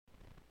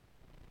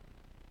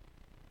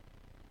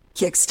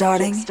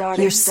Kickstarting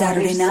your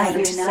Saturday night.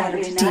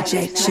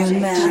 DJ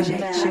Tune Man.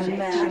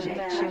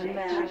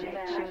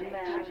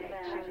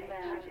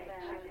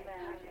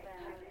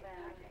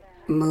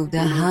 Move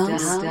the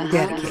house,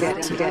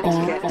 dedicated to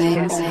all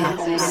things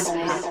house.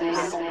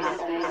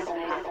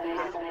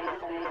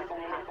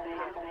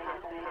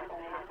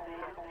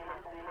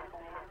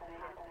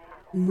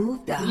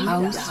 Move the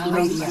house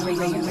radio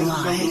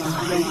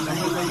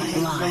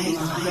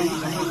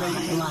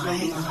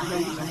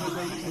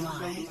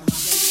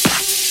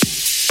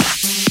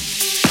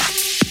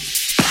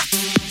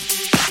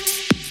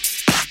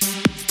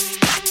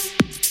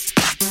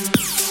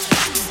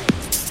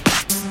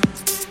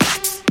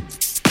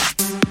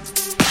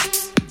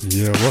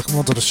Yeah, welcome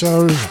onto the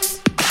show.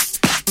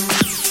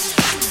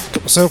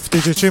 Got myself,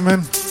 DJ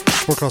Tuneman,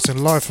 broadcasting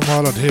live from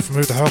Ireland here from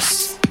Move the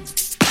House.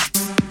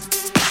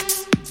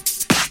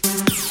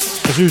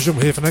 As usual,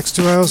 I'm here for the next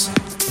 2 hours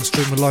and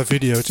stream a live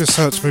video. Just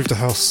search Move the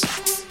House.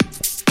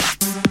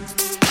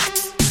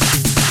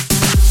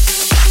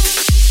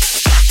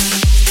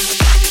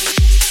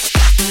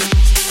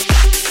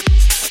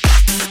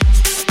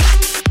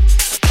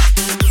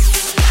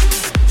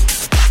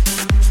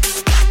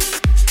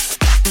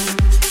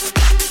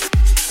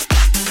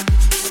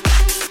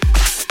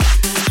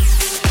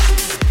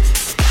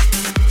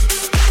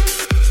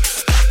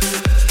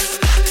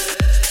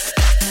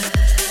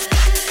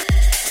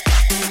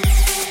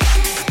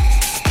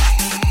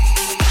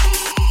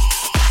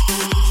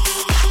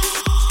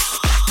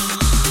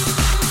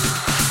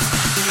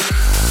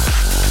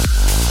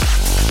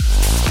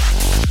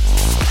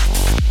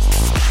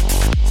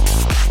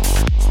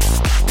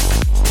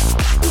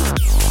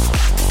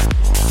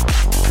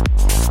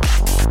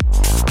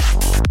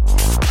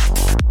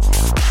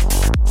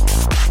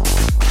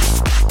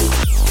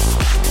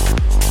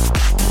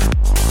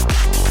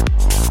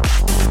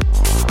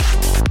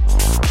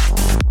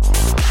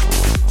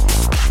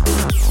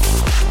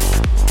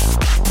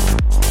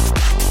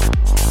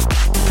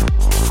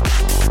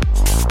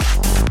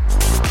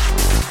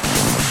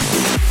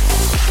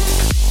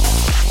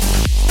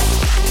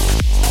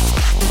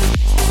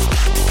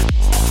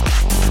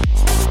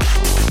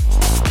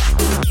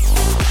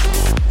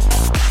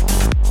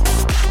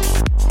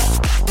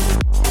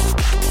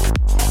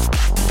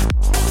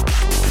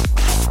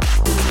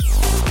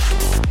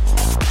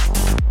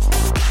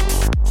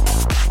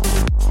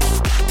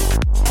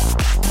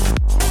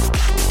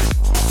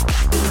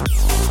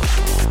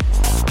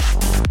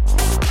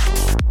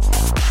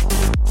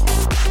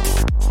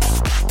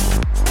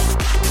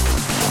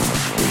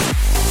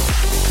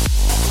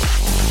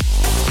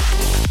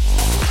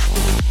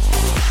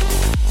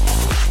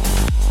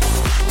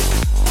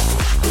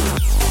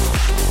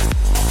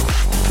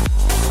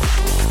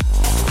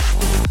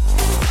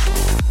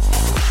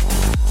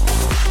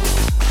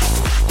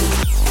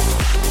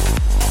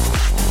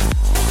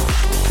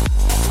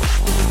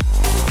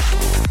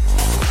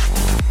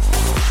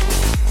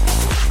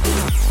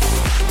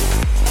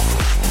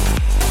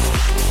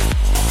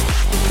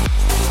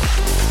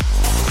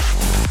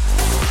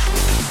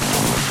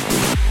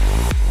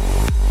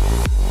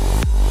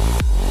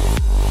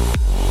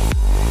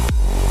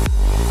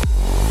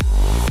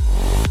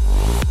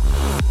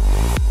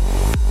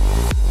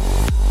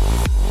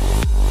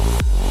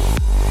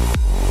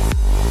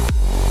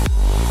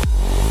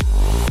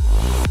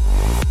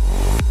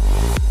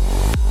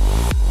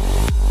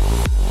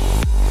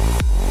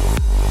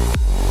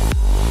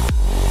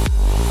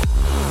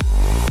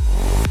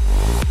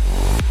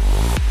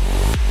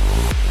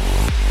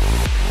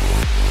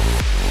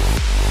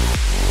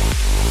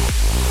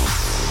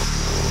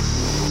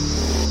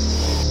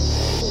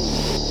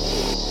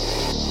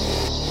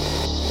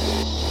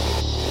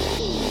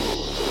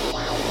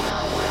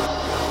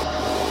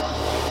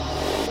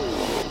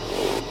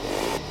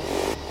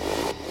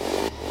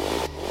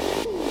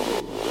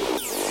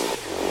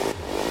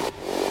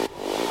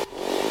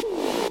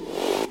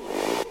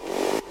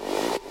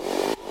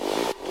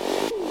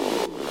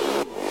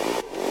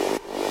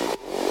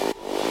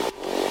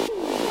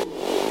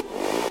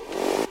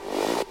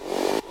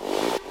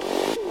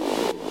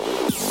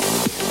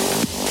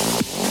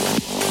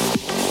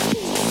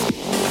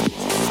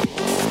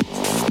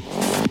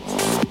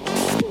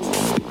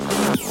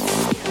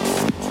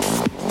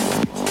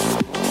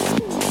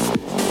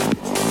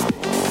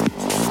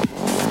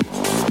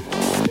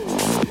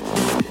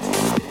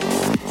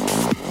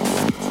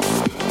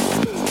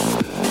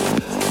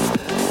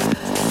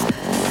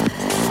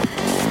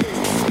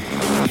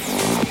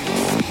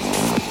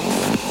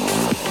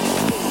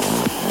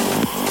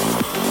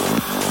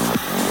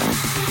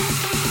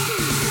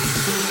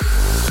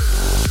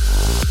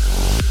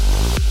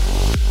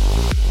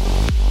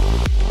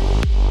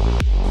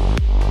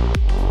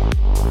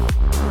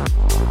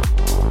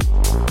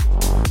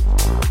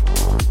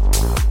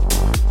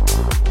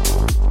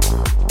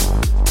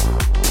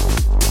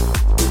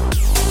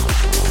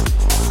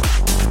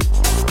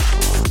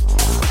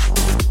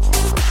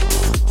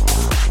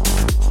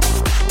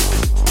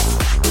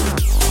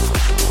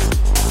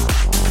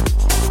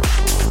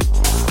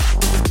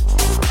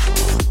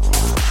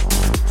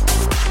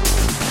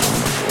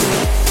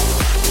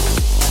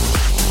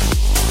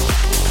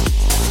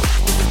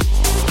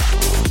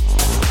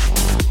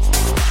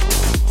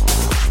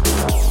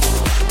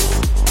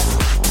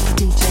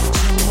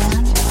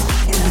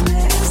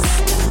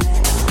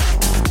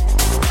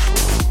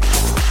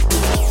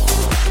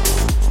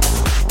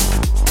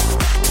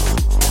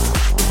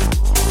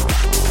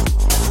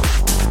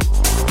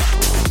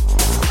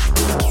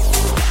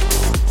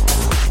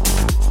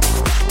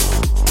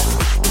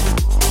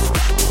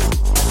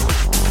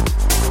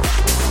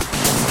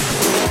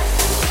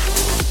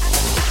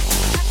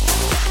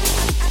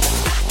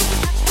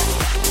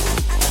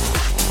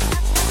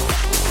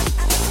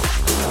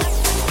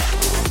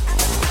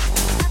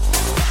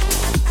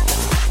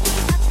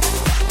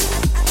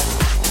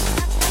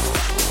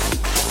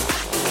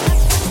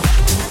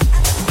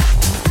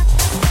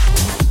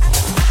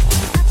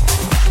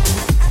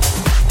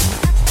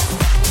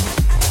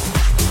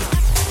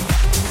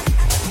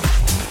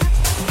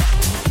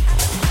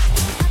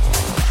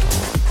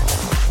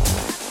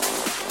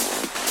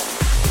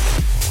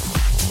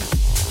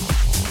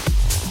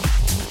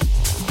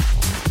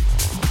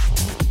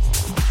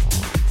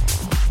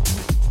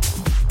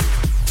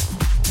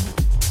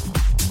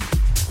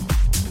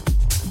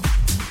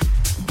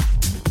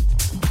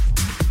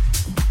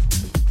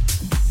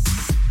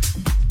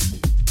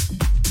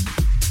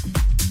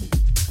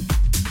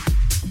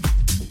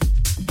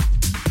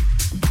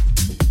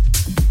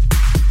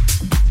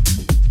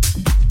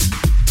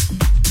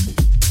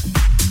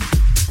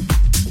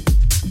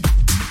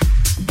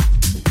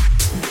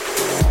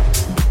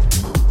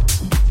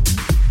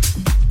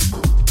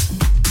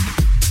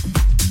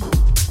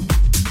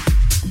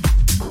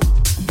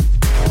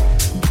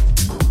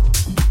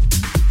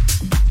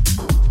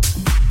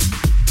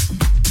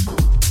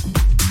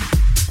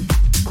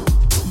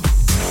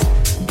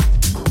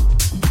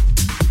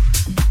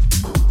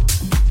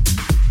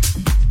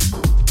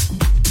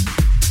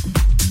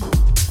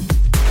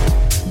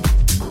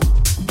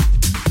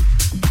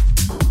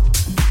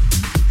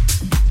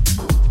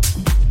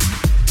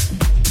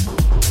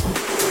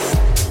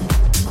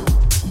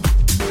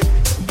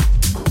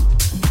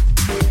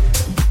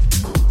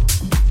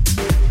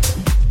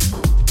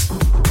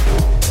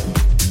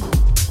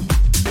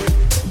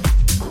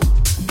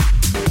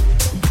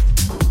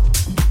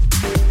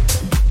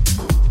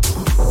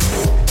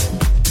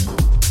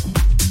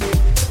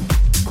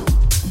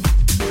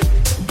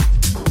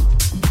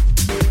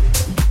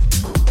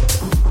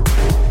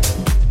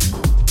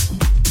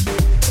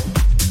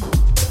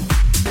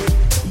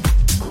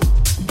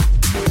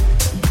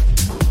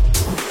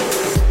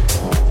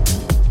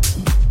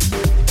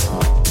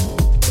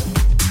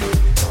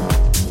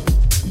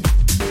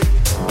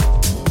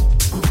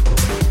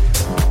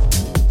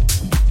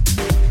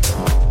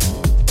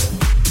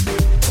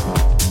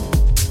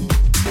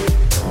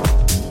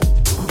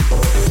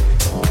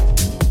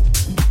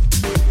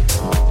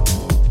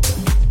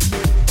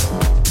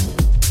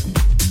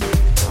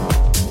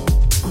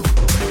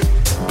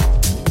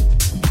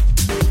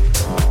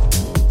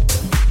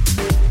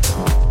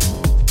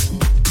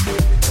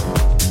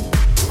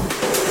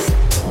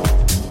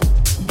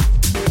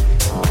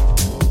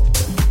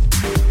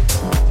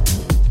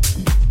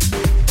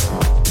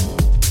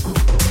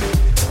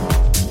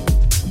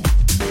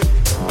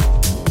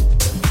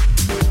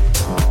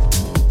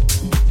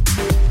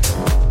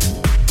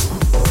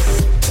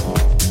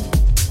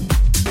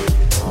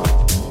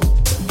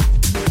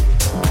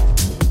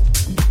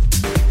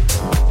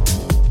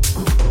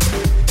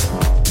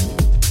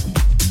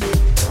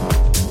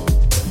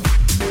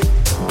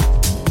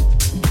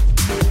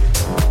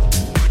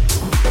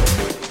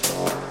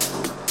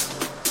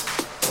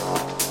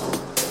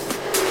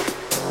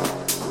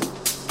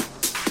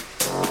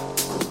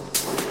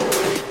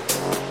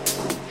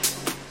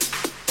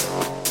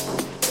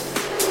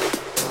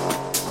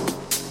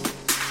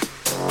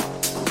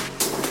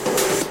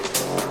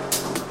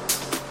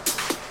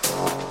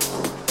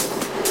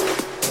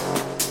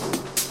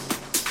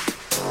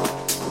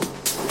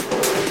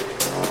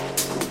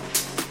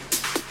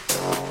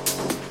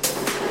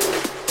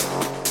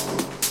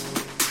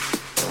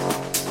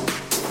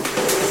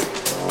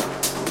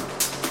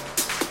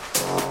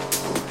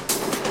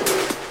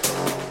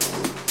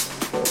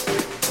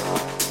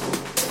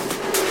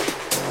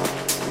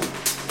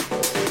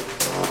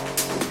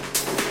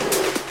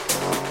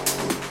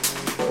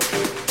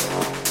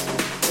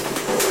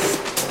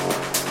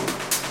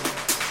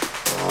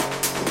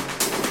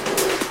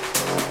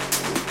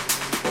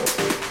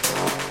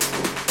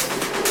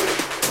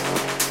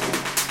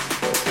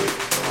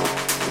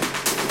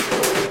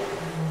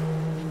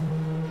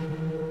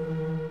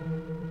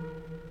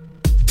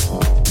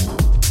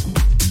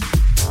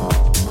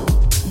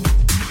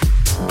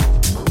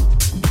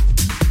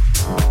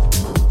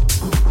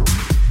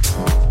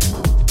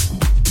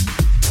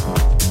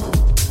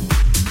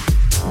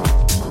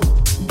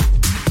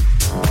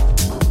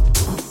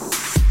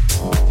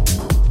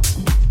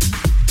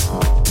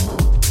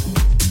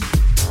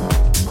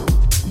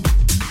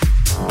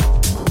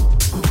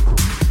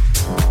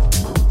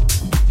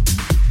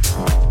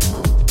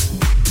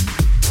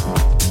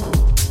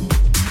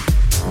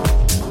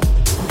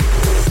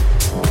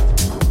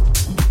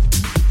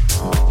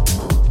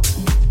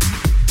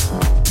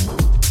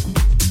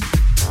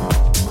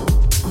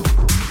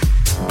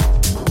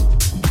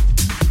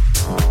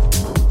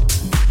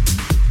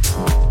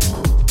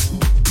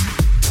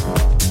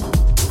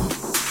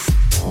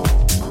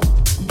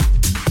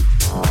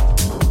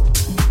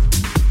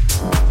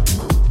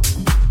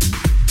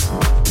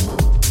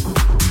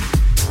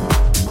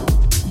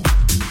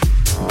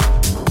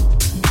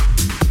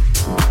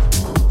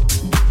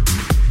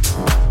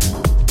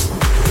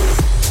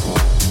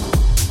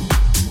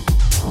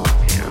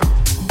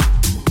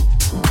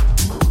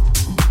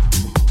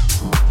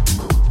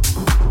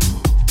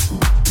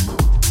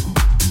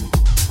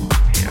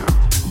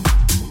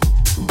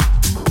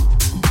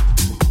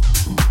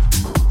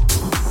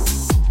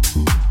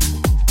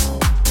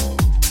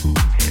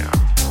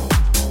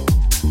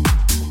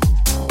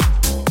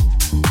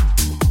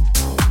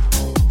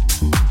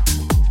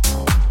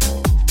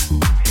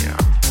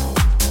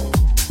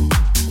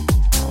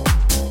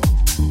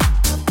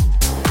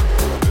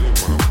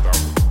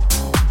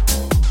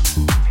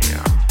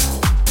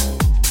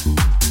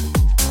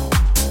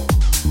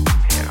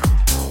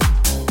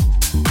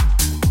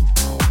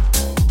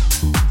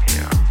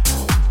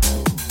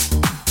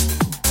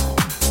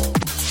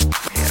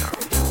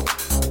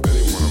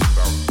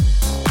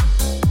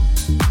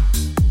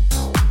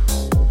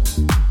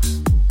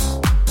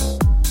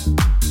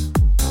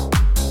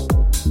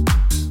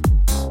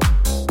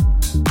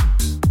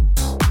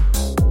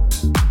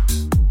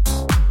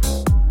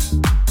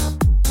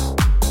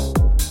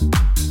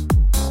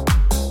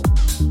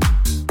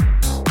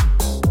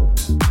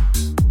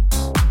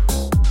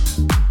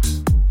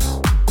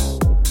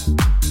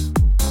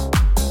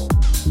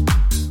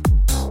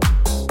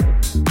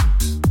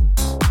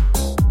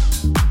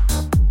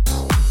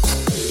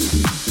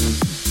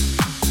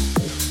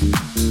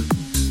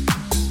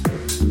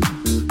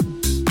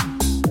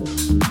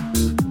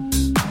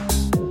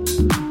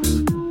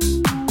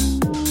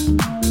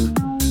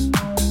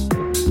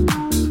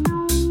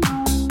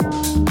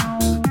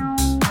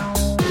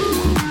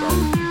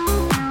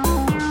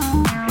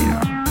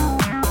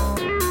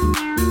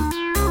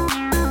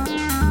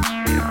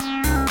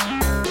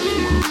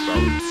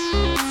 Anyone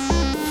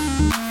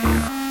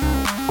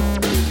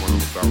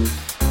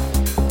about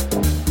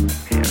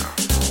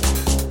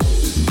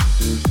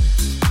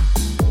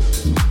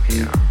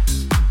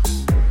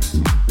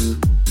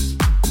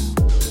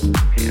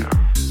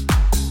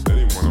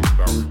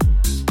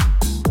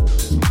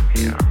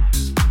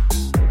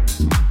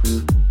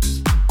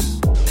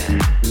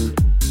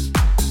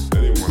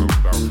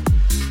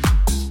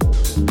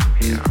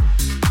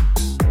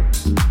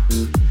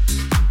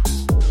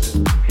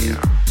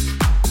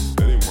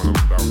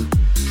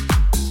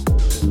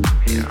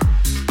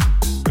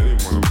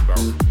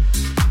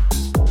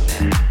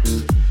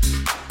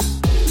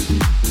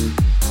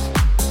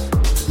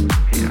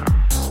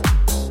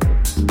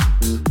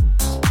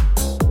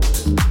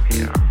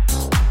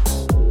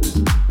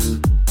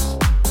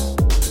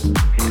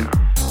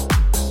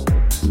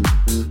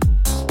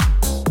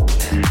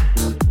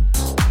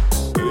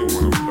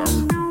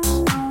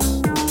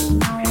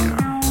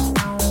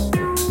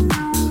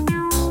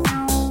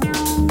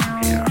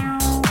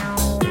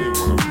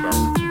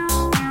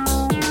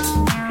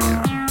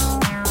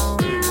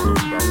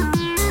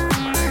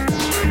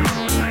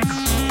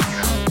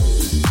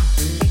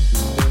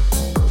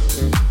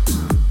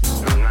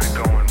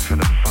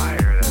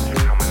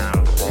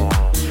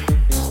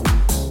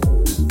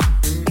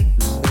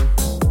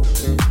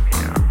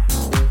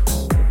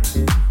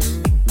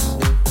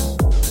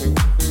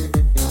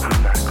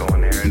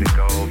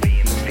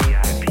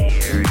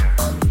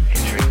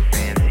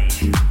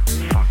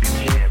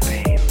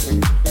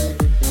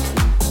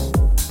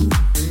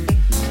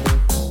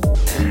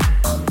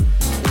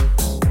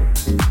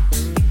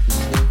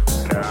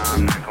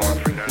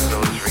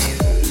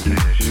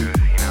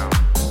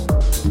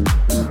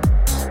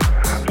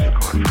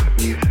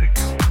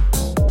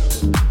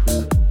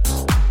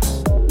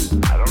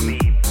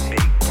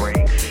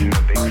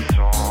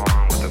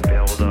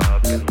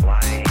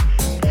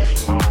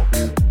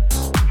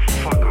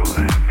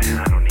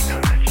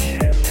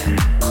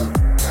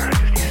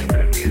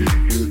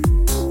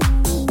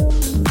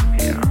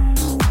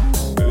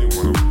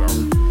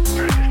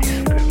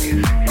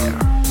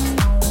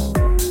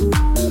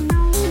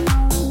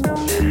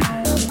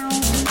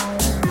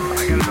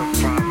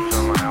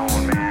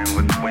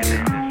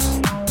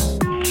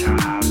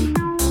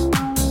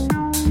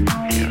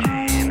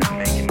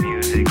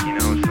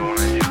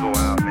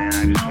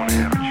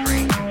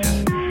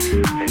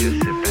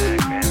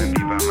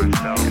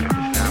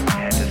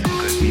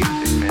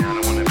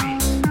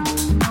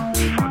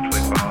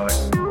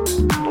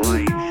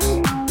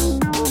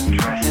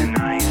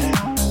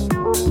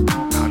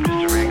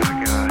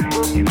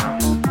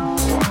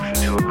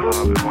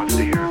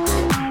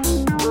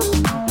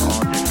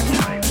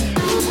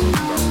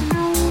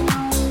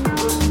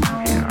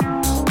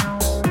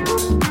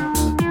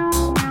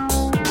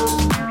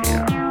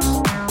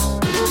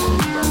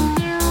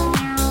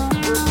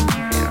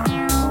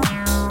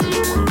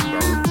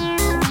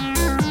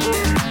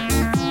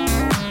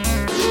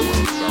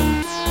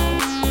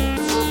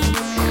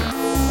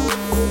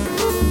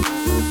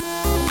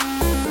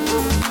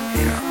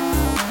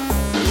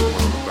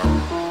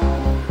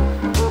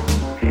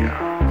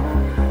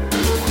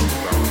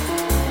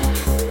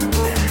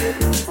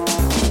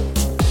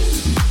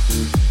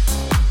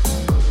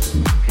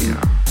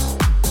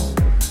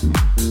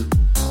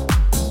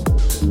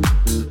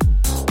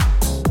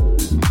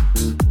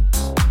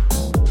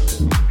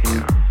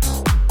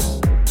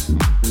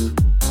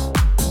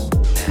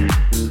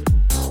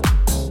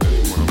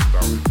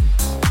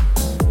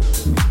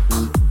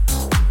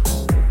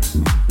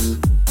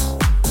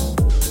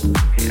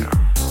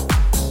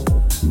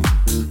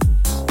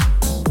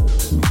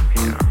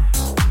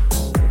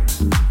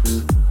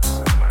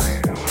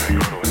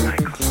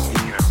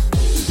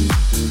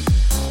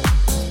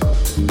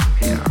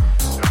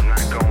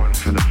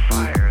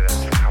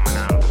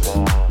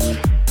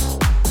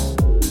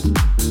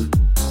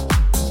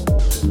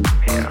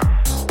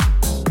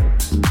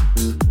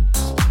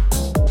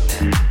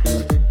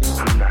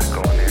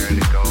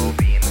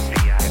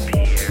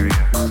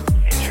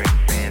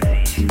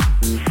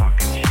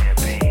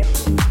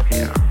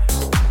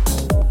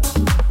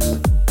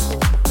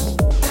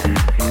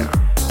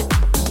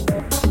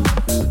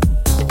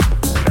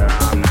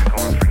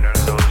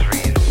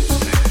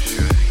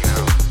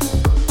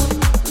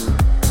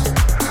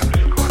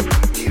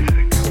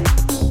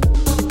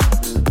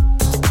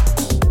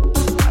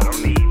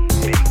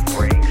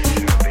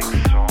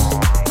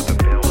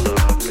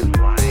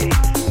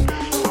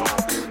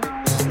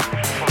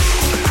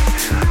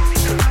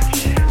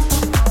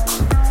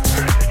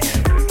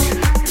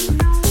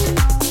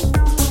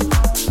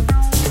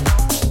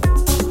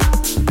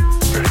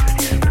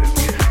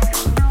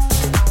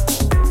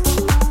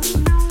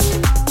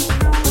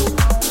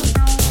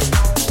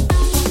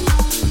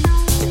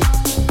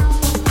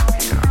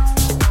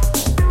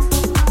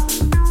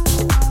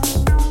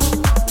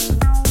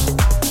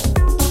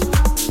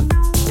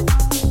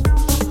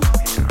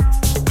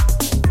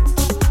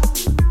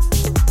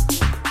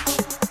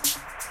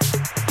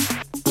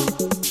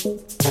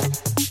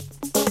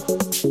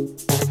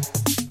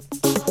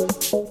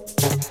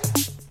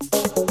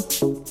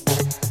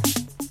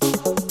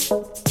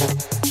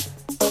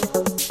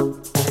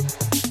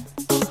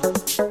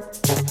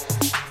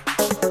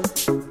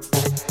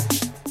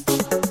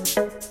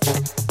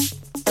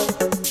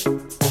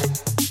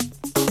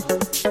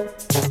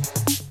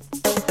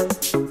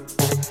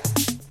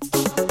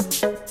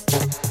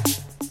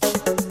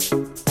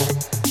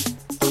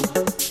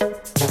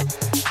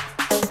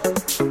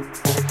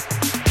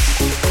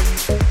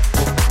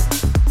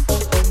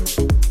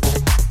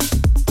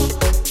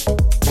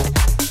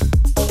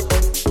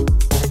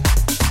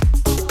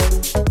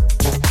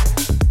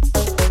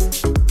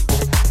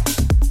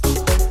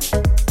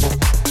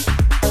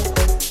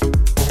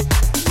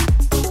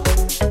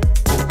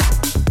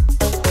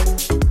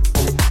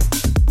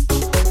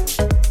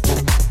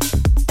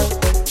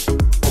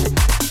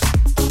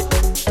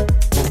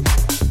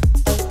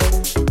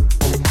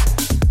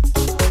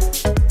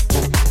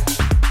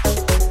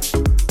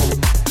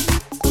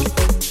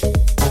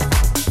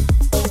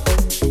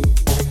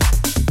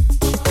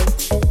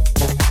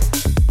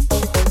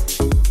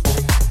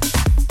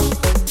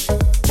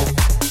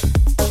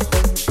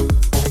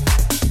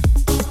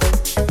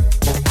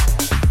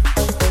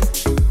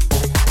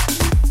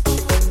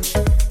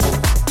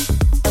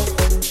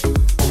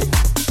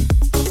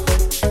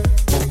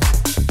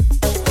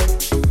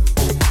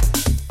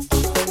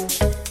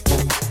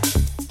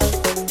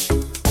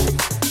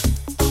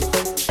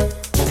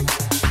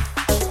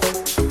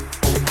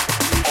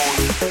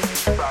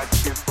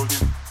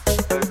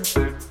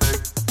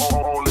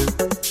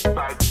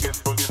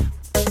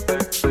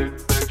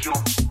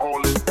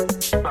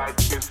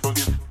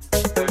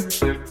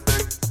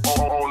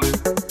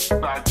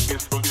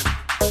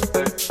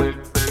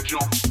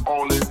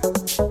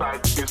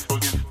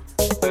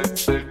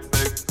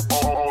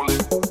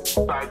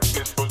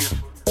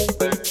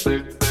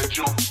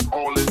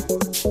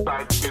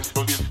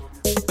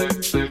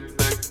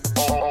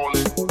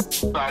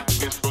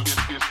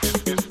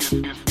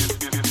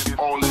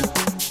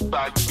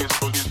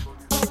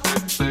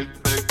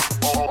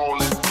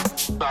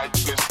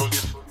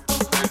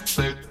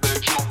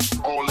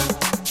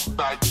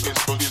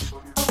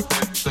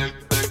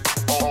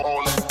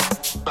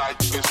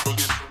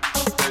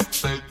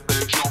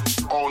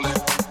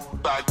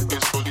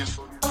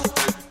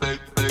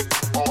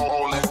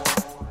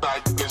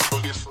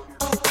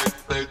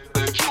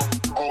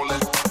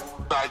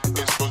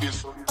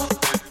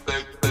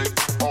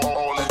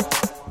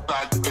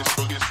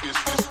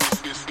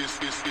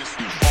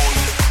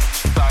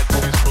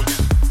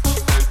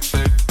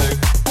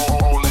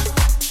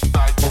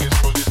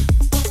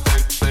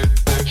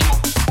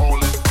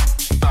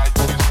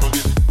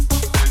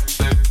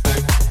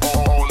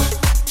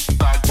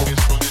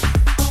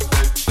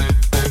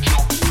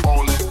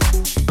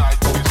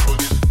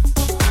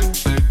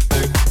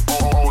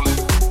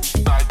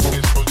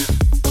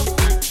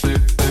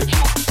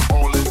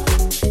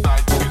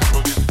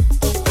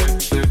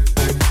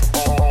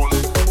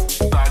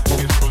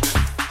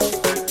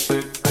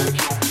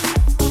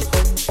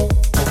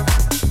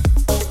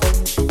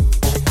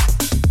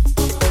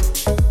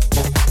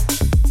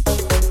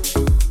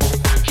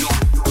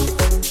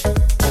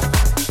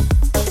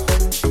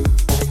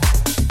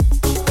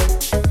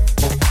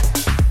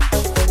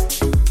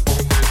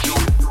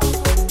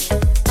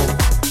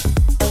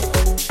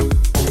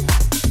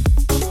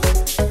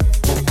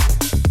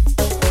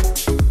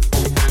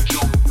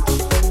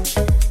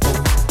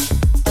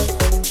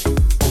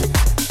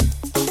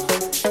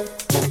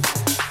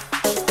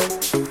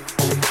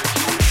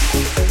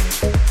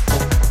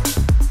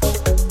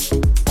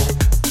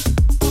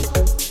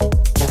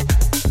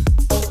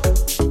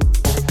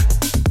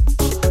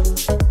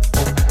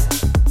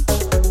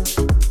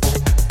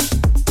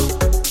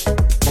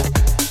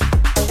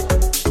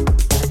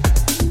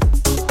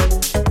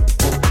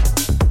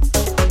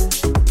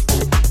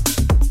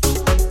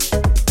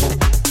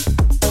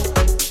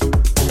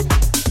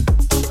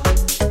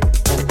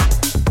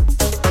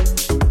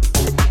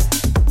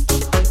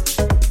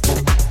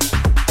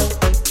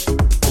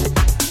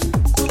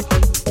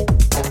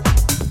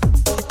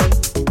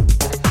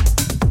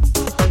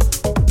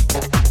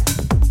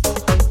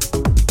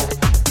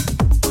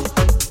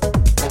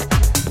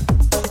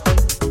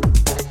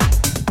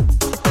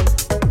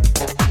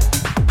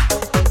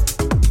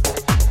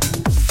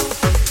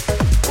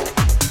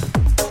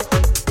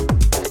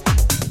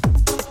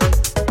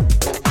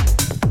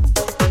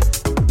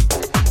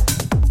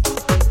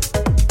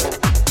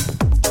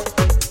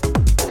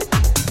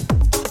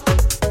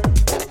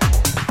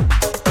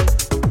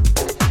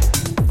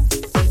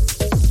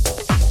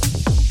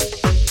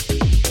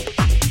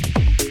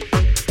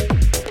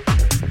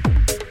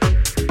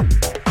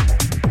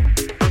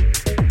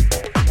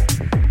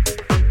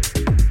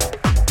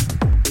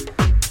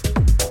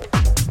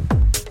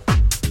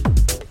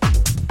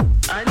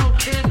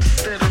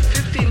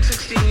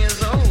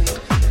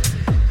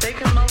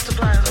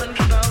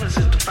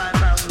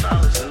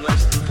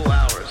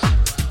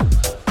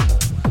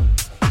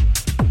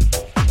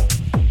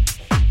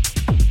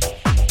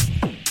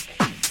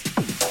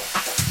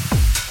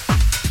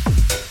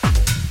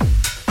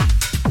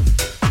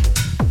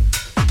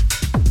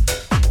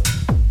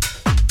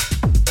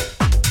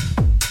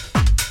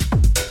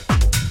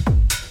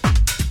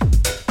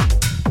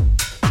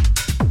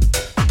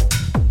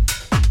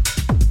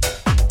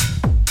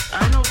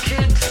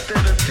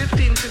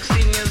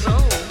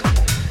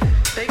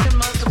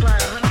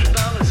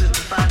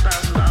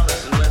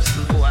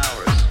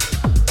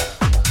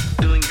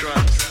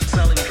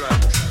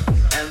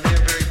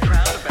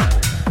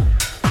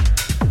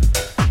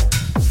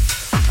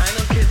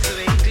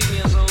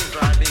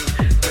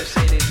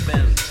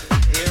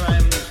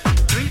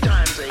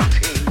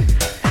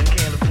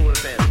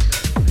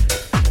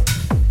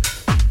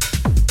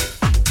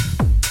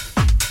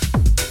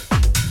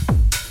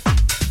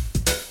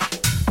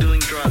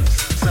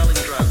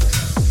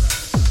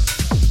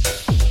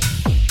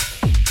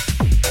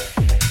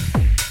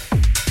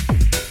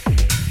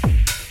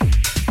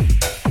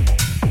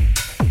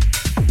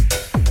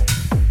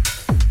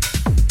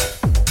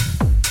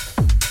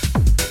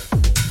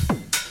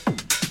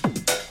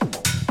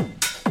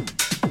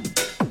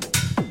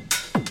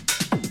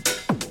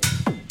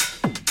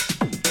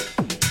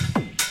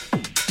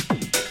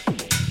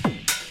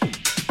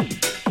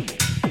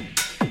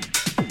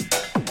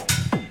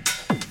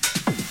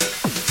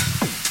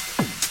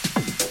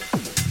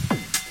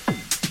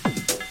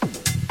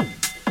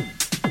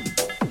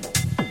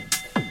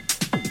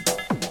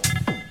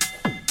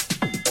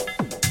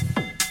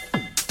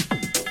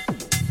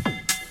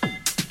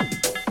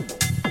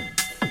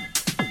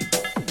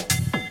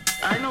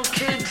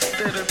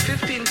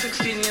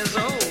 18 years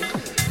old,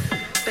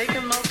 they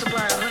can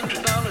multiply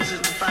 $100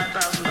 into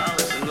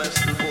 $5,000 in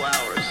less than 4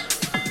 hours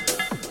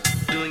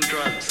doing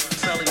drugs,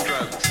 selling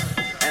drugs,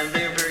 and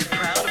they're very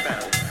proud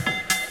about it.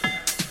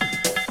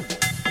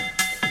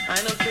 I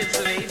know kids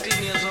that are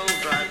 18 years old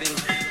driving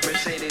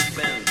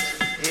Mercedes-Benz.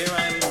 Here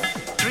I'm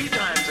 3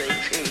 times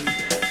 18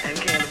 and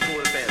can't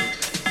afford a Benz.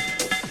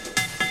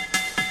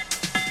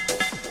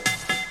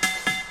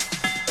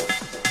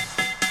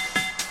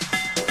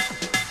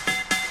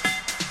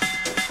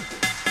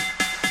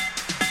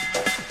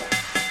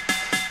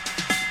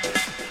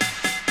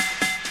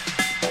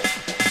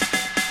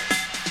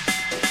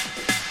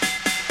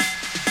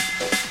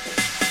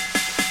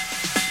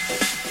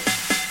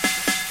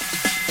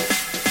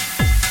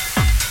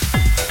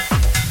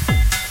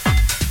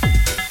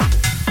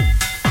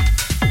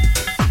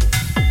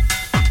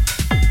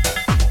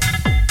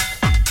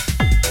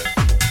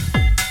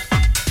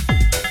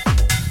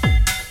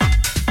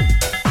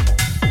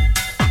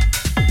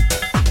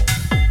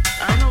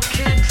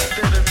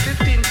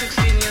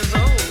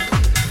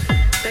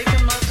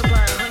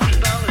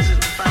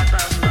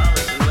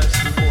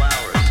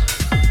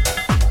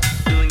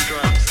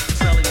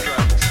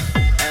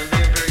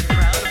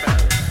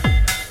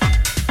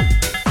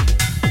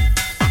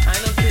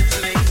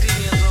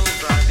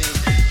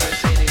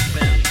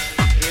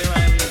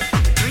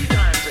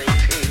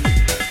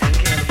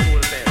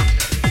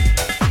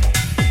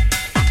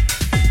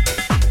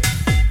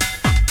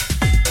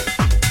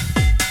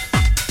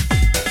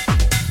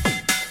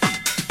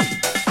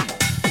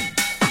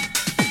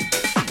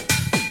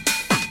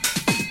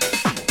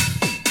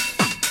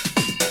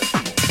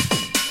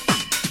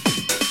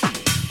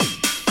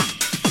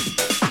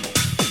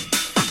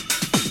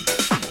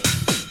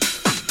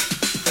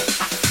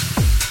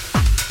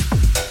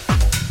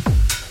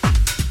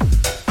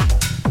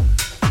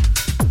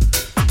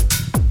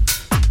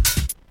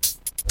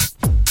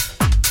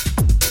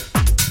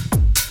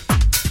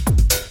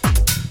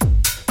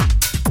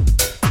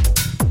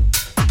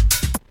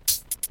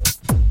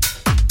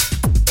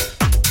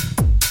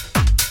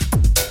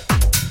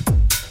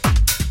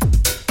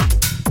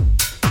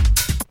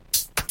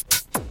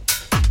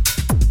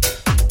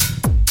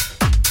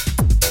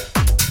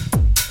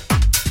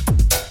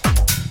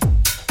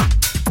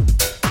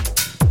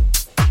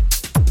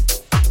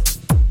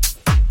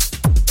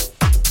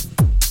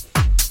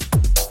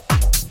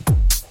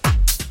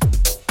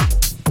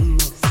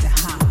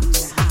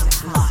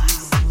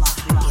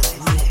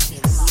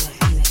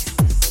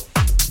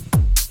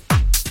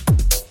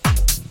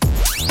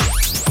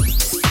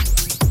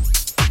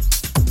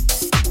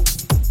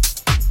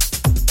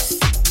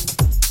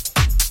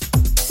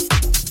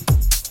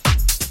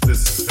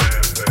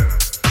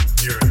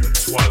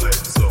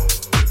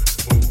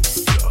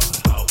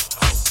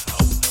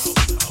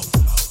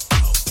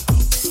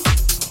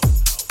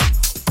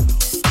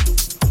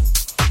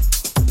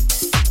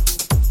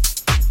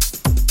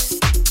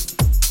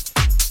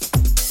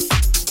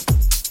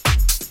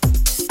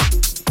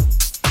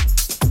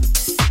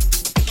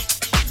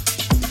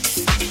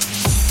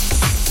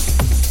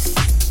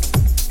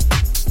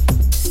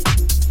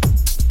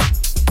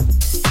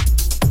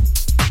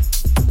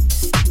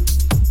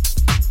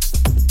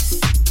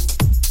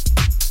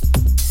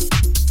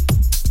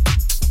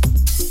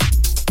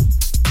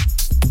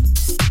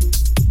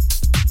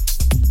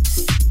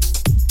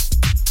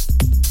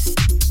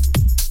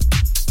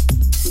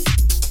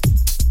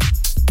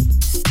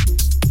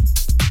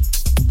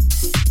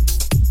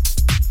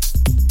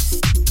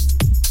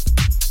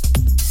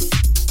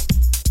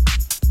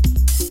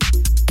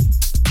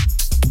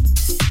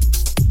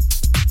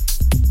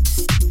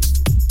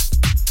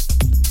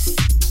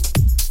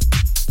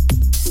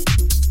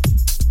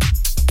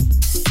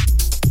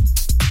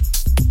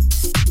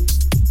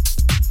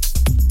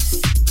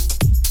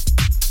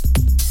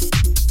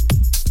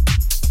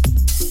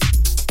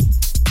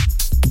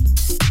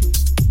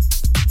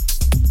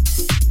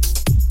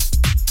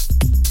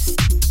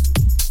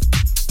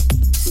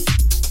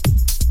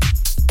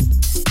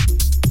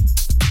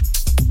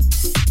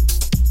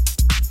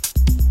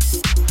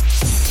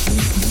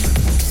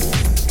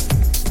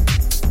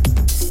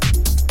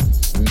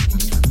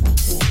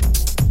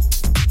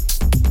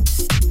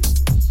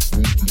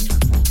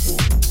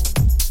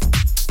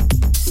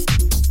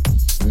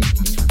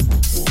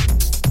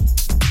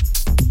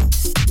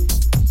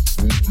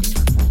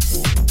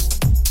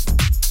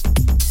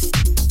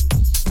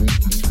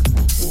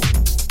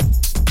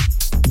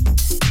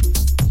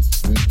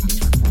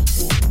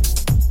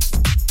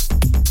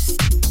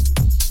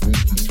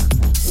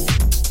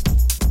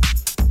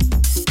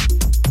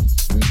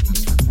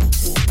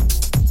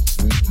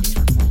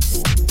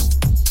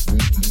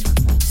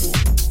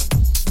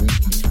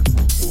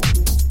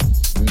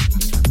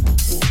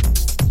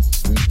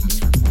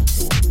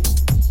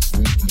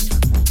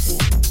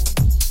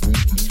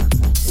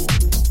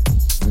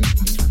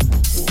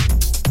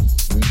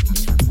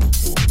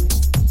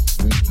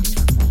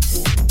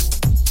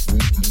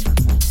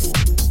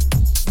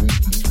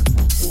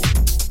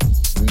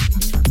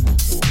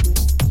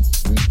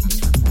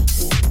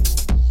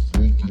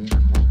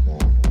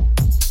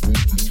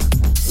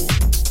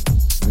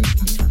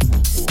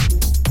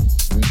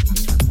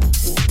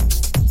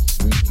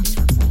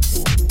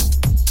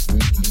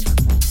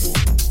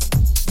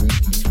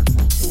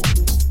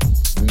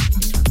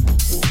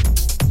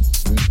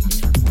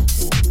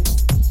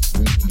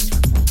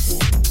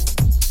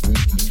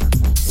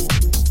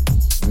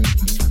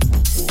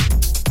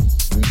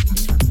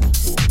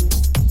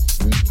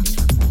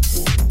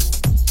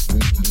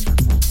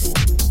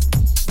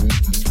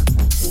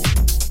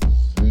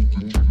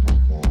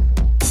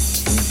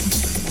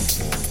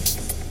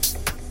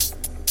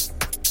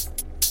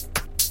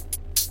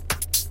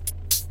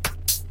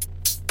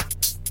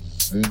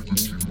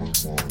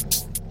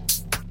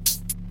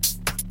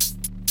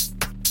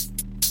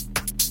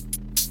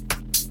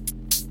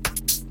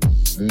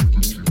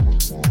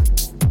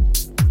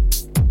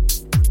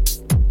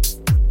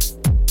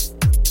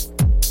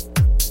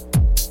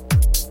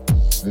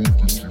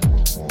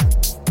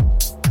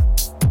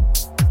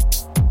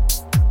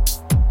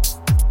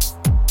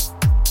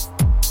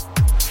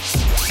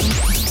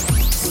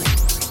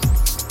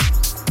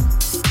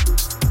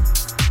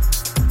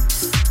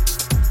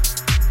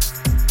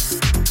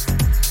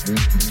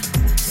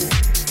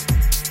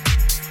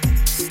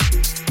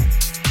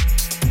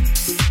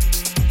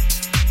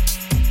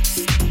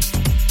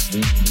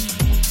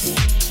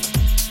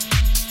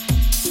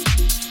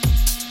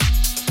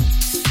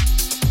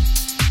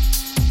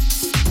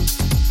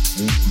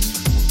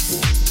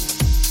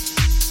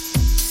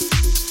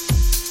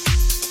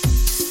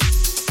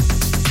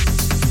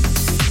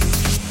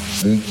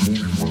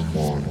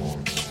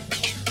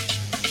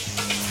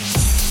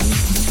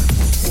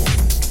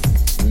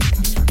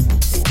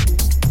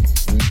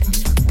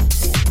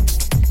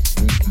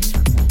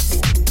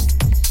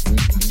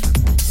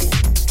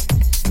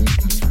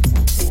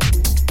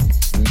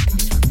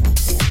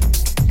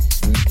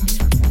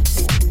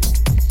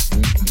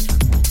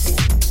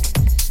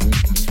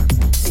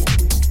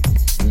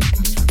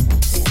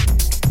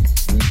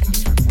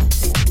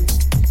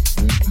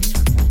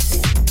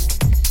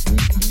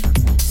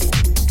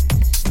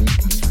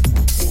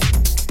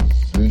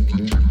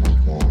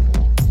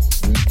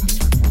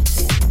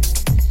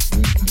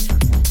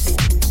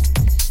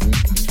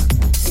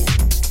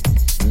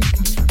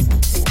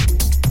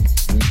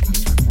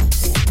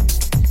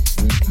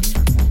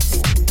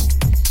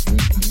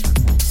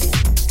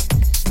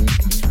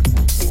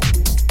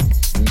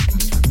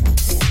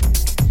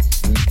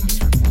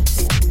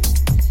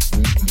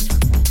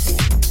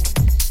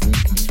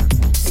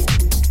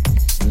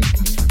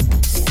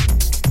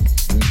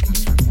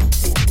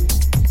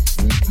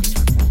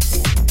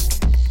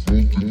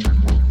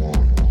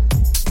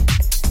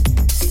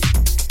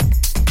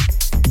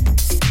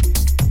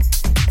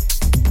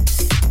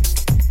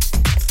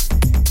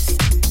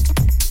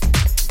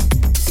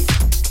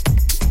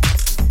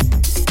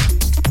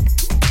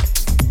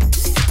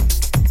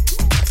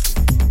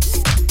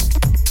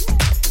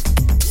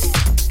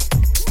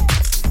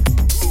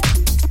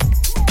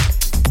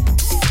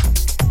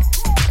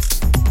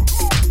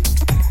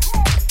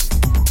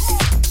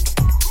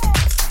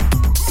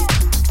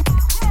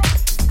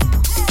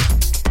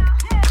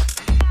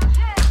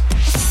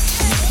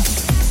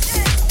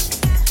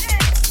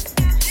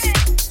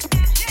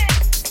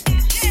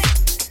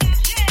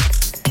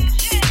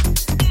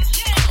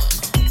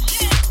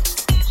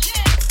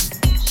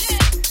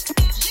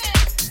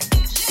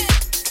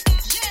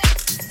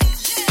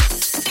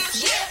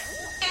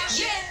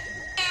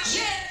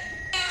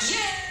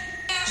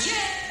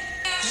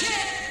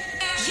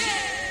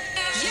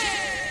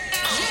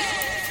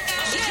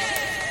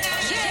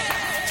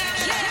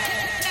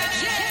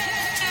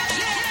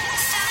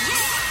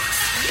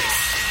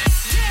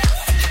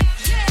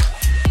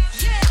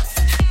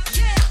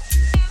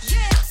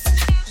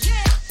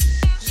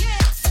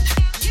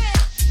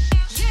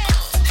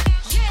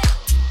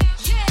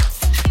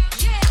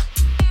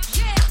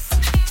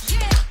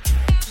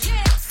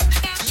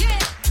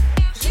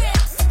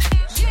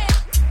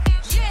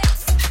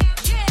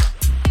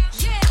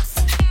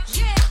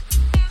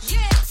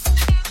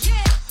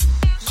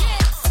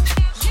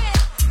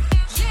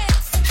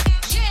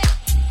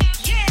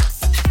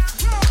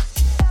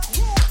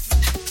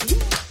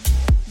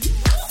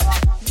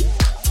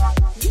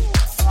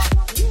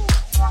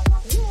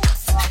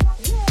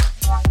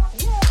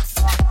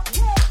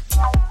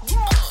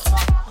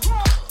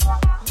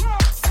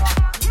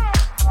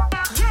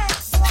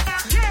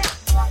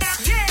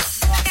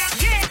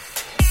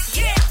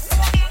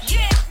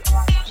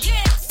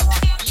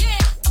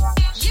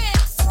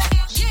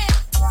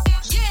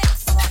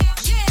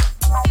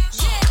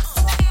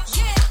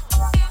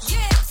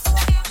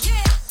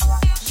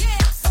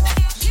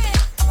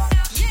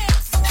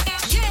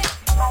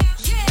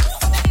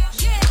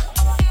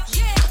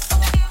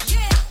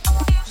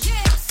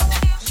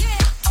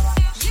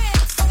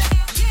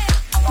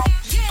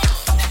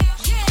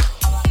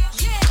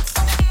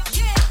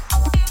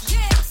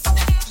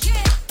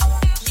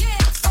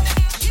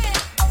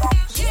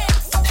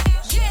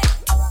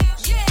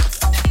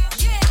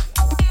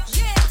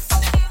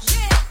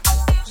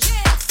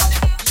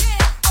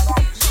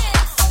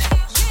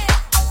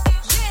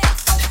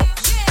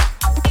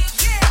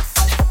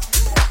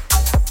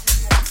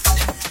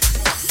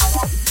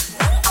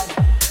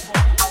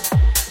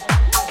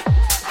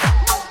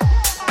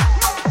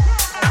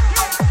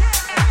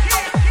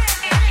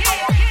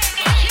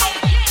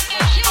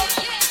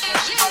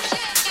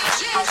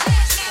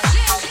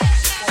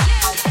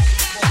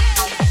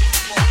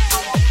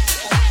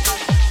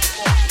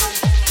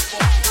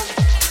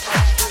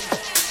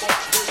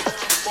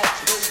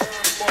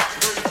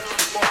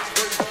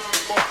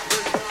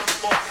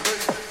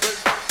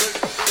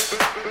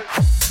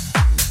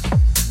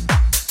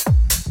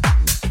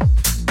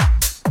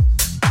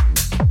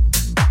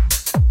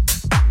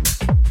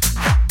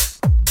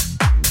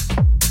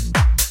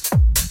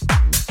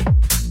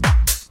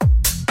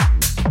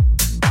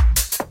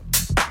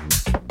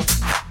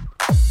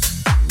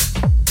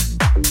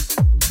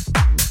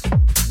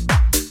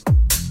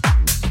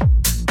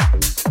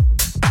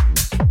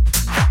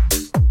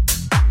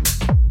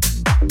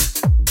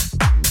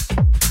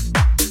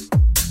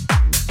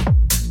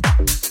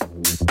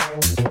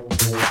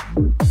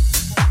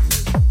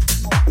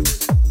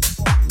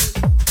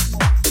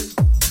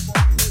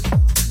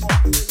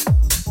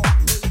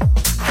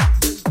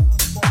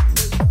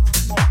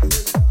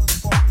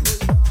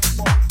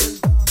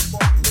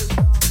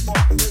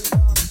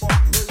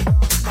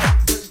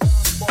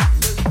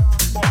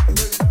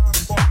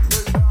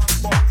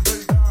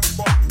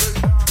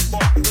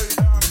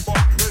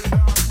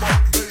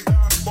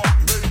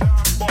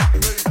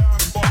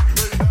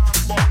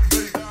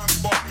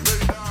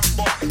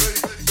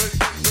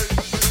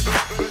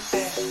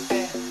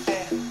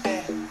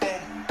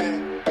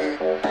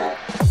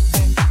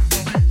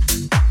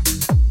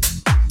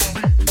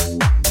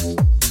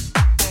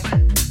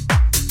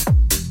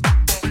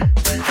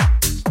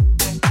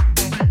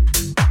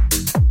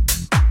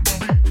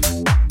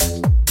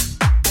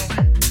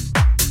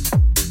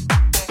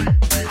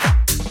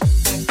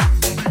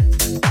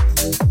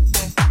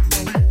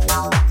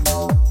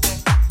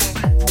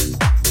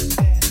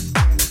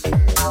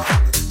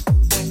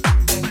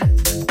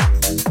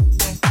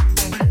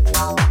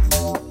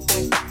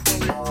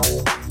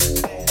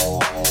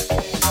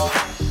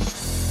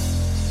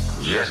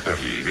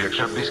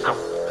 serve this cup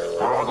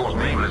for all those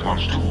nameless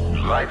ones too,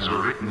 whose lives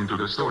were written into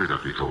the story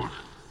that we told.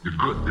 The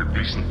good, the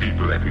decent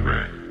people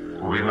everywhere,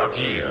 who will not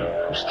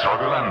yield, who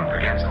struggle on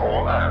against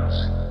all odds,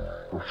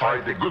 who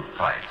fight the good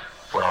fight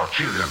for our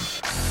children.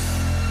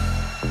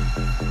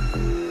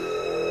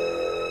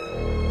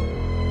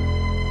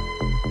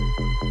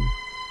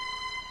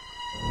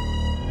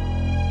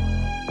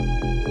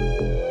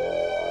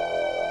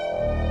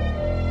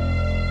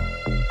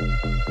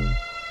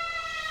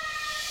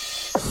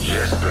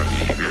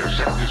 Yesterday, we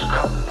accept this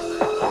cup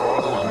for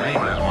all those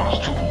nameless ones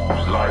too,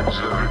 whose lives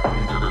are written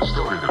into the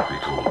story that we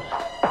told.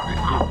 The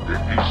good, the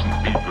decent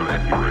people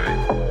everywhere,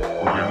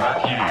 who will not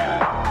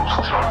yield,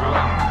 who struggle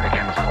on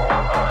against all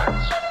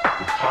odds,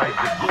 who fight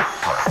the good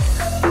fight.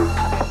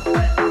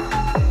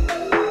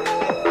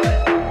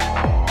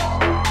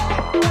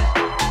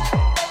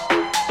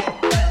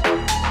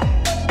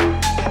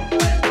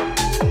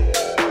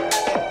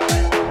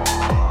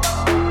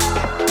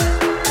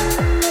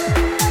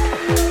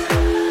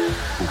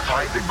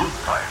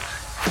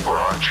 For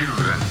our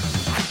children.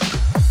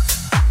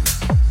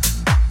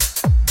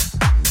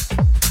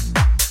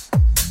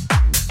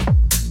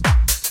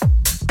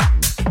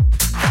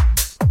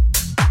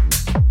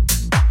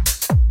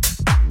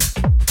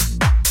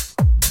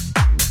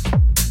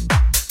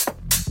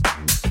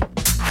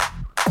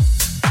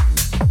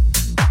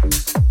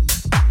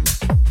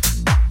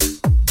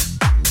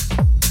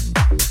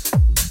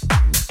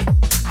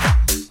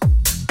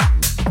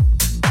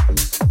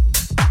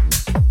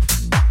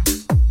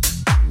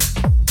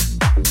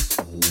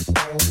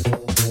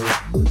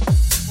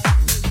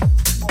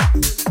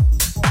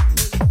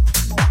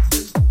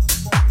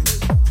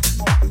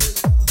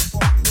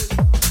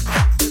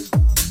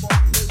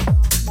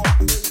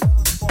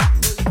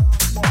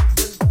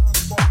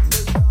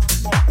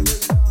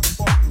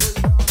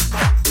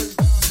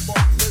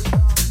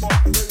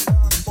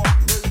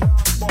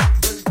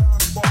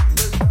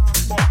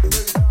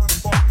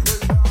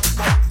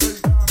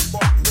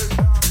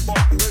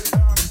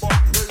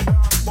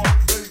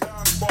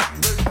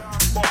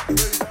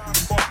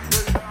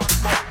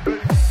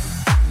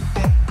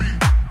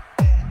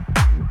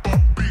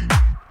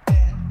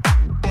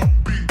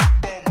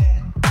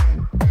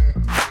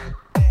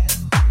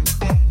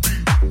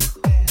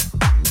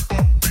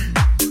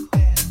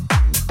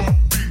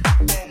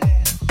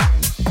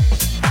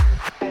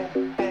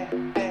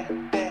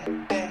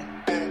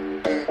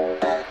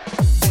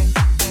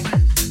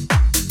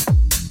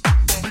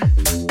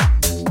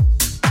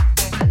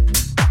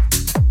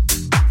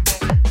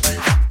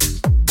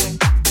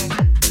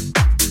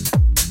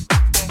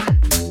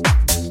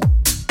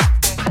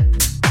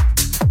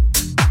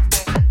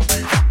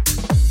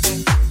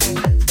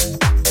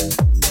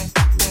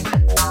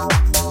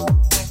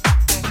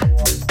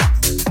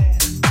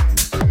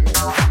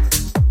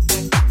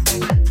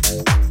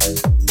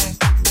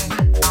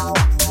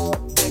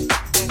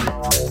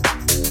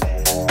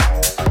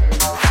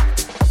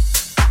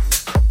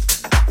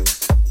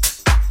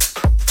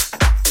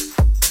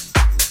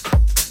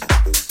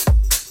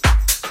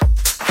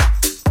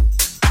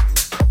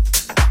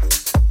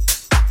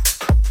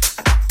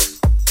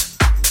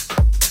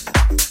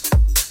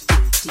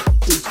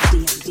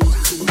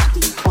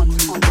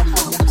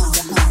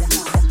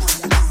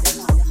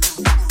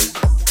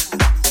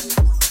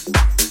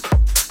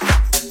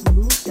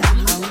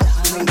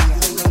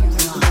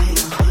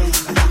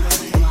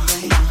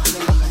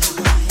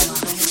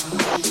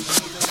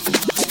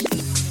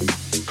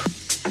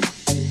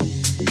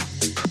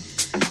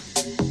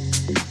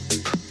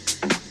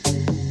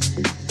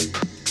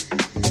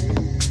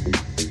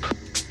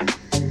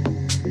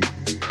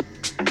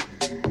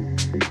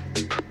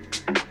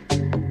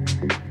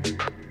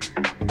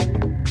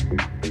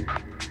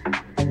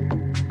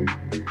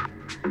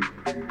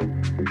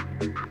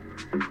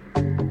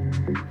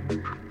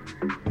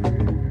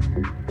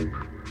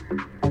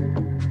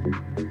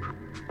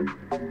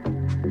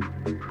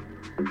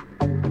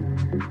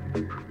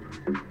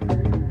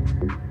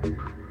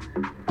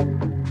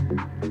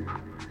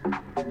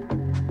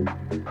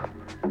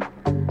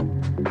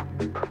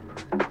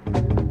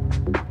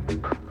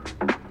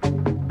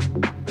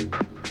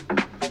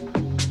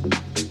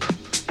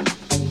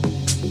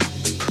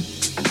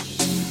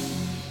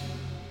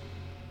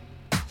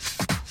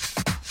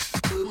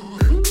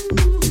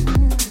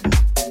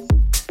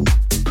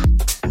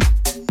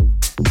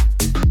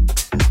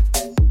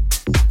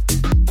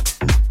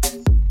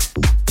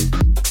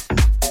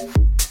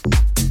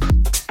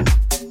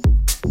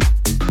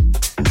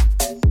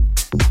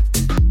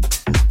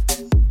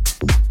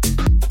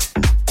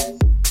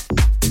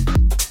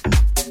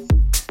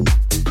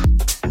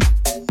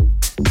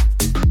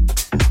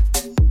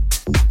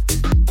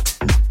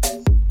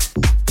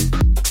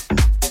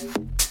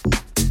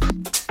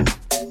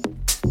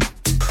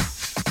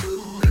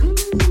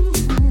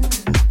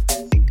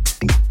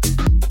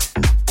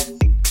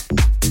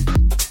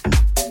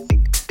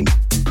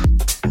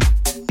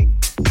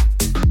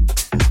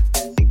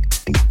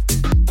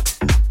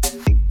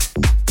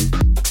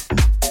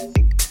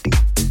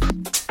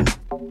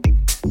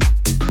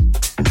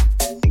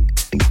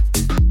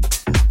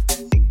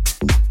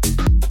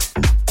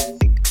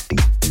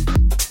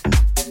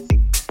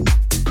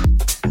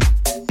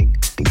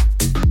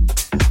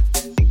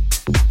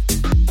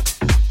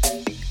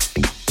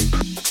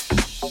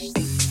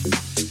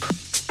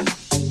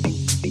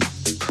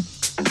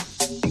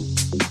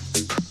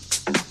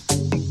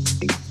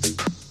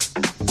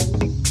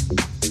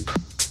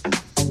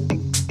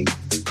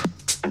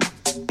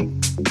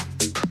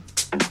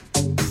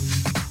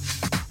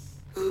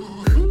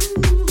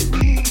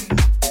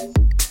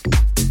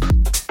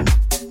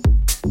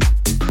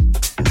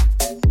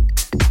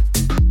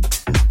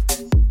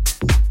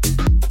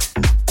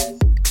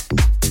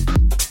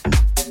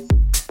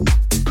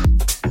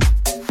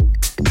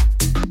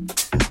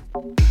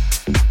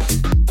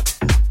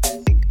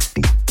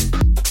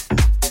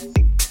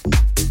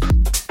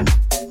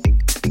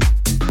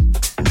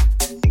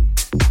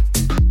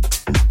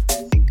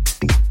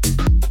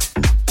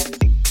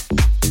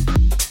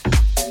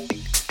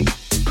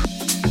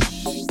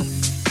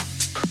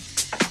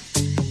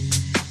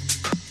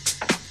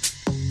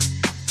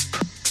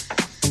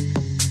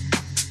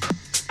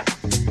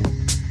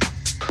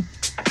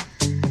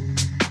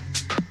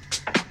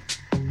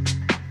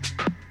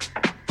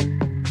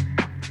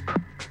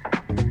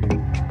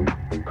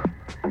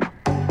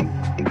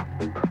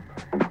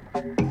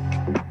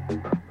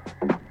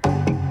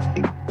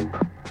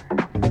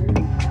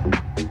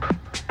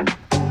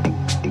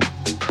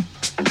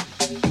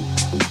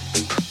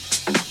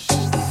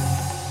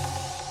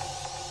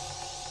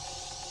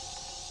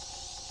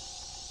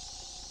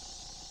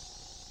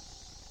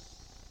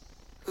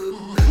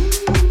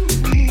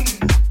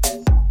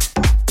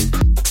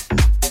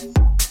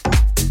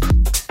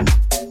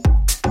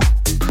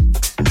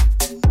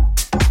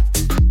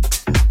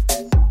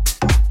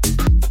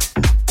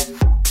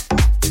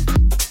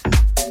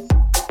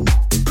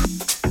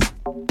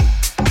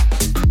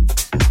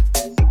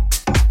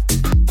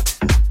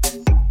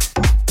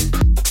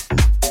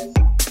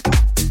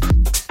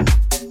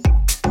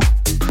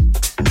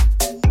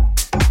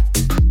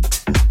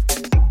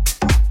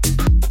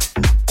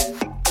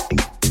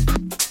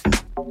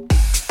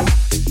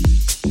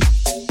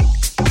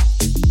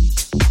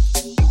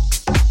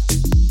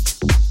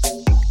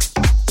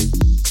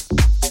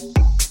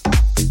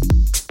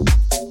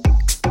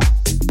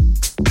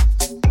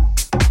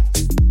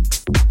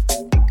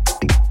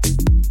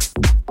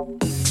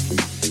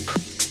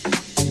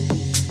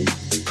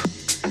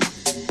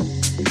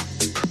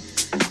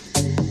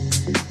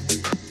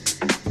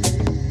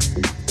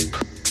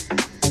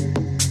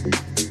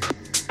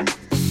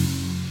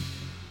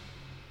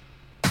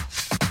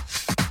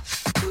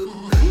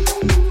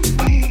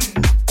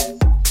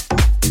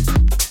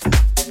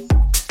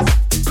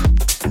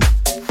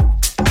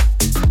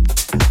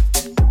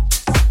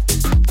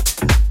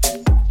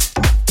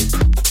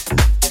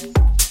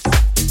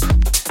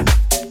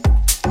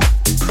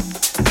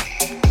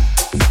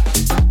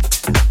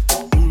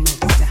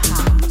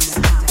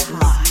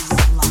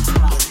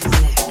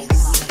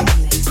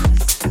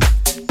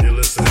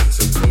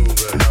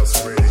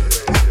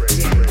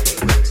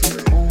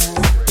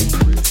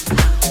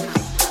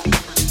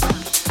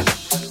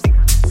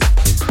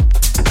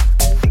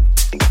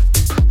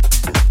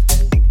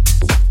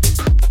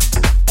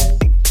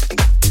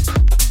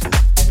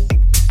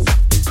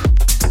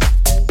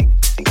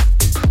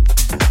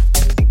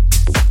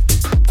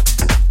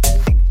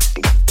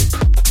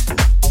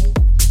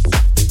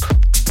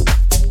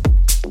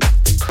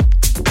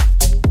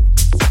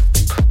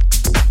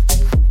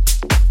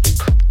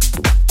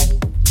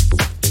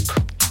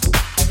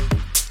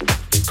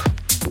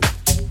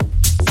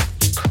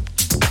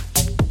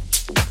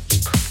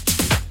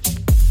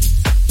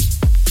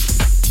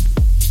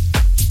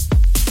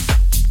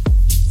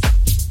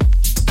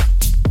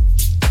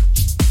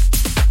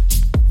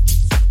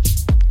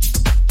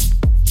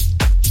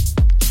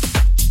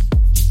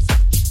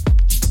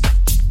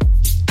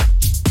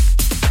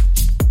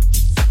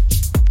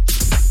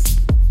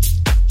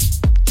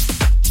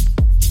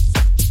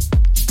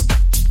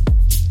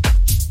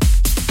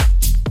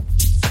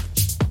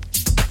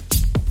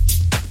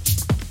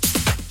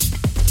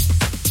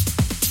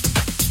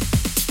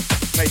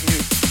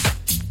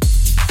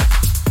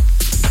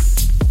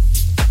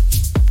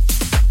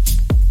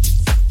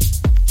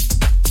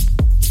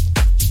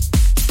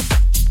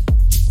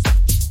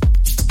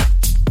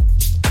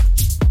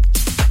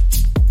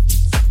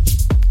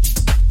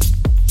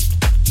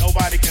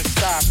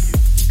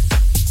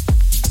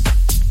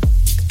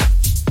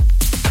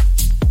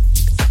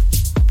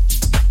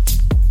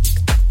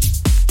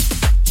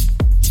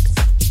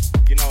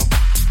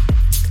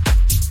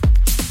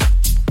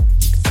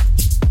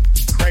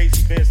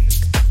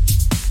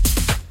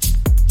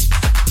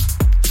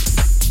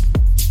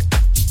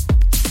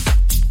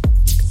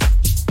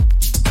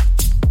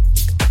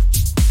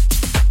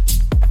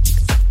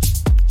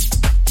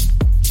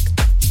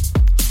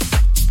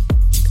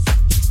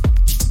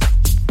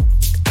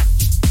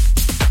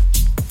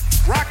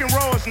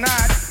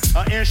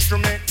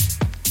 instrument.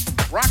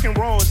 Rock and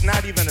roll is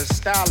not even a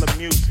style of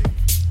music.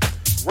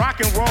 Rock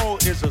and roll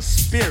is a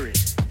spirit.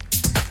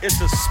 It's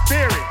a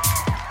spirit.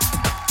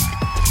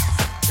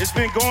 It's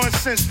been going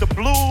since the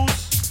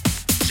blues,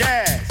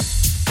 jazz,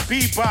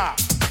 bebop,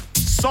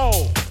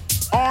 soul,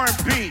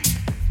 R&B,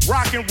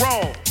 rock and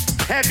roll,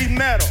 heavy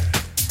metal,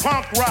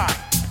 punk rock,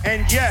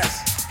 and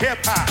yes, hip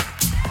hop.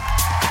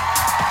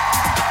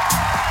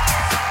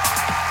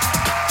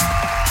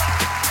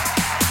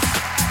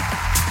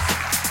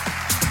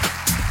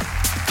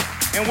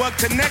 And what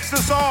connects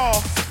us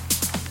all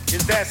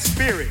is that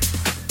spirit.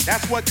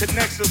 That's what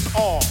connects us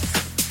all,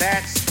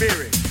 that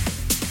spirit.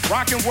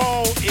 Rock and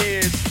roll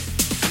is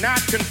not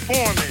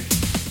conforming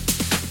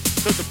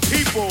to the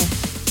people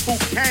who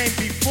came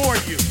before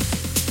you,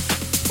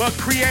 but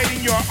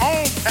creating your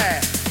own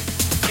path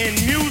in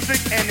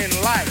music and in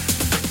life.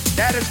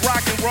 That is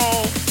rock and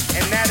roll,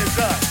 and that is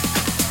us.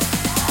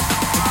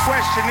 The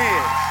question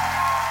is,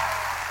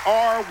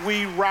 are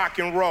we rock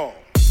and roll?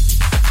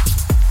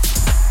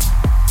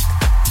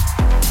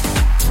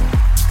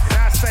 And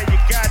I say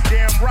you're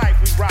goddamn right,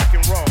 we rock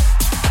and roll.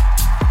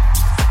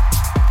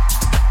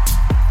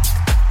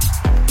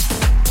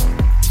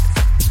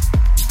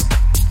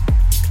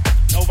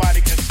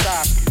 Nobody can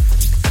stop you.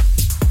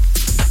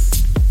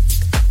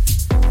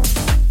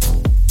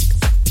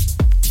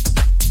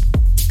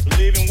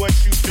 Believe in what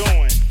you're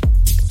doing.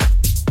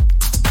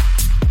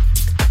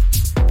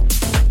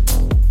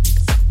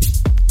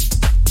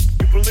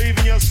 You believe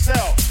in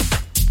yourself.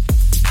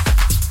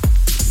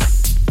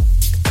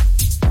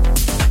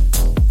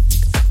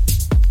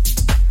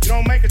 You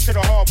don't make it to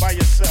the hall by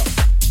yourself.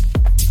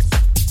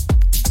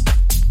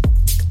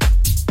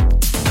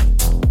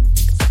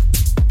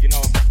 You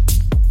know,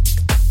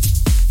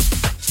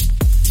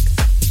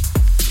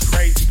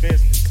 crazy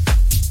business.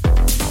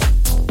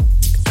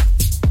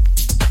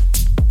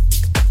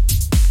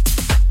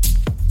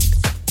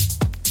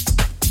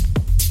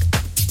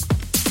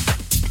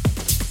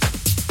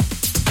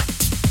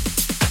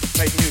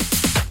 Make music.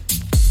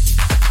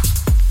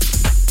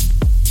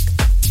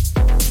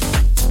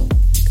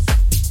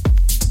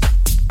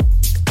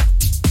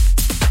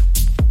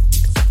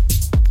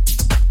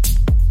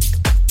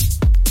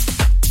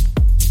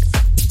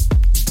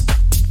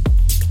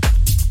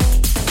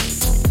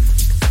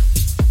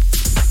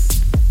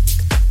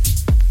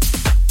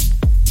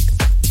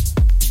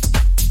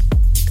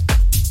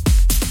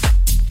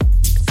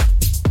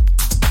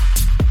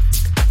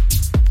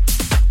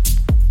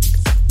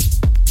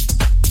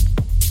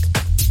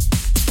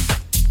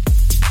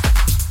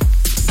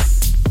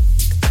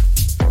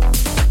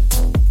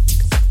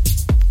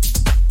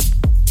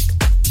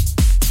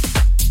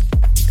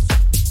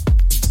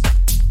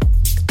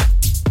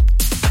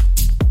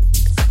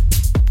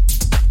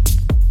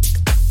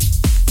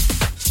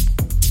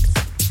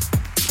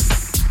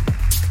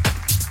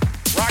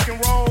 Rock and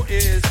roll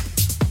is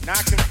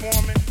not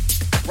conforming.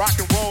 Rock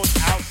and roll is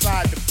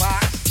outside the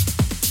box.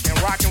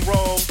 And rock and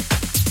roll,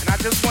 and I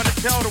just want to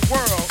tell the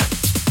world,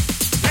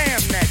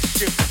 damn, that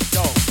shit was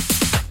dope.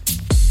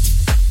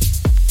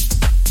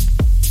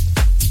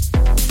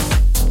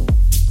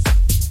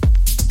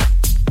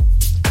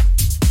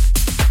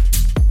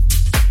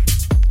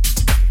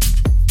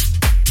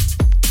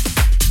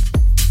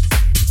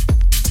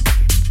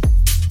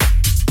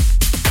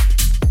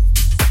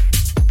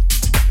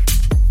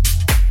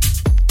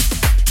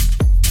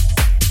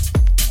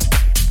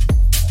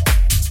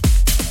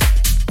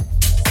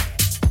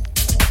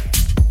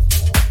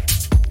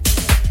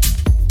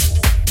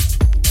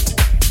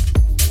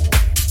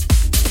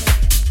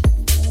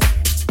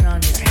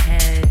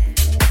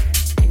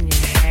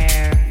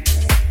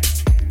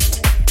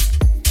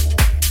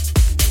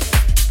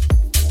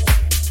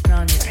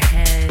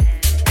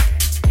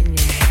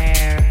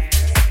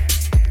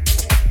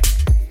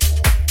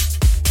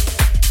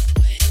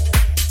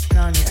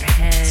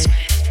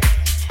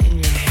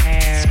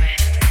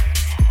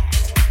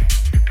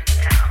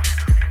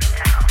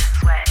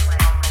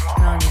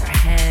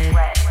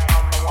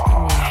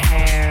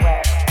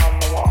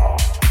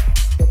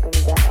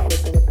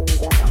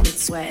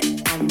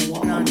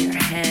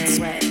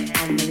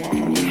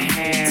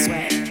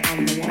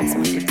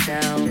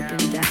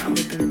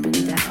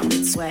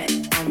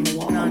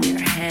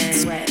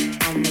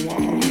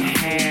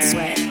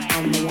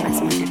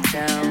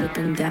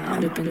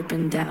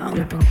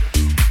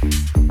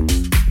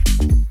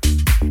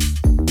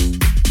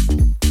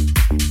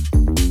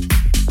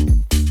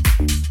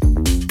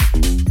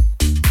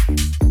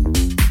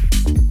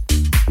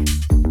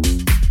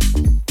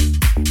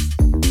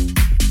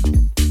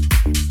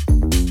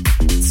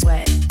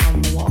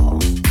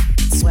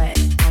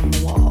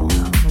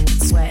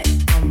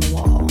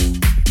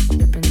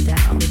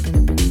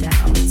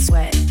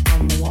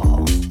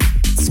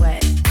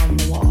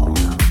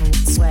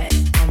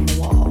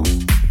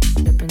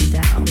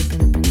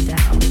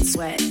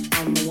 Sweat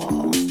on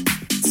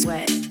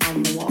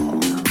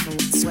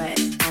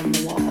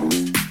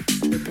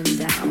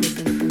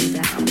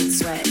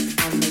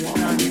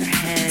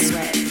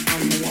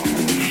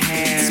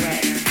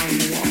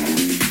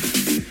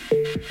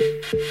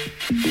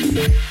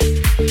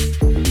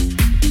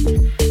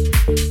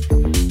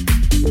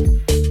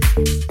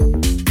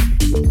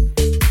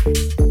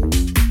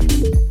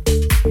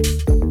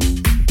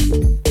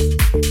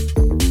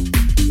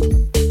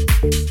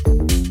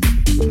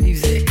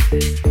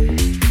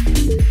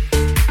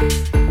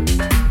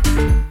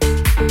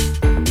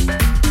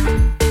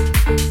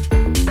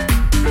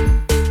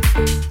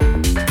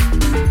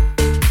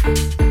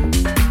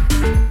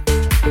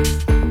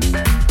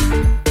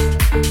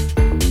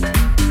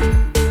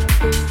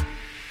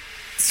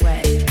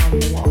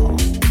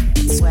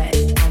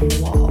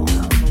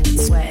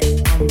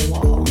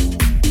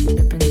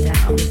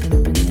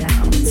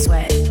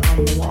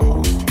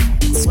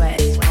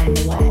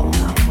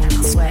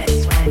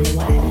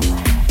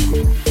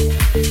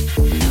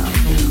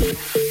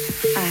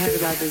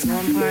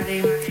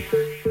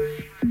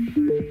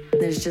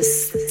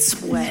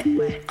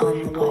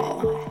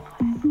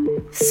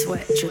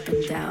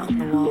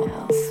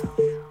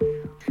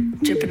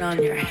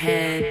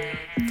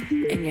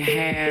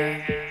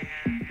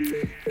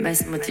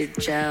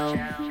Gel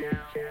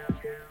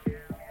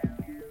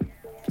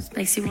just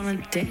makes you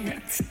want to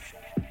dance.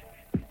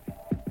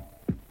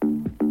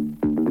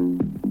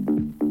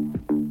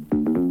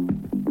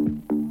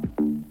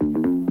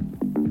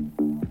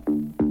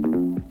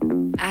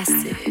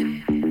 Acid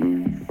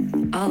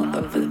all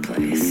over the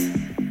place,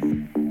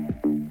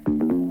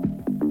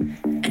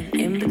 and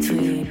in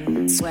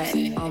between, sweat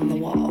on the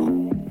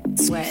wall,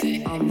 sweat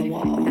on the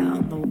wall,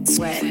 down the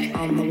sweat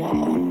on the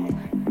wall.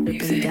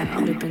 Dripping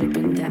down,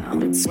 dripping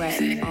down, sweat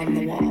on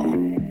the wall,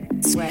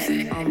 sweat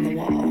on the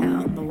wall,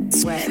 down the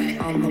sweat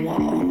on the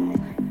wall,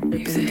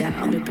 dripping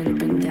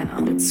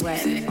down,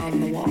 sweat on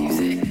the wall,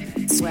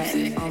 sweat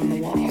on the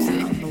wall,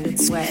 down the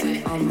sweat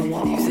on the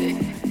wall,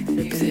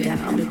 dripping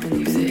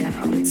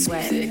down,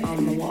 sweat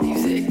on the wall,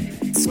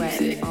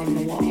 sweat on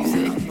the wall,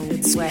 down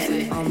the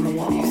sweat on the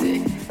wall,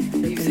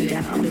 dripping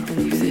down the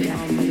wall,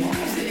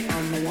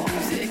 on the wall,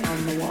 on the wall,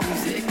 on the wall,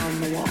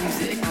 on the wall,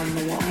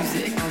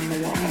 on the wall, on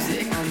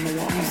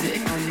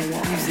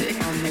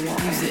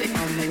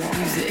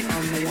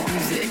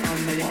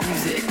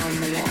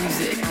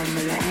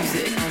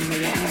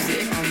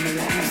the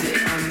wall.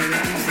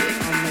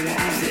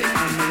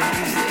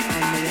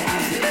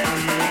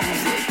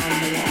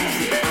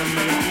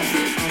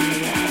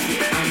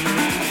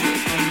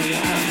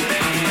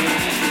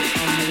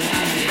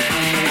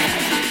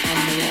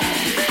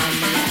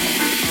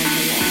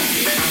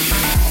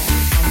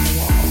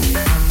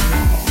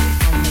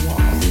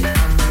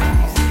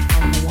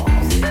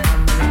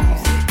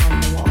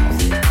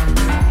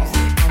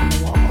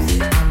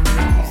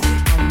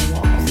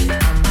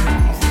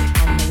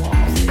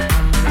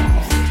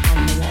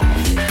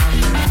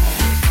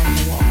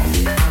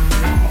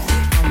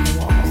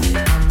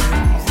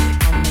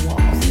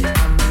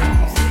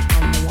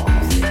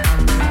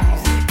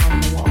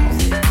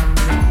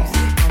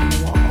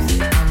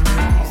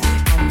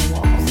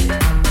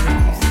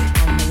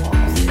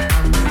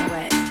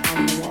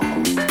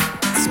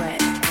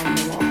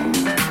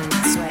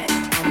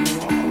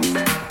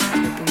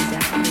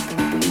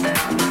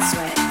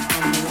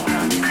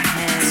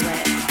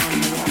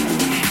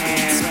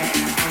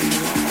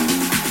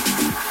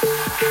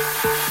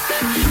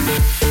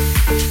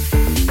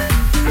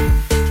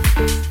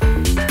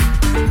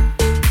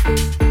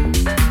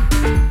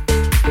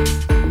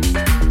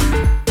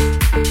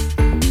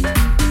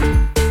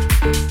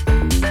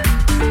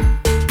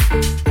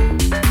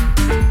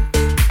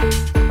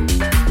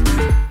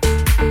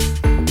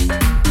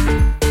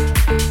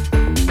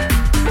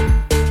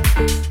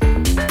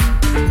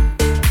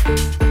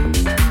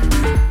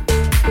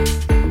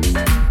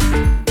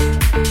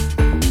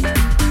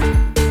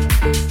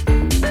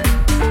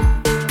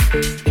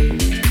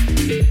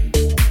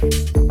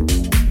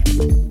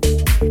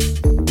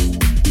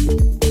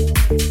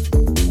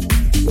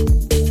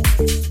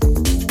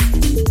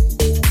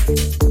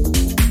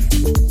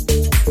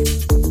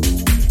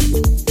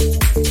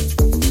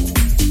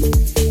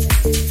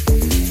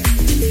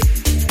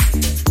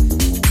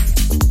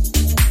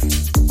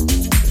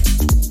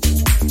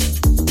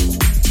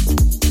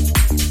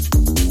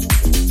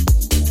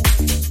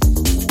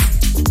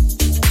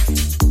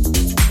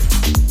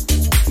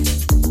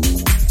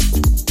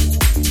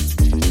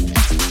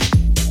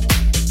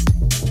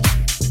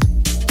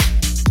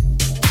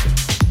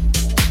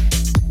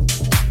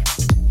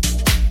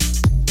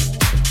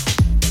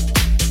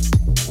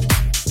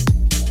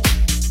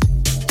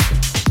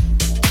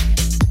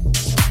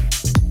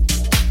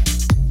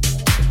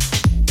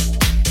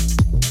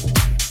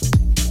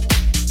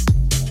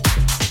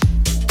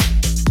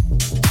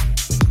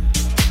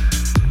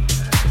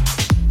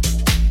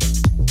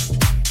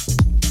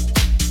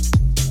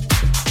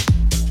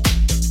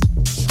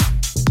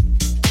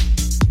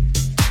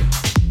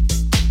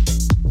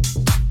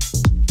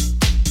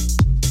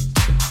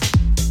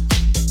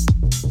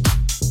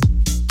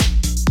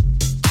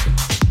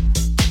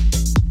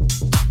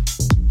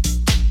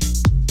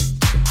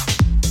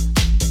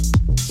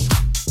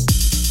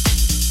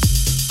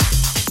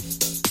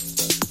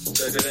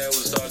 Today I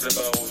was talking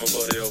about with my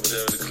buddy over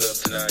there at the club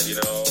tonight, you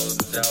know.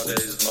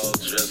 Nowadays, them all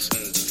dressed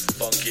in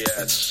funky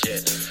ass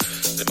shit.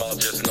 Them all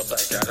dressing up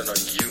like, I don't know,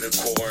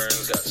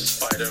 unicorns. Got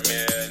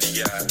Spider-Man,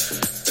 you got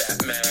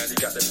Batman, you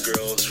got them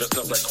girls dressed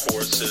up like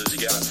horses. You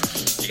got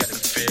the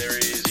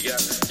fairies, you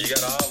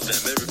got all of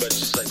them. Everybody's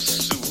just like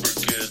super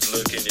good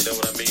looking, you know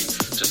what I mean?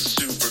 Just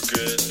super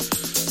good.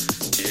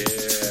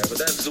 Yeah, but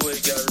that's the way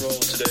it got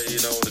rolled today,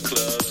 you know, the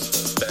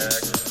clubs, back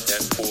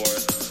and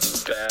forth,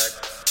 back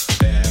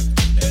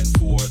and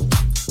forth,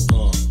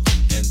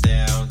 and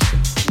down,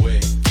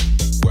 way,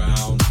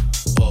 round,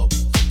 up.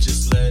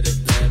 Just let it,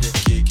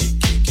 kick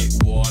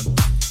it, one,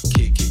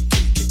 kick it,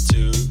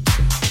 two,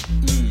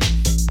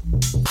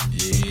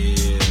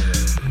 yeah.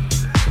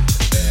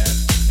 Back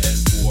and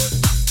forth,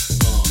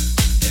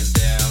 and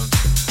down,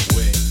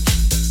 way,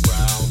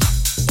 round,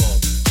 up.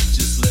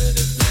 Just let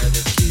it,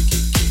 kick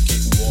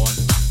it, one,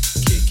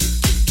 kick it,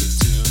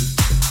 two,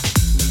 yeah.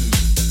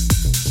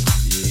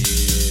 Back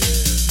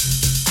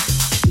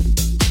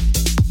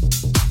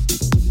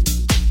and forth, and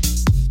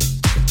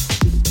down,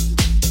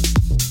 way,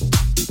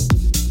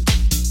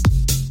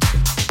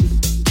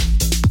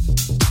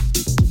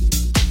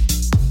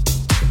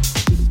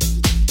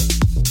 round,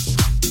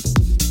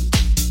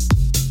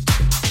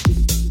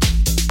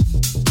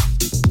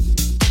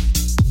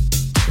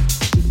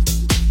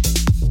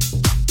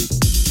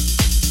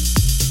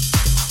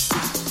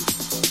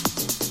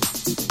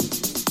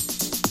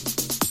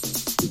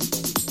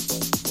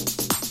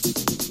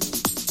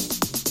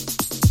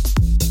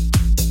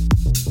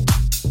 up. Just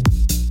let it,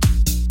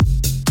 kick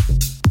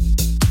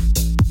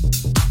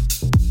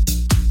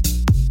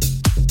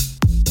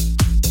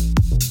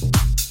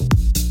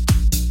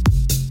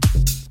it,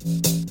 one,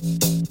 kick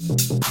it,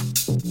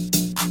 two,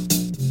 yeah.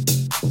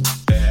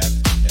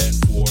 Back and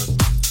forth,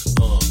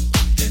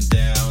 and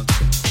down,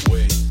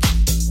 way,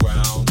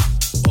 round,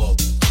 up.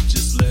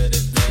 Just let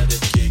it,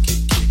 kick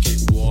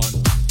it, one,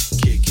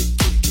 kick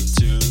it,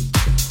 two,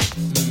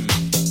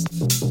 yeah.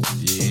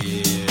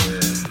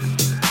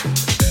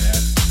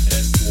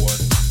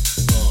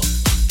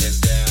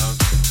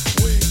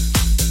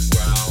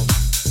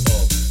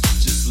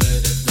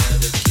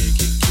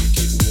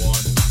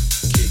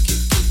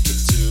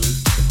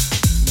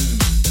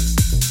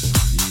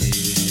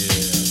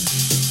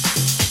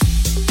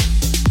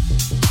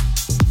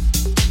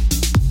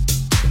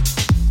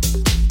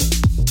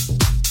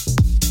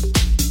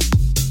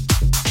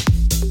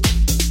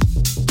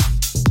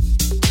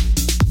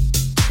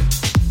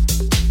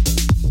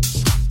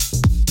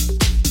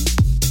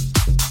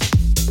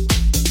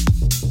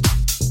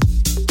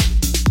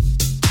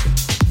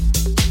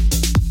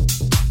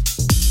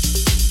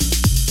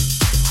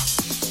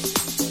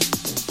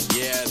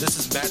 Yeah, this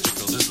is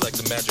magical. This is like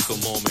the magical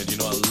moment. You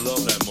know, I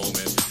love that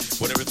moment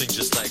when everything's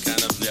just like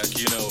kind of like,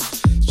 you know,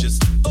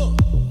 just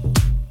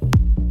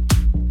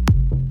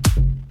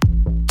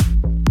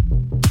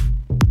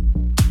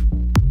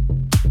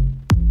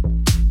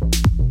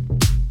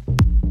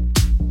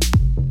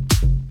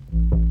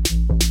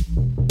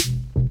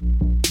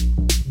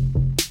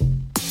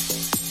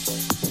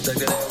like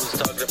that I was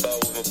talking about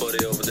with my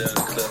buddy over there in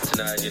the club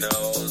tonight, you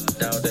know.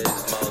 Nowadays,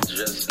 them all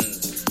dressed in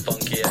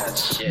funky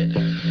ass shit.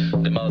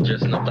 Them all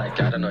dressing up like,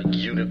 I don't know,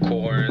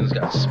 unicorns.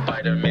 Got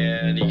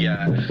Spider-Man, you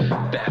got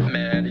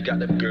Batman, you got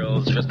them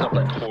girls dressed up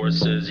like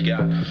horses. You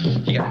got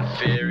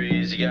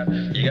fairies, you got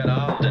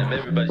all of them.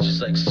 Everybody's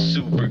just like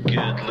super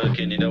good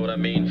looking, you know what I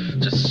mean?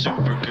 Just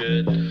super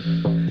good.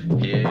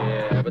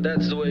 Yeah, but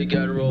that's the way it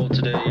got rolled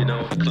today, you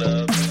know, the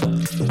club.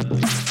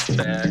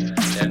 Back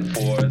and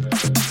forth.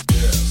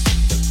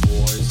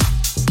 Boys,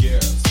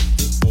 girls,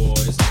 the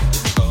boys,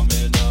 they're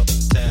coming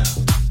uptown.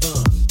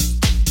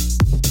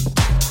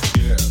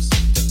 Girls,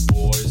 the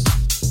boys,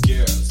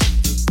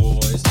 the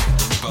boys,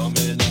 they're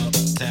coming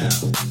uptown.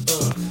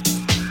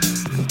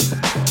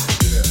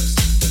 Girls,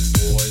 the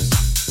boys,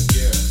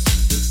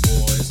 the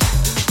boys,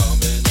 they're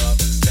coming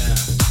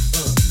uptown.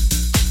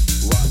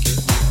 Rock it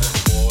with the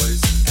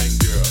boys and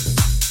girls,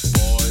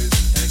 boys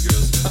and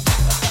girls.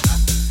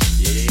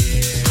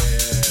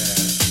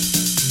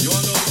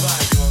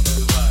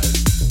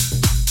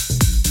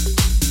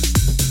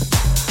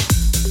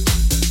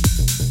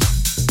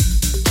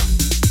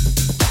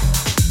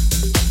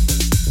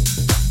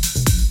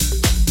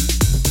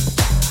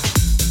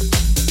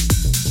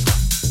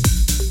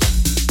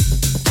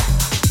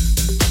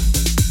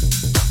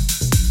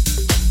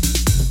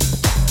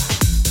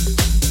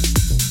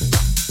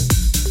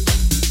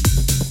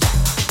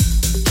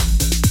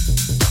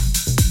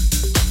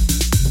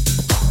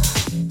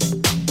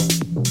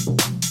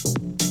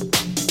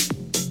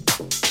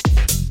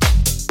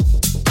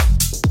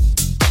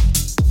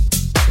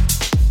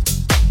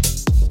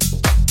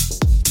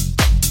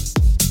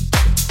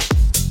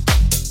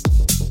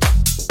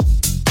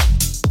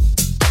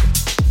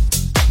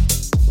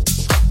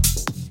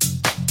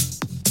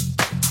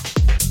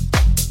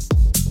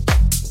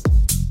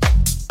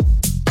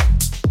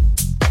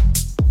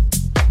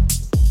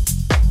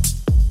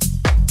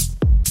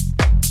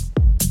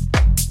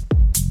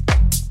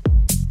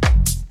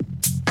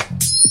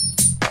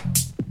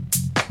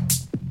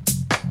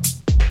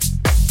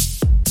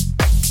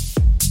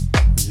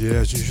 Yeah,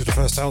 as usual, the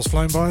first hour's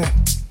flown by.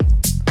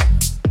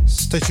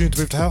 Stay tuned to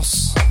Move to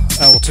House.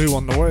 Hour 2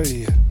 on the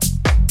way.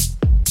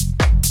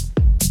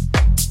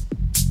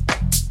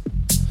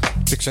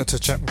 Big shout to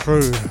Chapman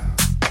Crew,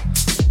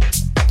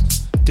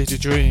 DJ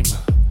Dream,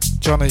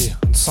 Johnny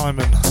and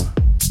Simon.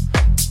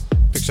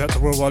 Big shout to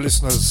worldwide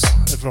listeners,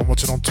 everyone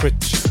watching on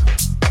Twitch.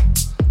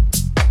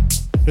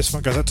 This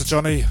one goes out to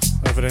Johnny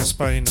over there in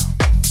Spain.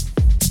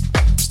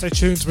 Stay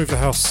tuned to Move the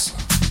House.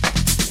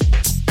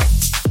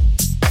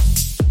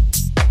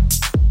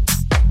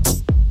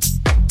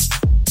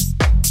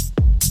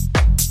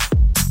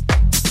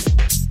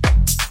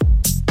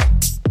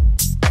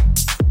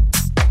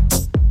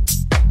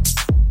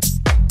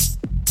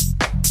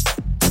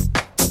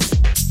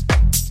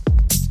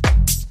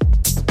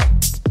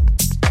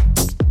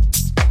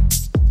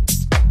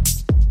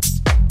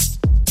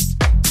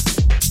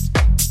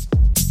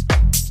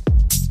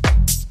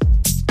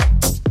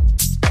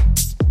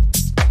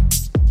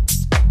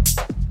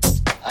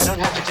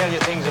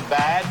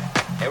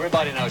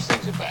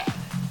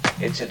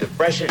 It's a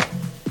depression.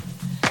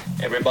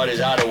 Everybody's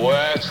out of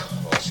work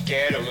or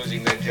scared of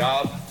losing their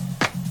job.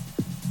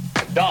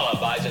 A dollar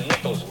buys a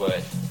nickel's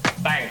worth.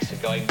 Banks are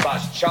going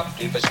bust.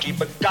 Shopkeepers keep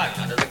a gun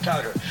under the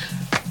counter.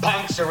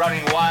 Punks are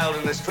running wild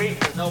in the street.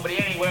 There's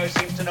nobody anywhere who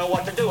seems to know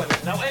what to do, and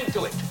there's no end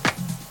to it.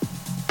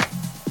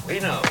 We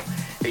know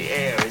the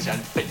air is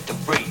unfit to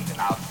breathe and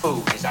our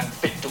food is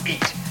unfit to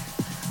eat.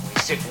 We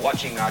sit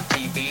watching our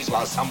TVs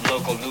while some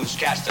local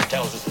newscaster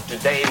tells us that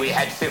today we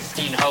had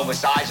 15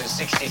 homicides and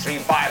 63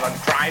 violent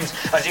crimes,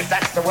 as if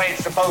that's the way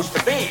it's supposed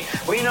to be.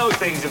 We know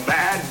things are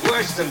bad,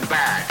 worse than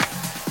bad.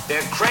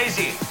 They're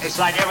crazy. It's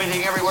like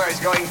everything everywhere is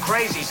going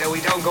crazy, so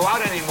we don't go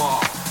out anymore.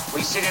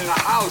 We sit in the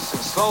house,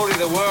 and slowly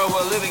the world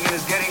we're living in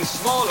is getting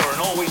smaller,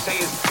 and all we say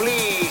is,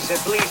 please,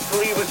 at least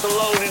leave us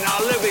alone in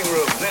our living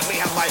rooms. Let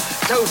me have my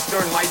toaster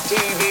and my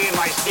TV and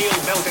my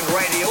steel-built-in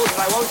radios,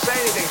 and I won't say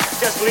anything.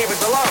 Just leave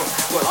us alone.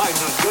 Well, I'm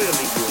not going to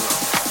leave you alone.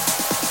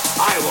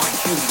 I want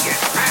you to get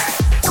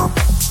mad.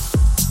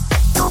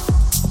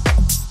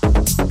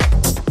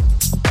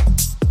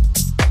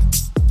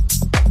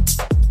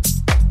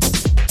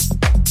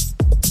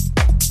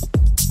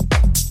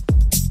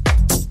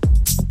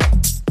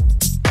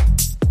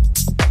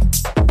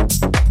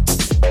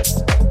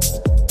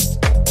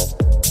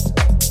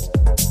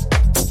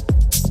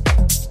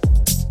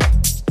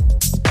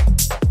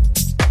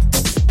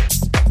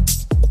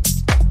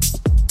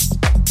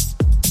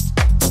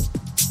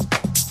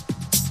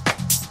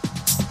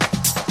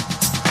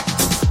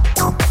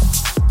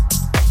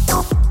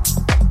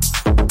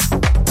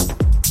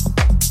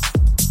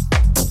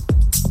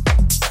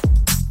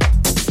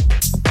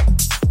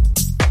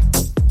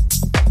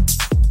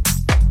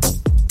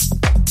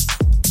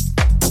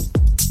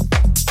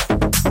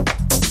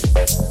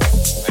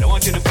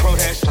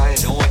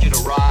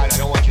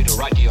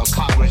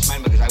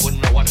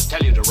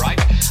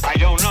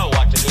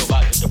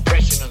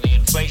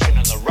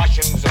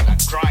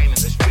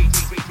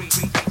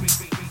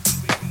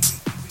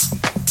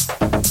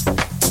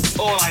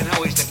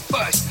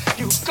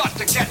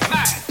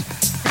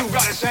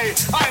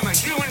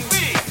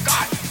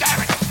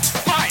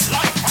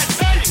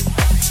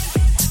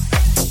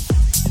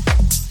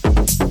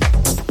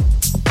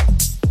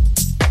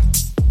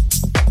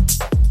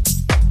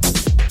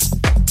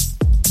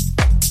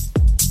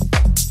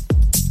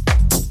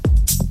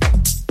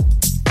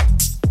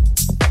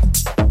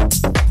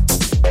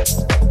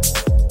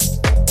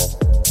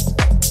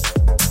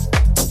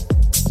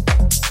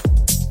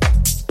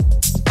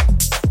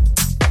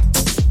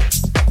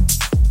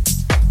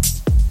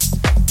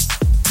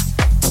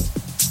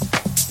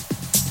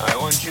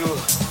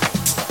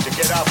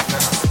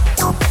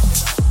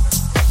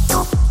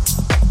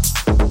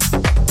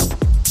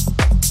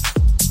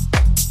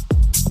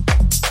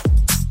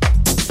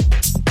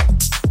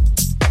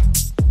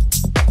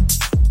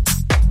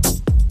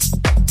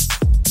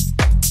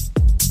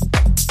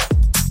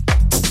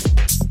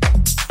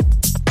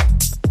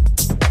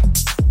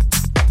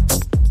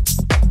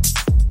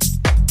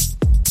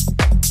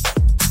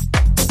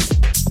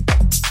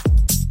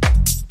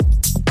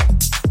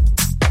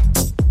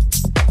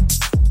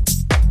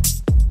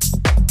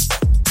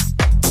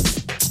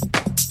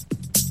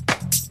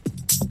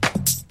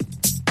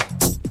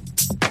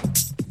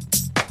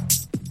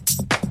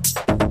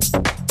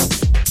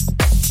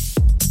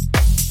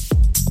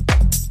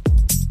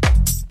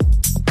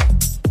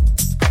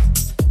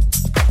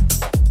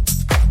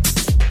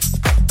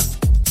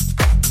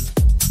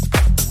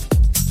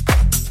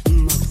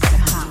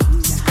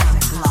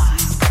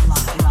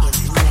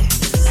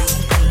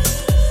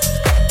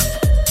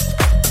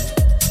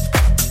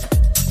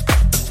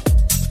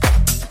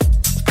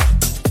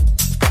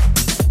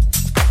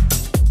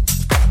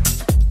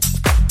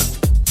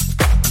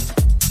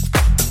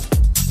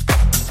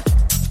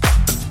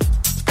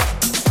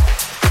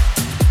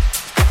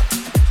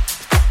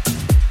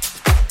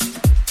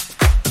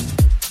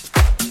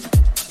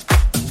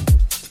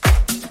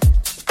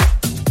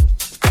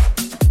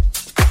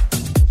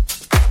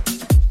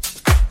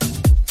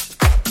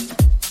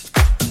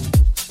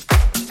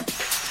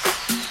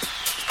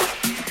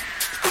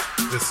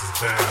 This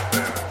is Bam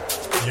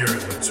Bam. You're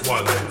in the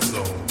Twilight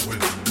Zone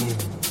with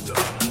Move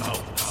the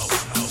House.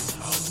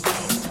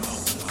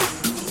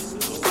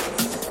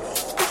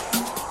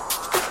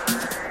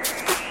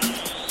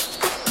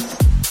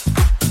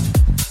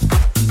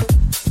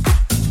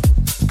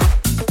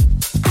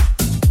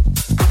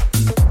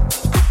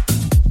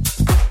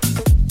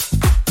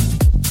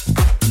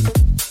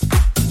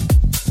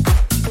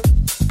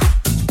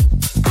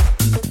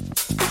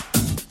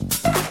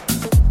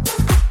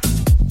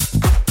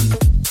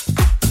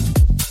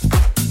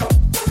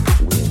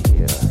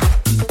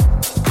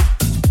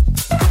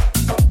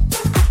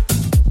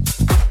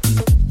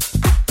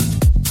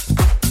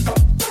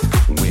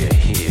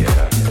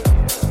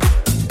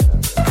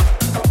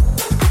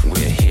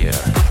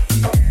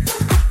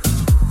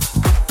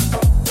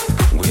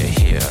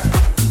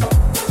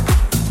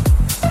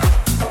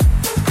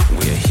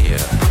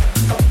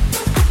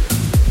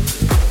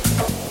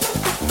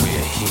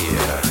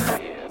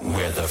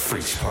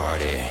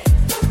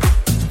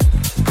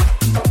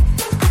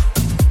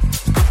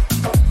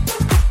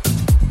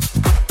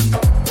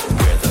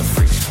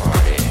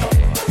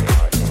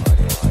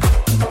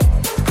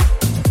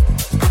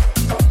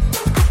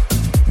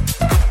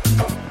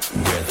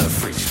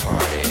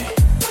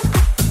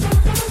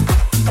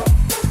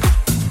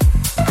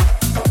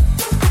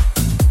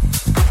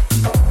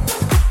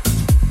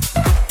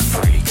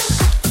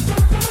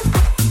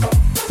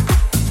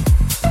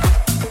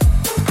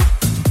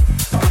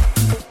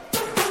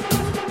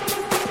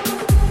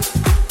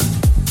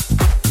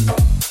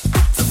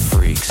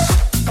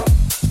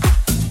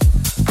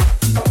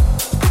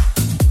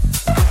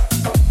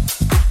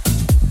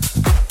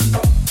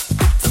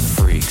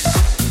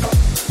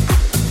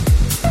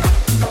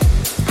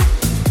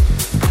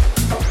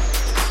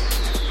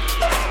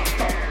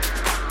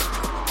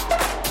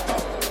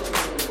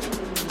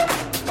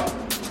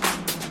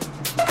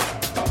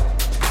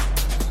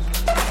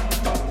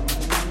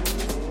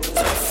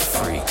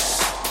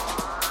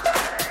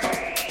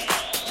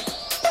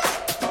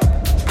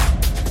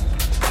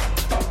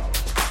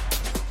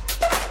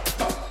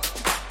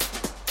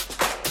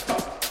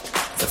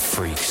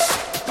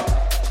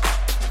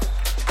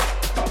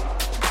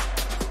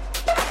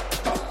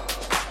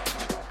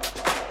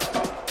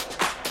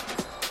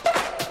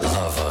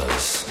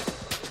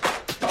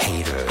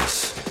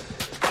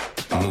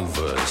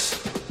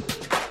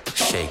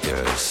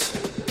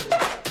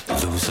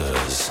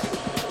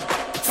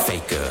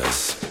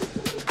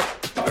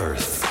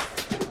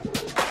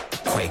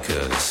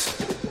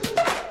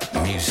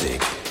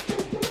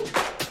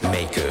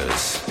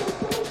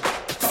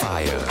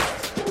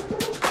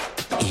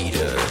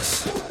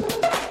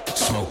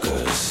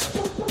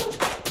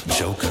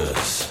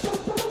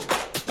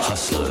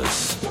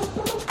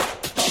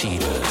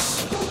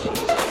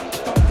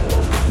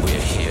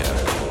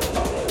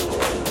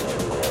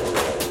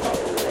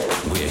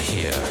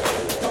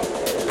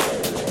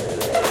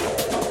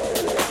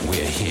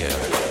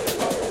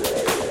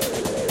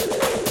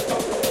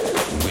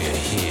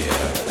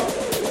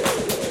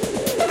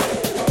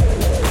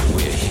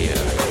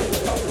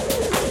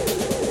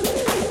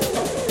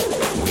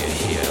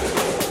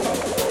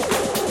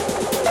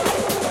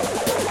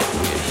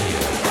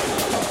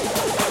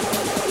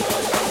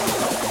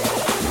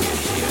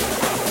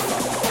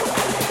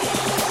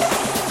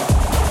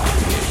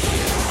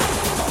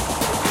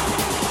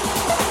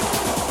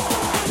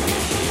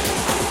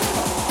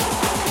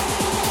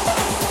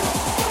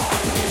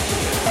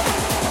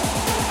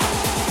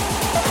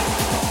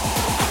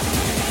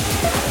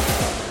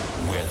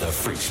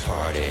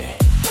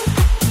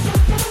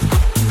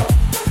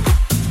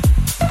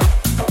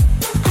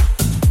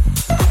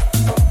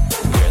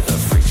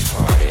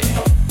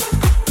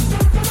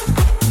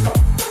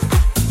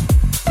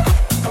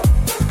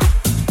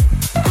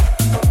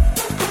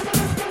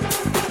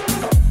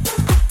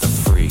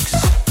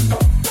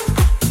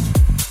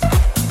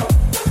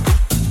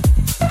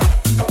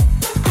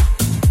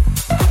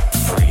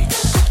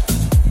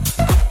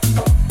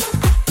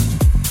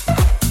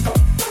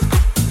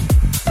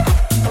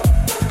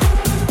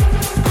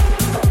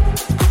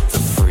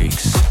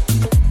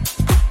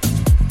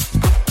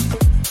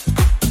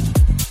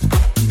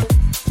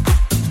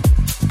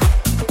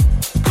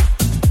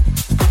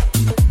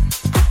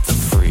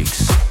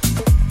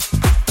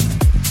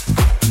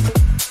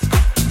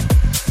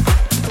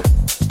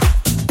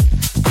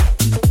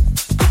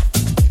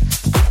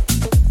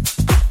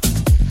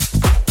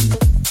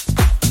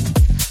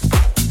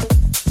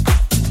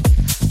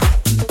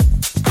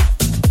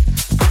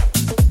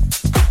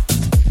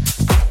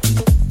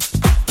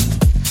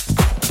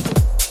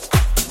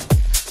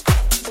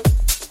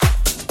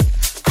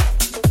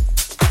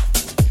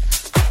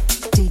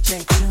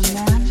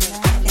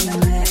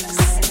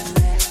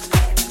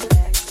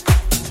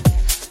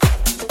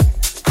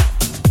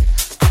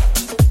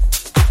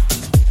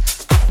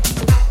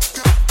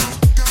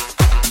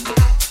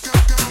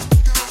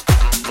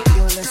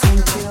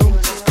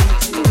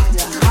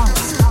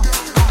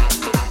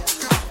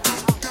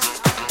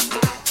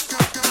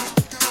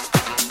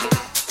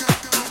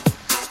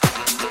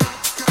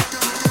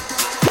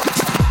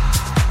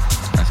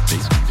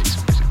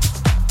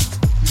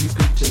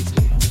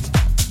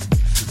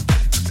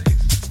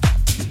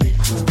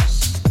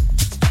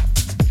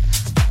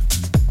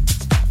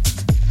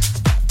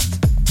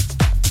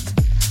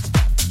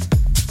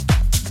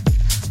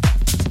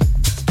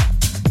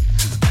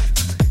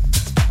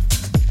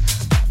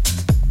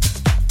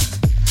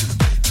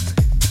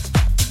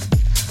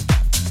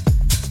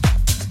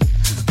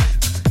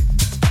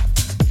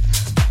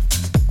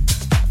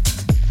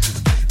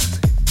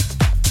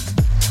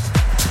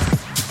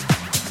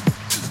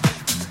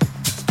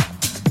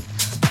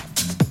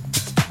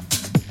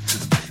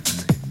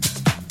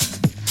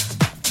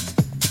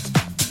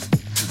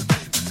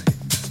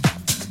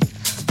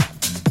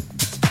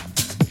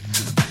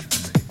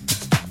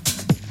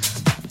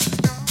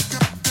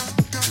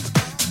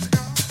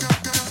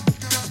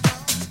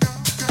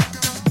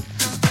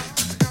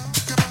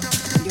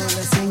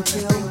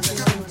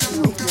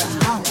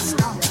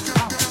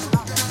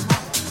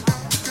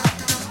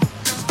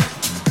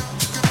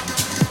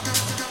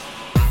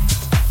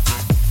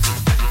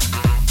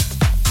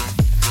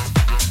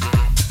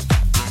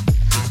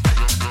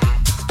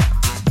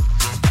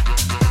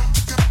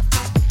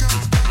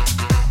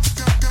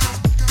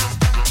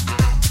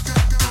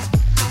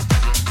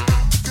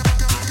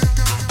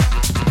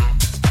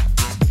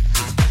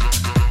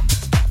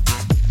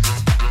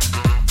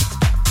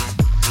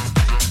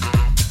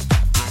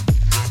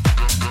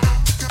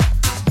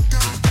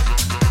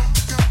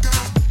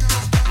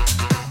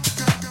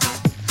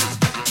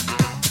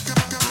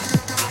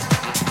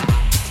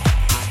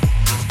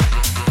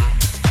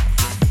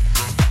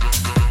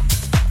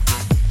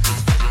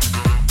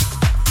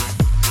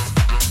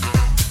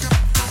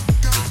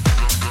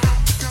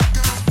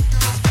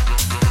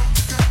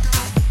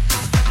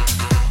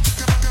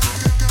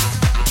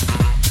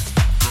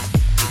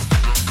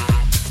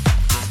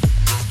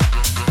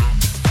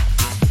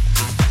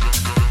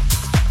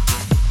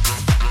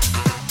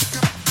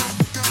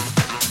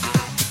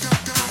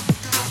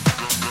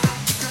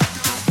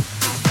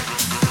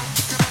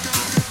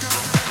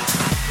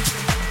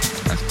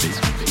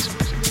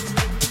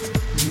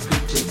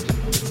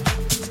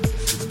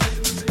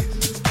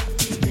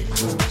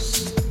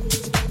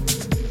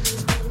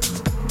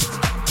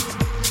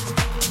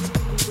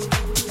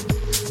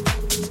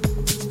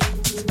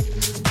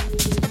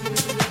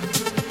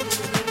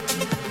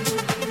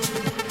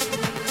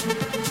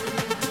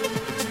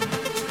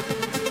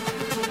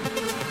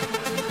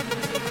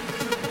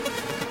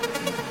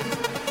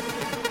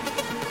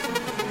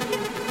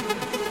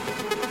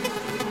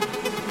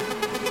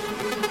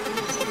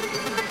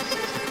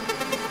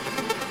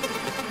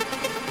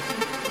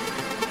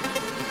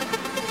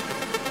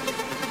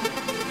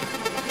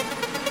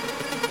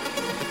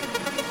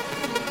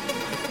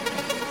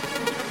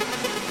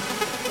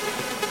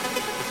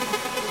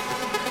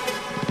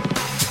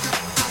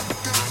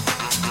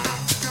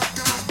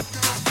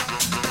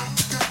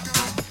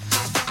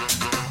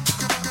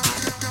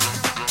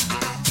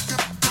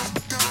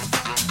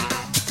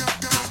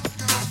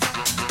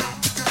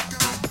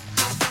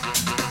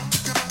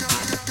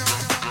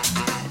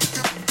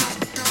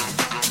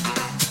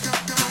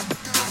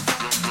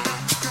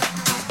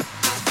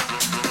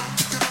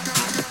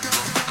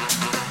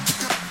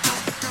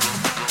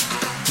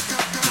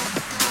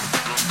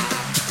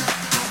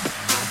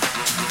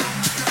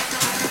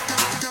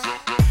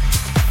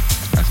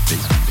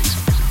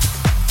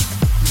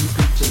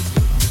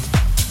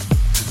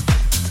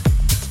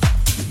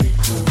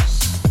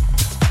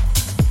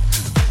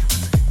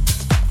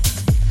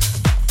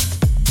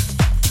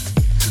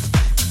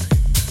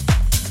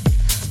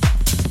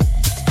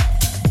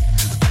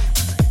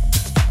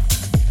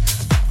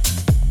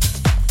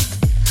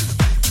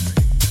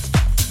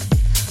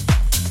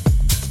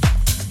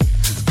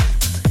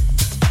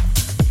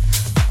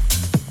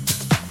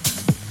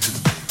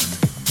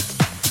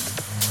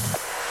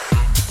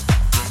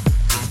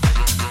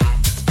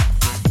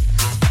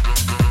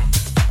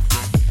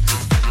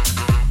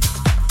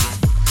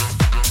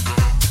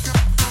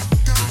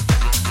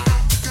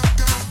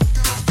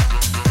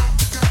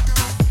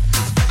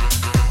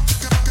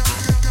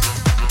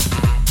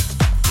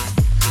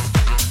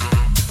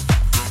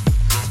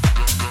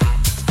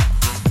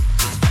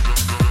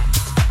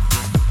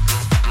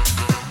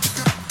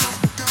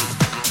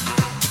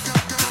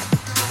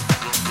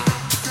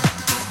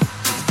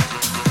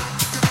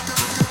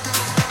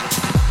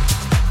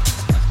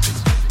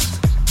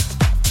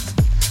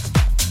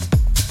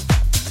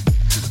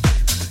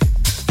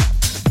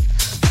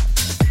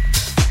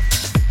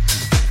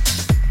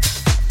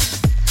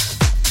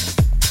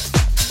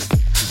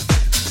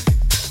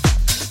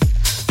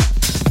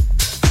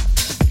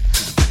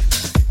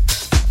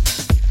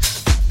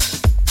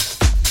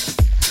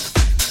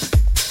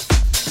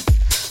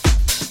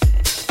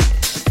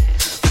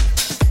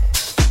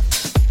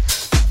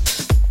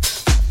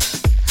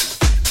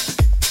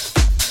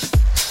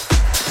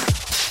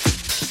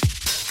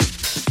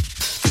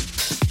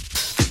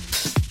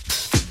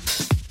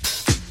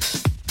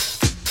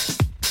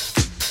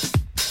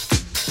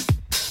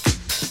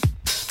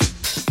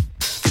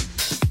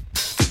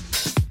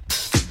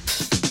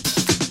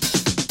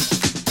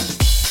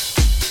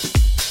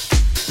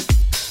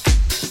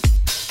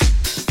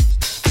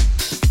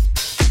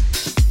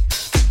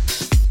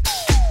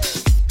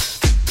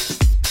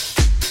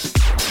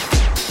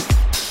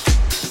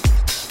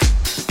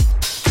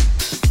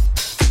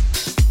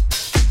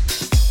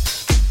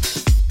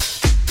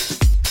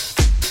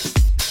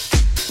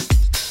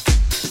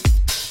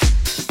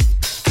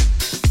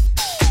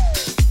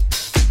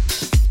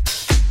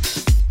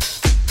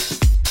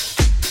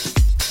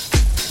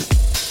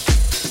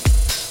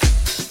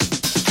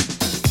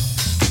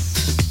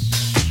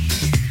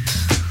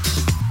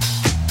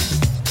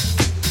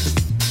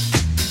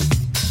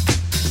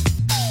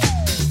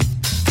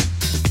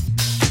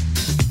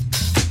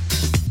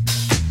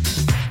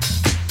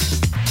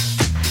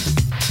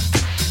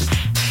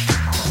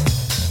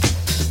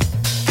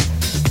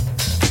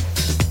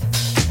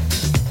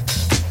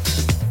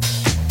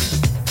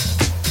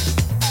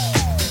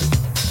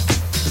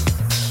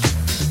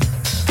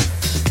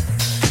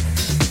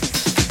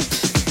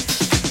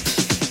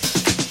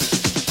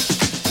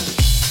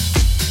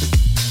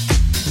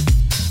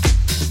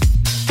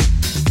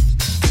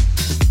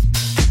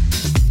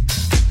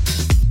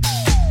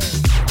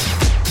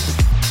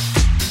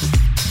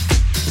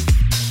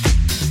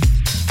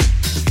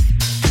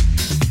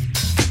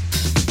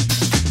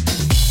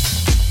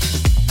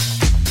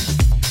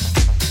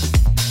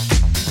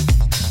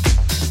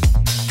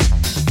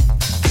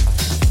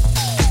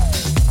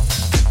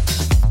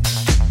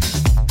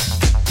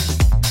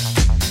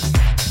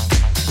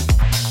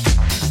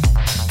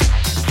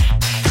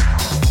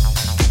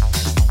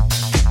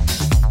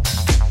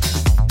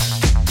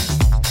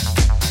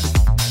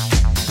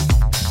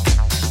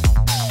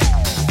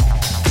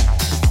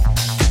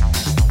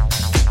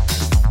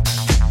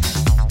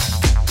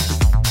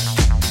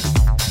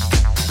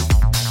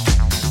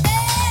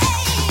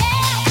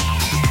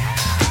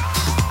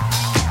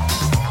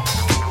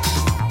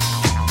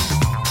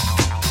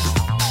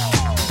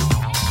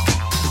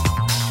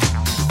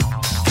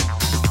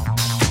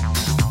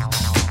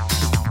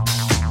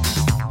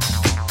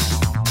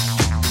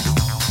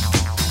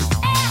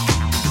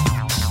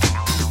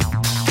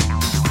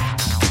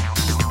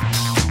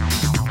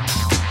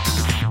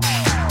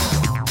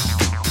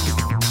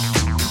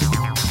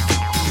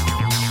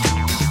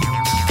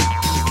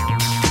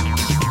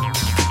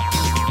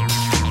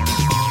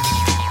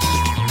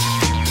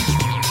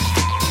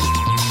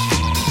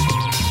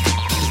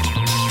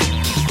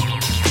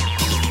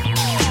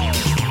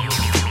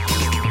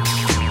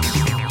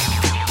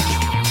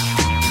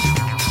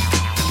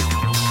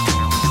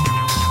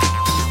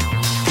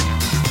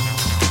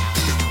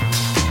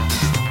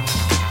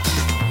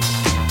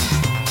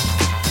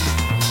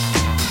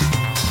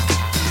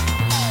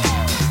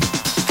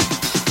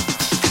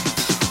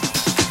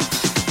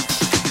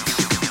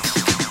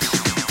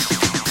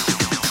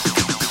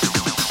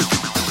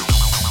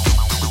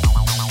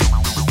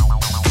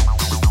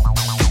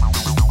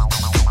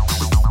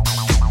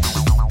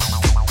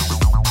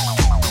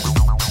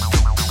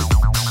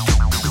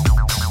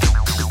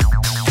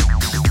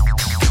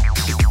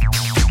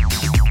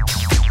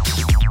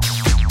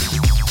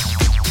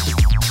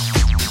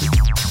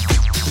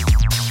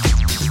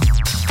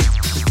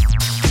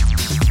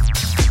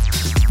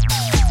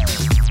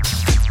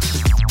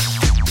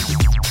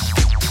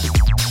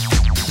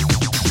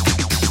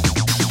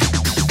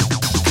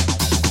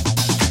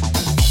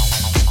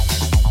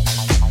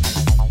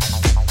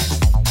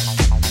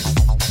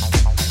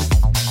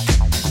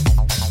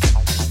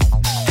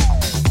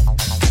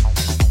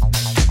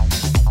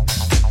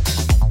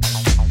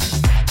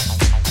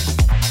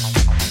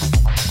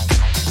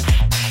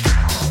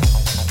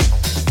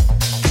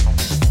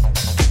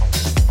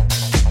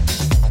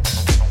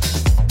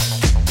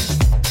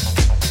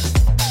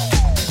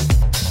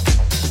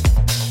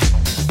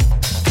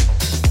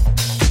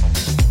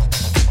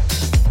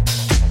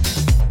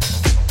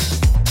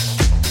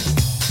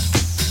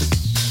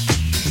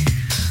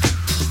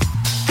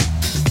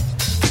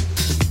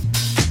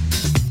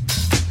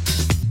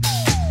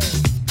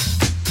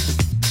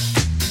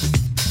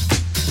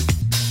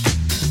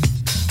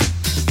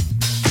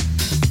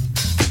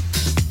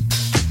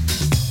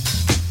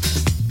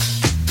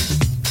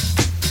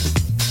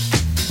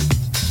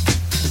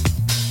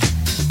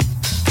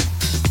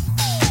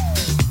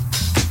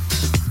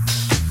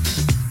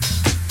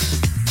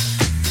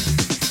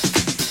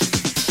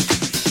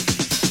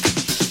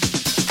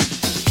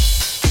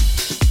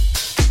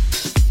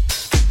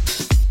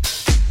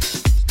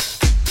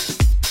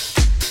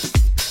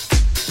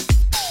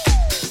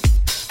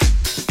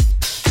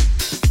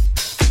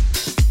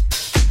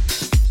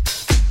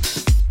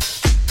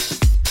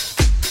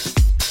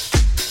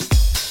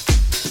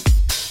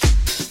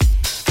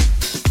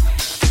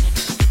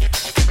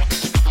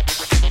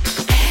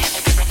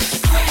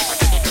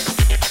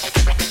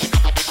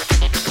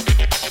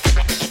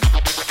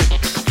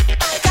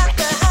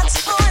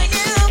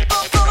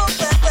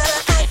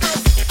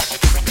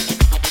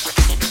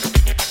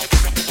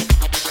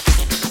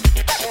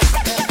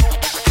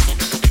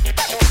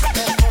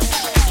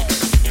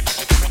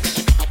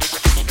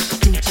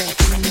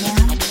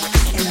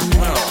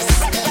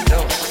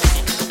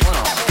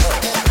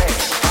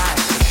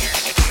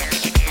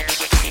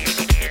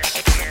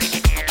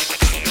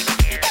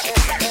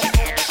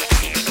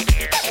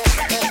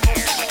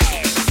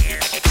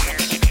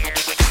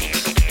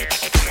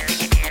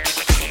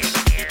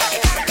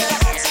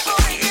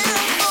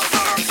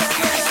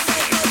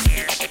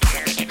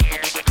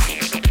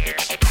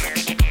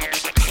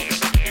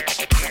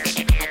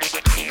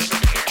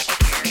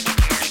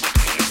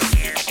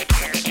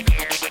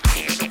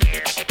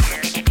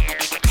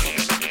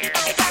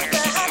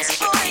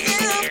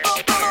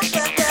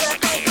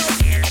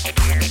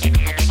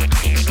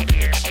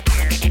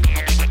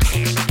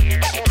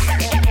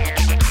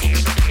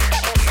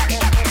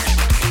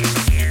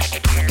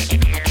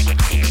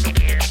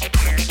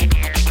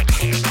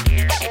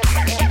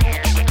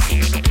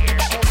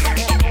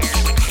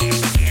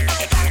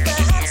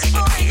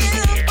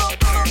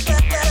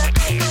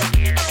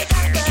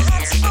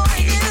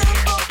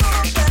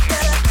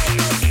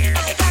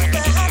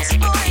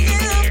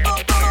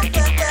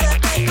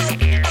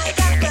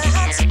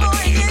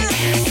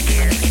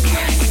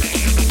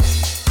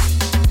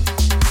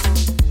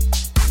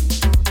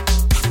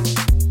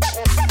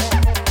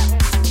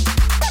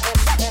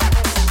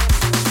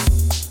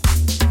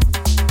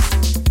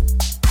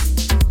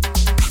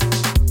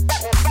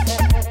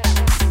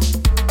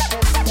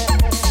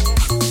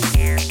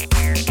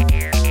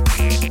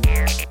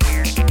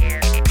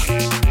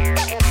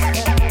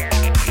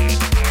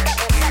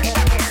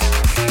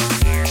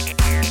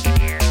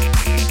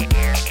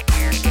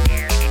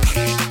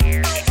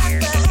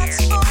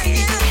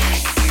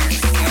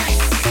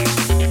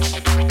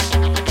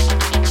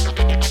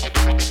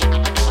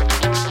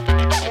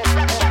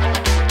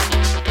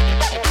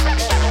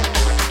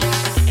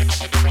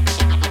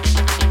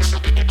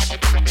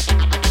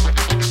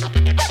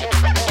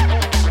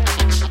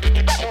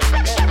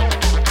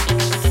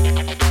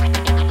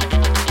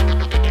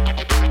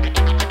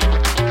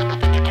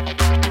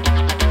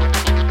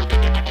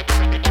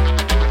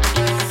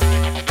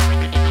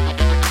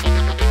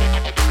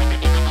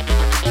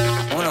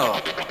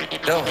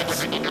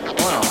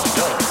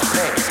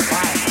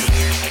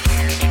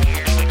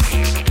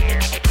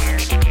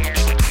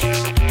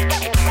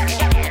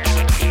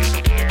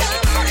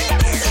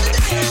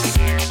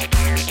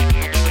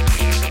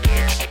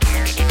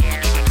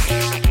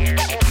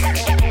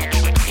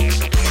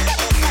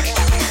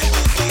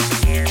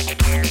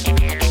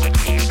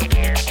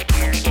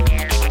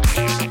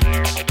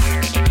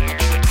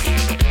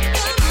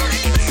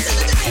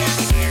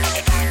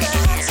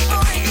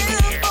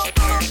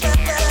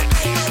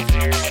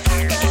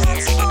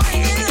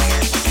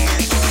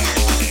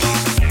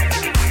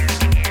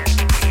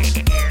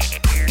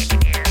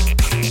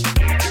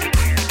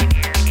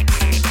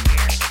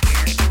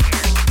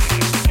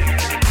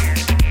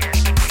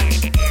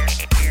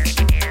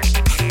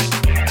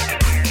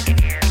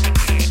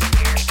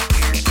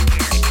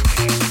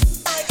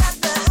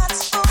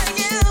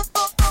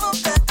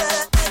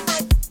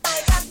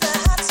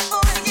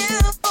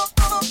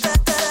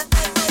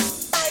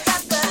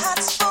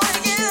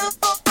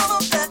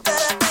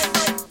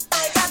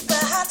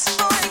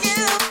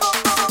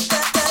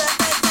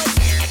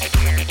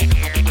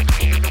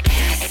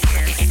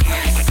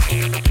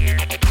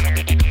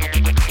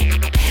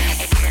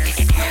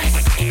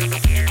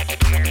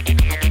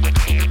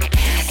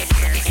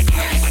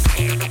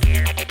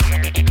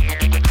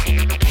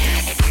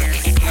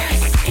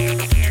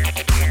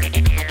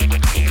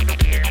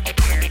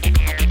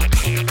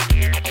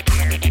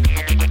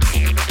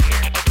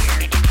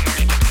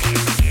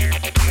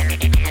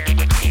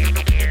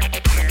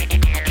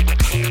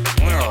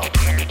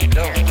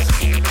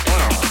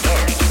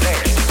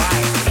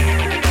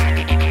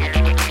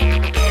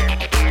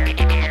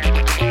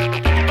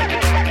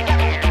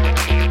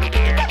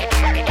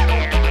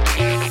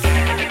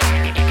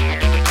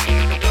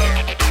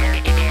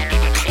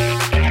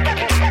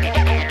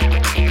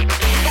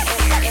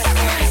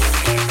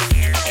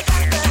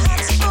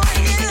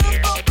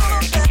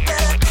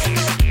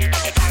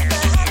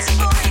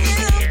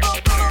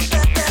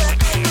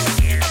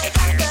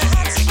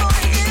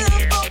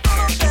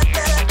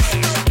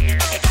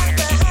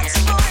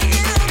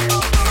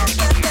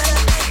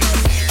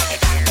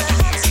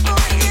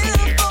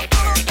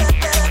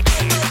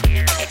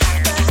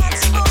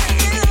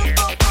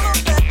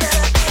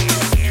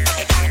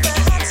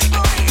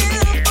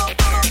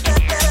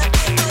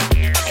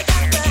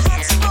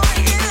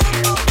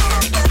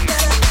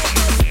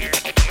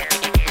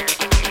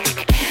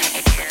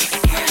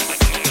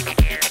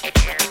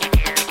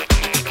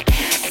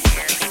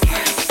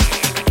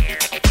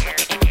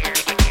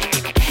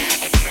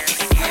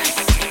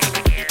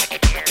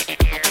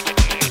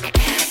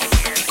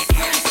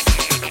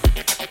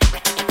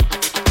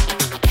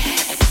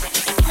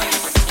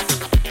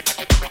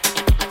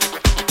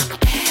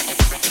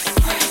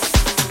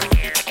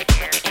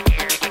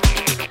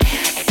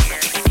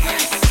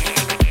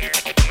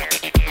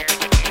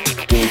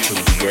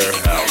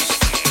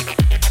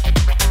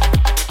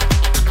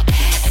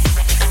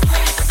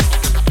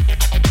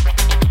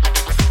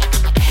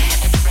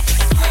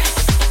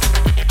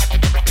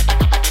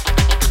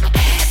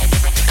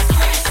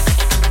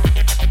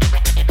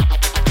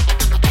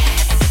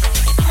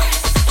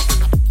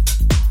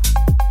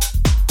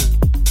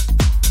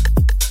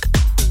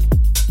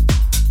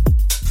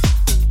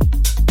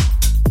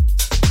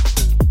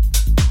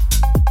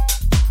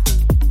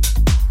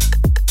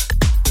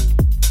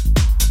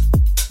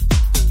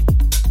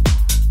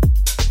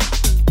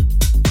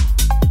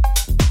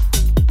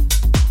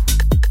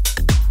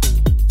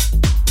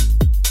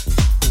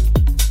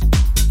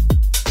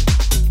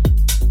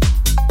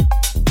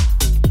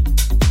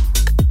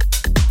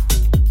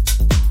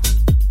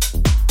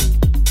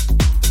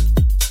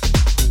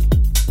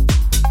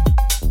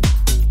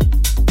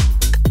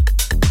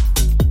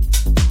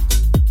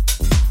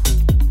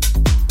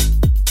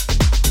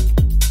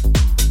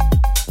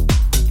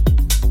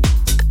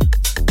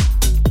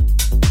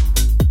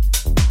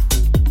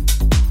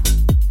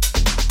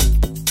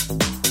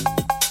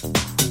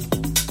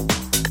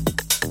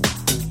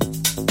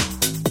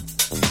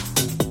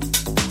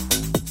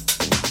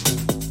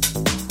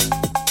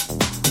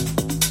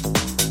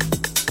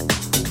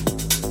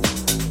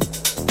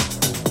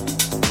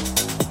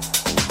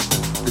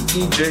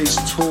 DJ's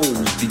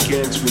tools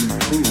began to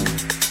improve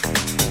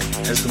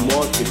as the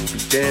market for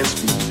dance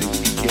music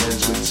began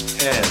to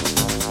expand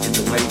in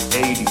the late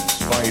 80s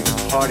via the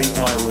party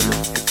island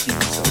of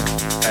Ibiza.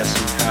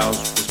 Acid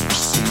house was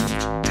perceived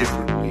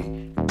differently.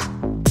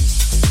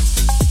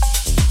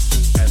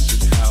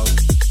 Acid house.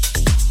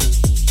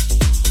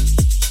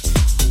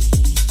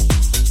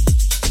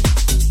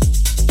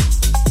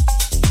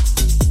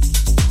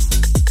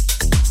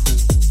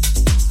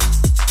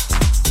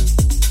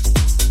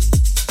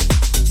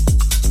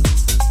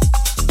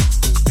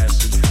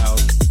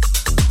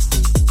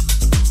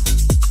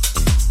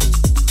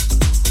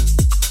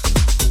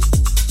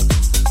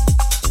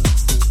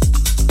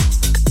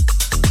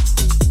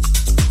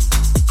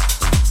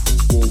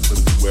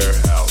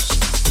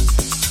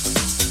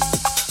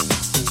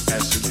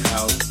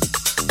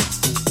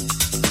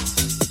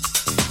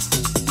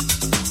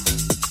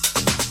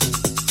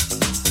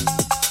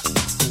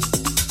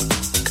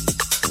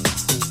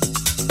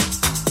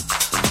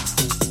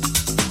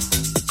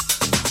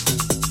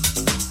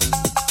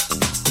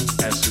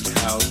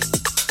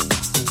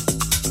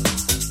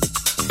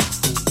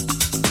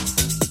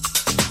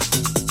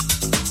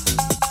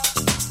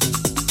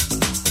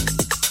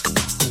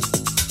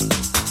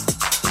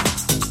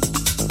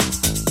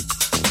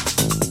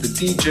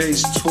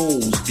 DJ's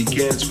tools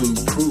began to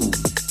improve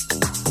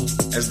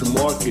as the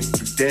market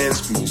for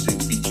dance music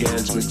began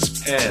to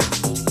expand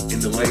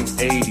in the late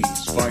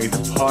 80s via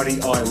the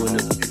party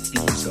island of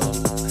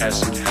Ibiza.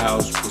 Acid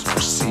house was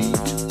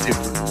perceived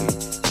differently.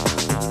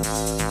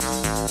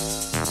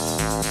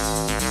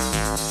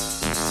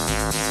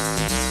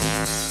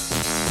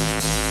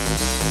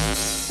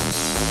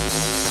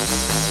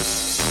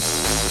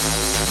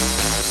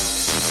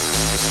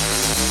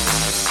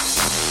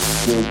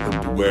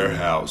 Welcome to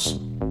Warehouse.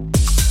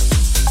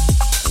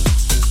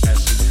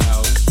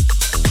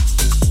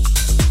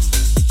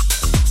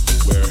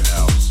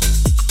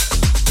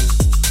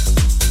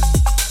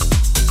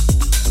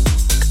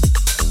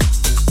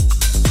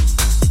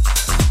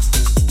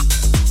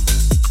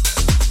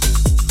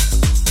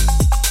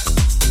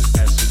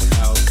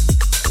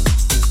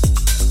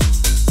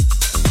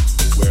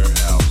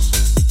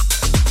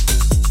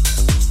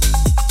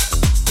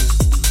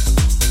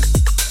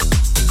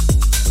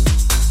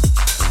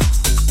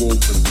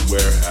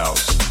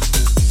 Warehouse.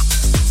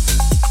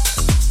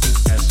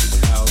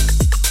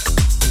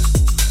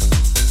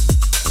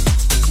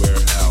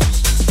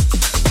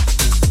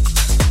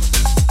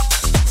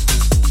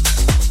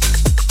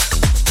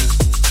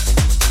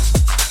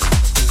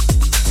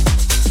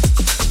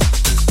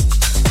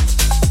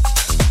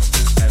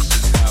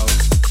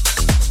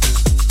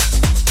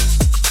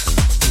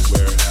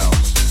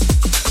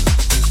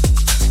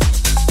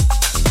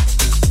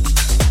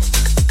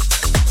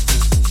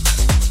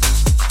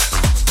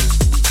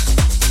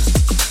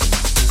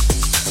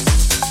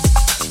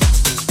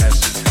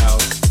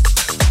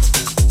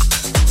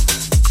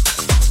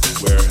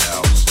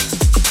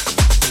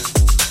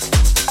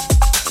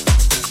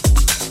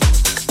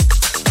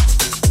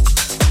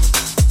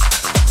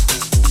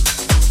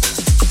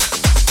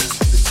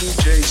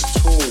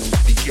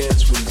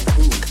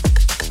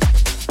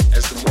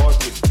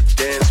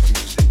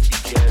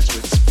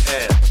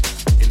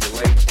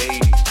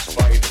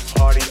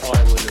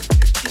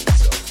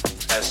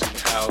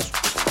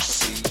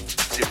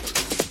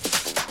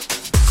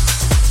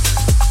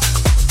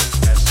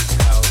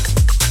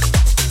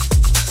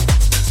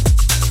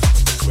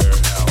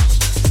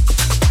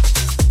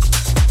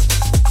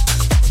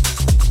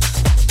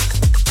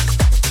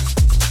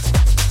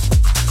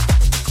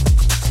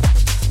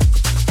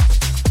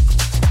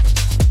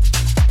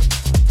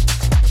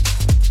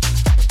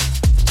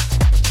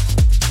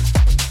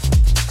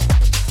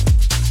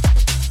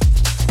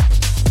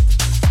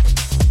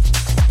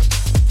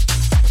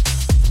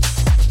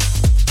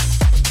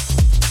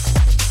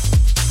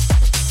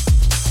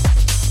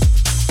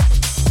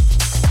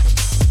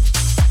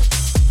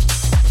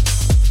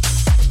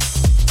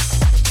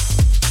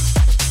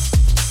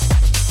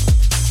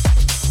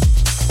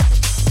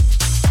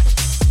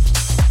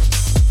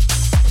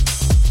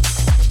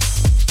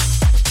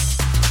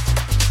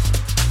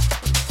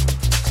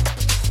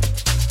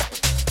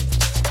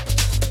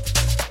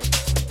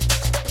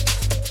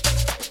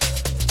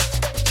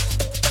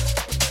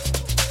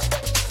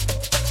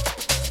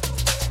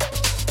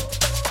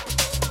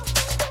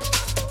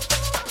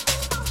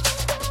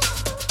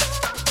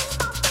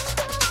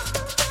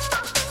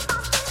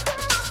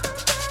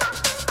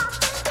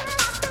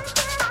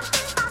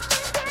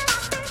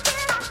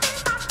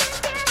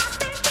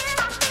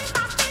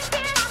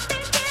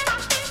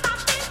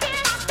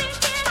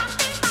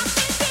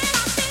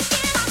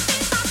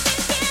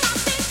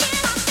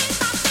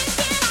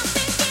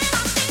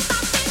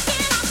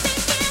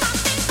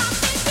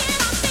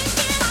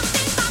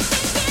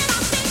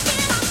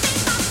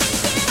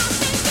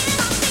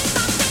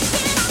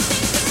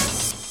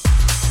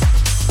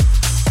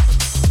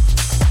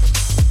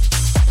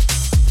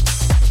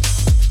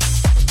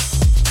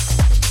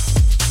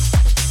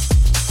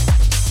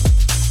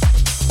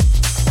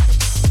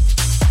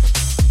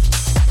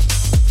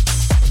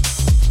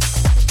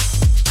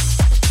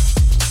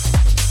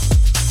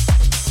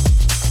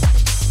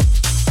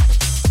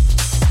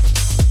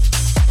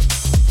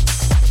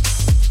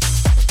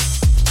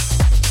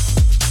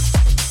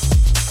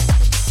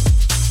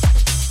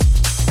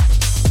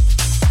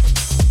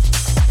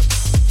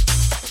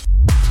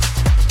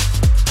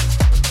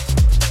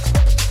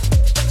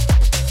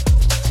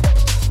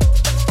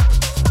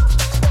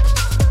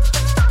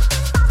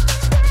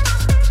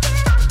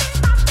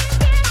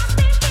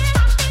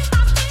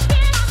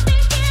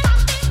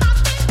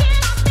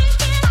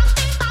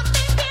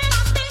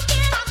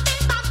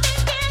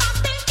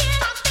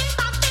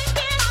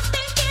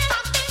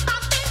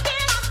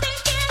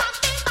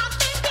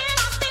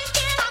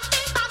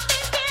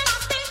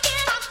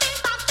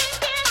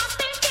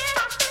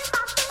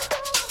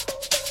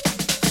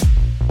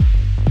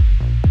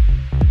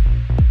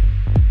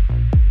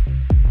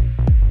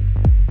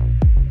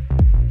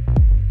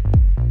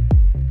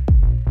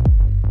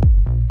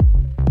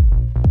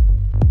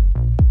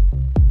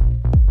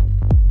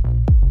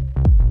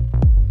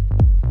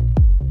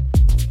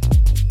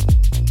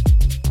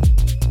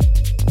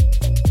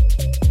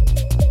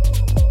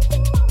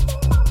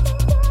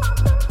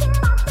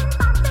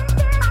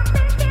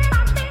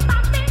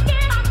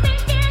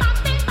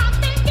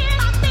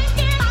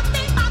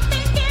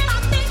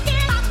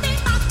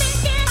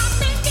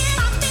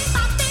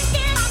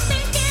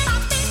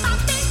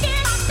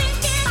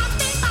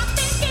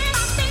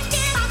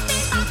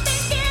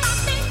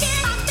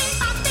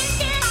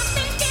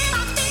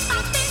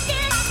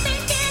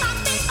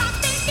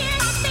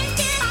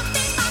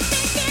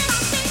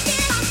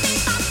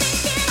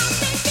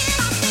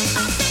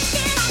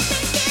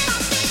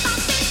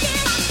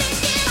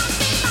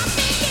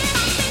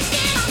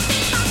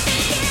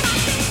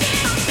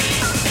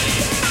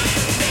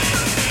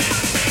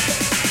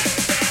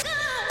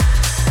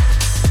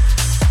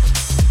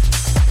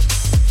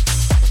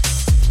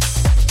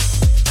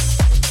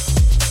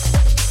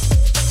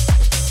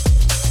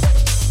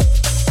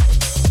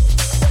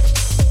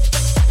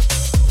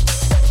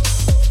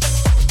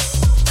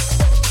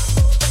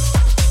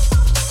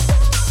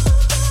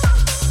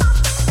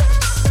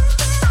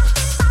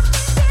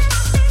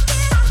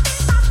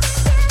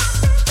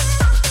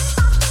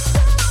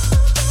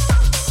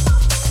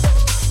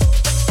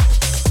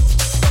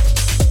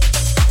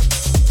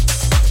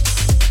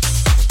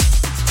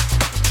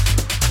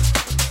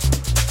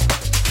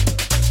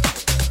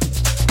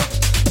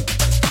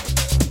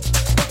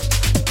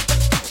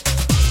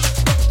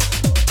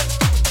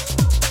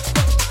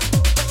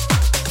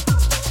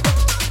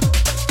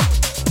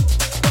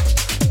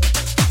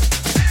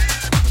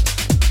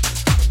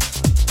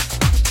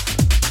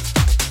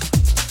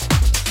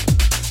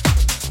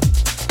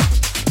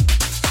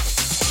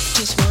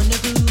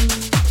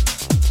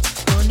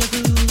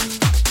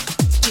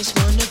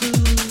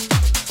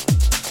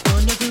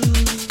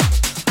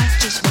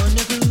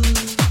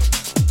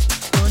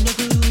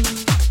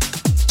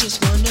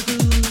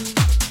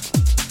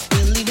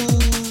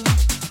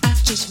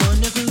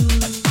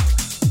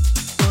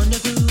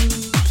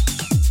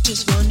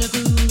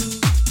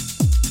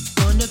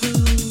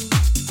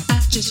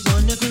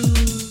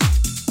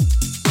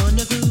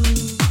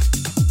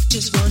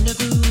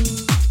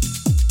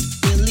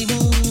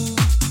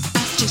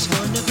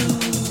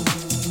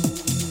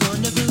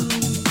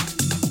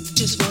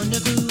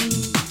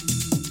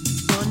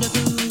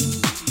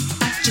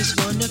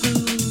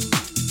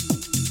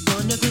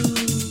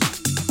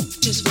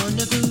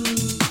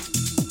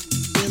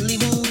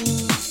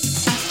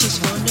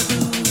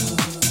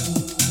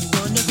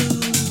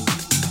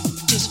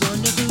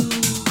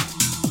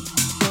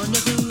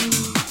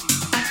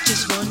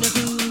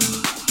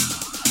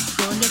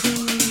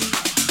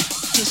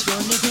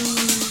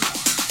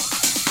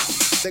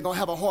 They're gonna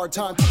have a hard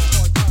time.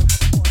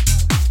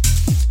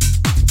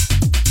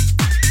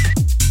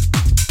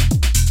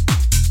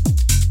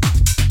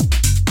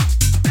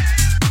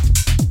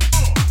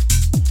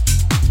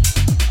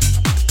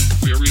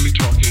 We are really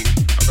talking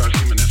about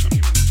humanism.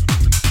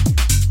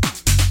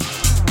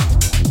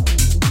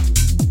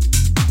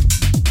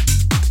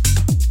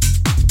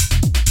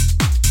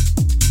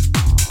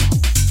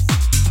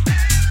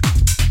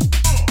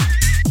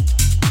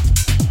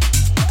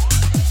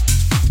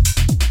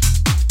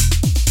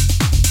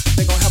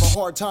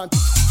 Hard time.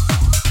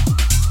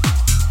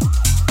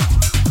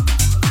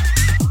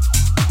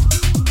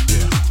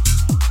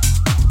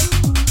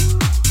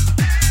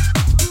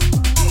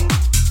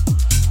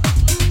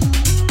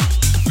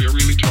 We are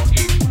really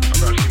talking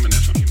about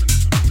humanism.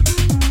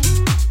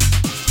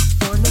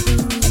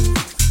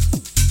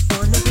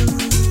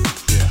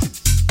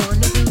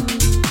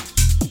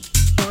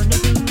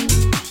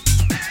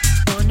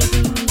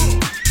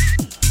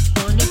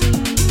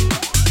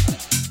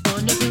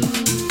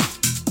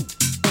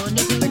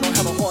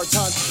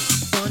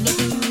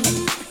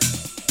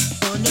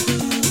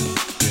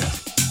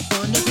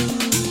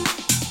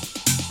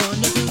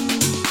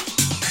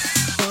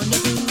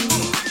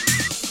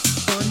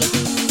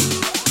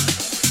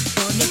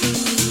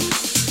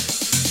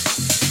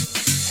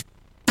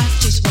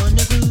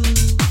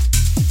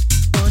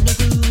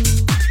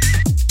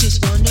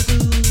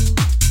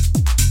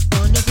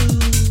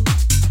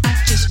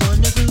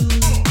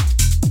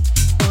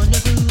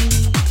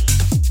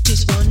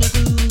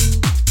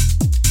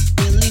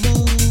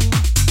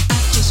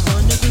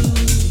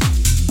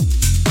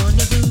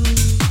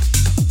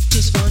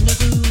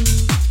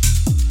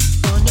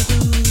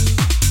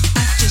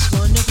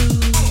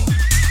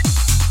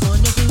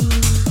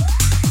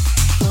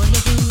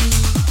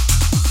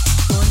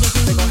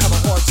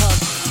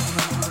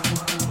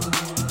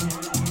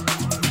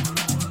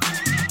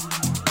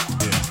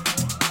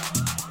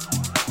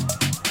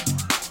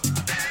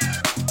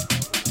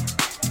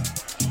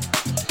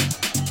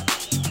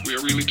 We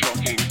are really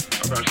talking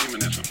about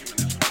humanism.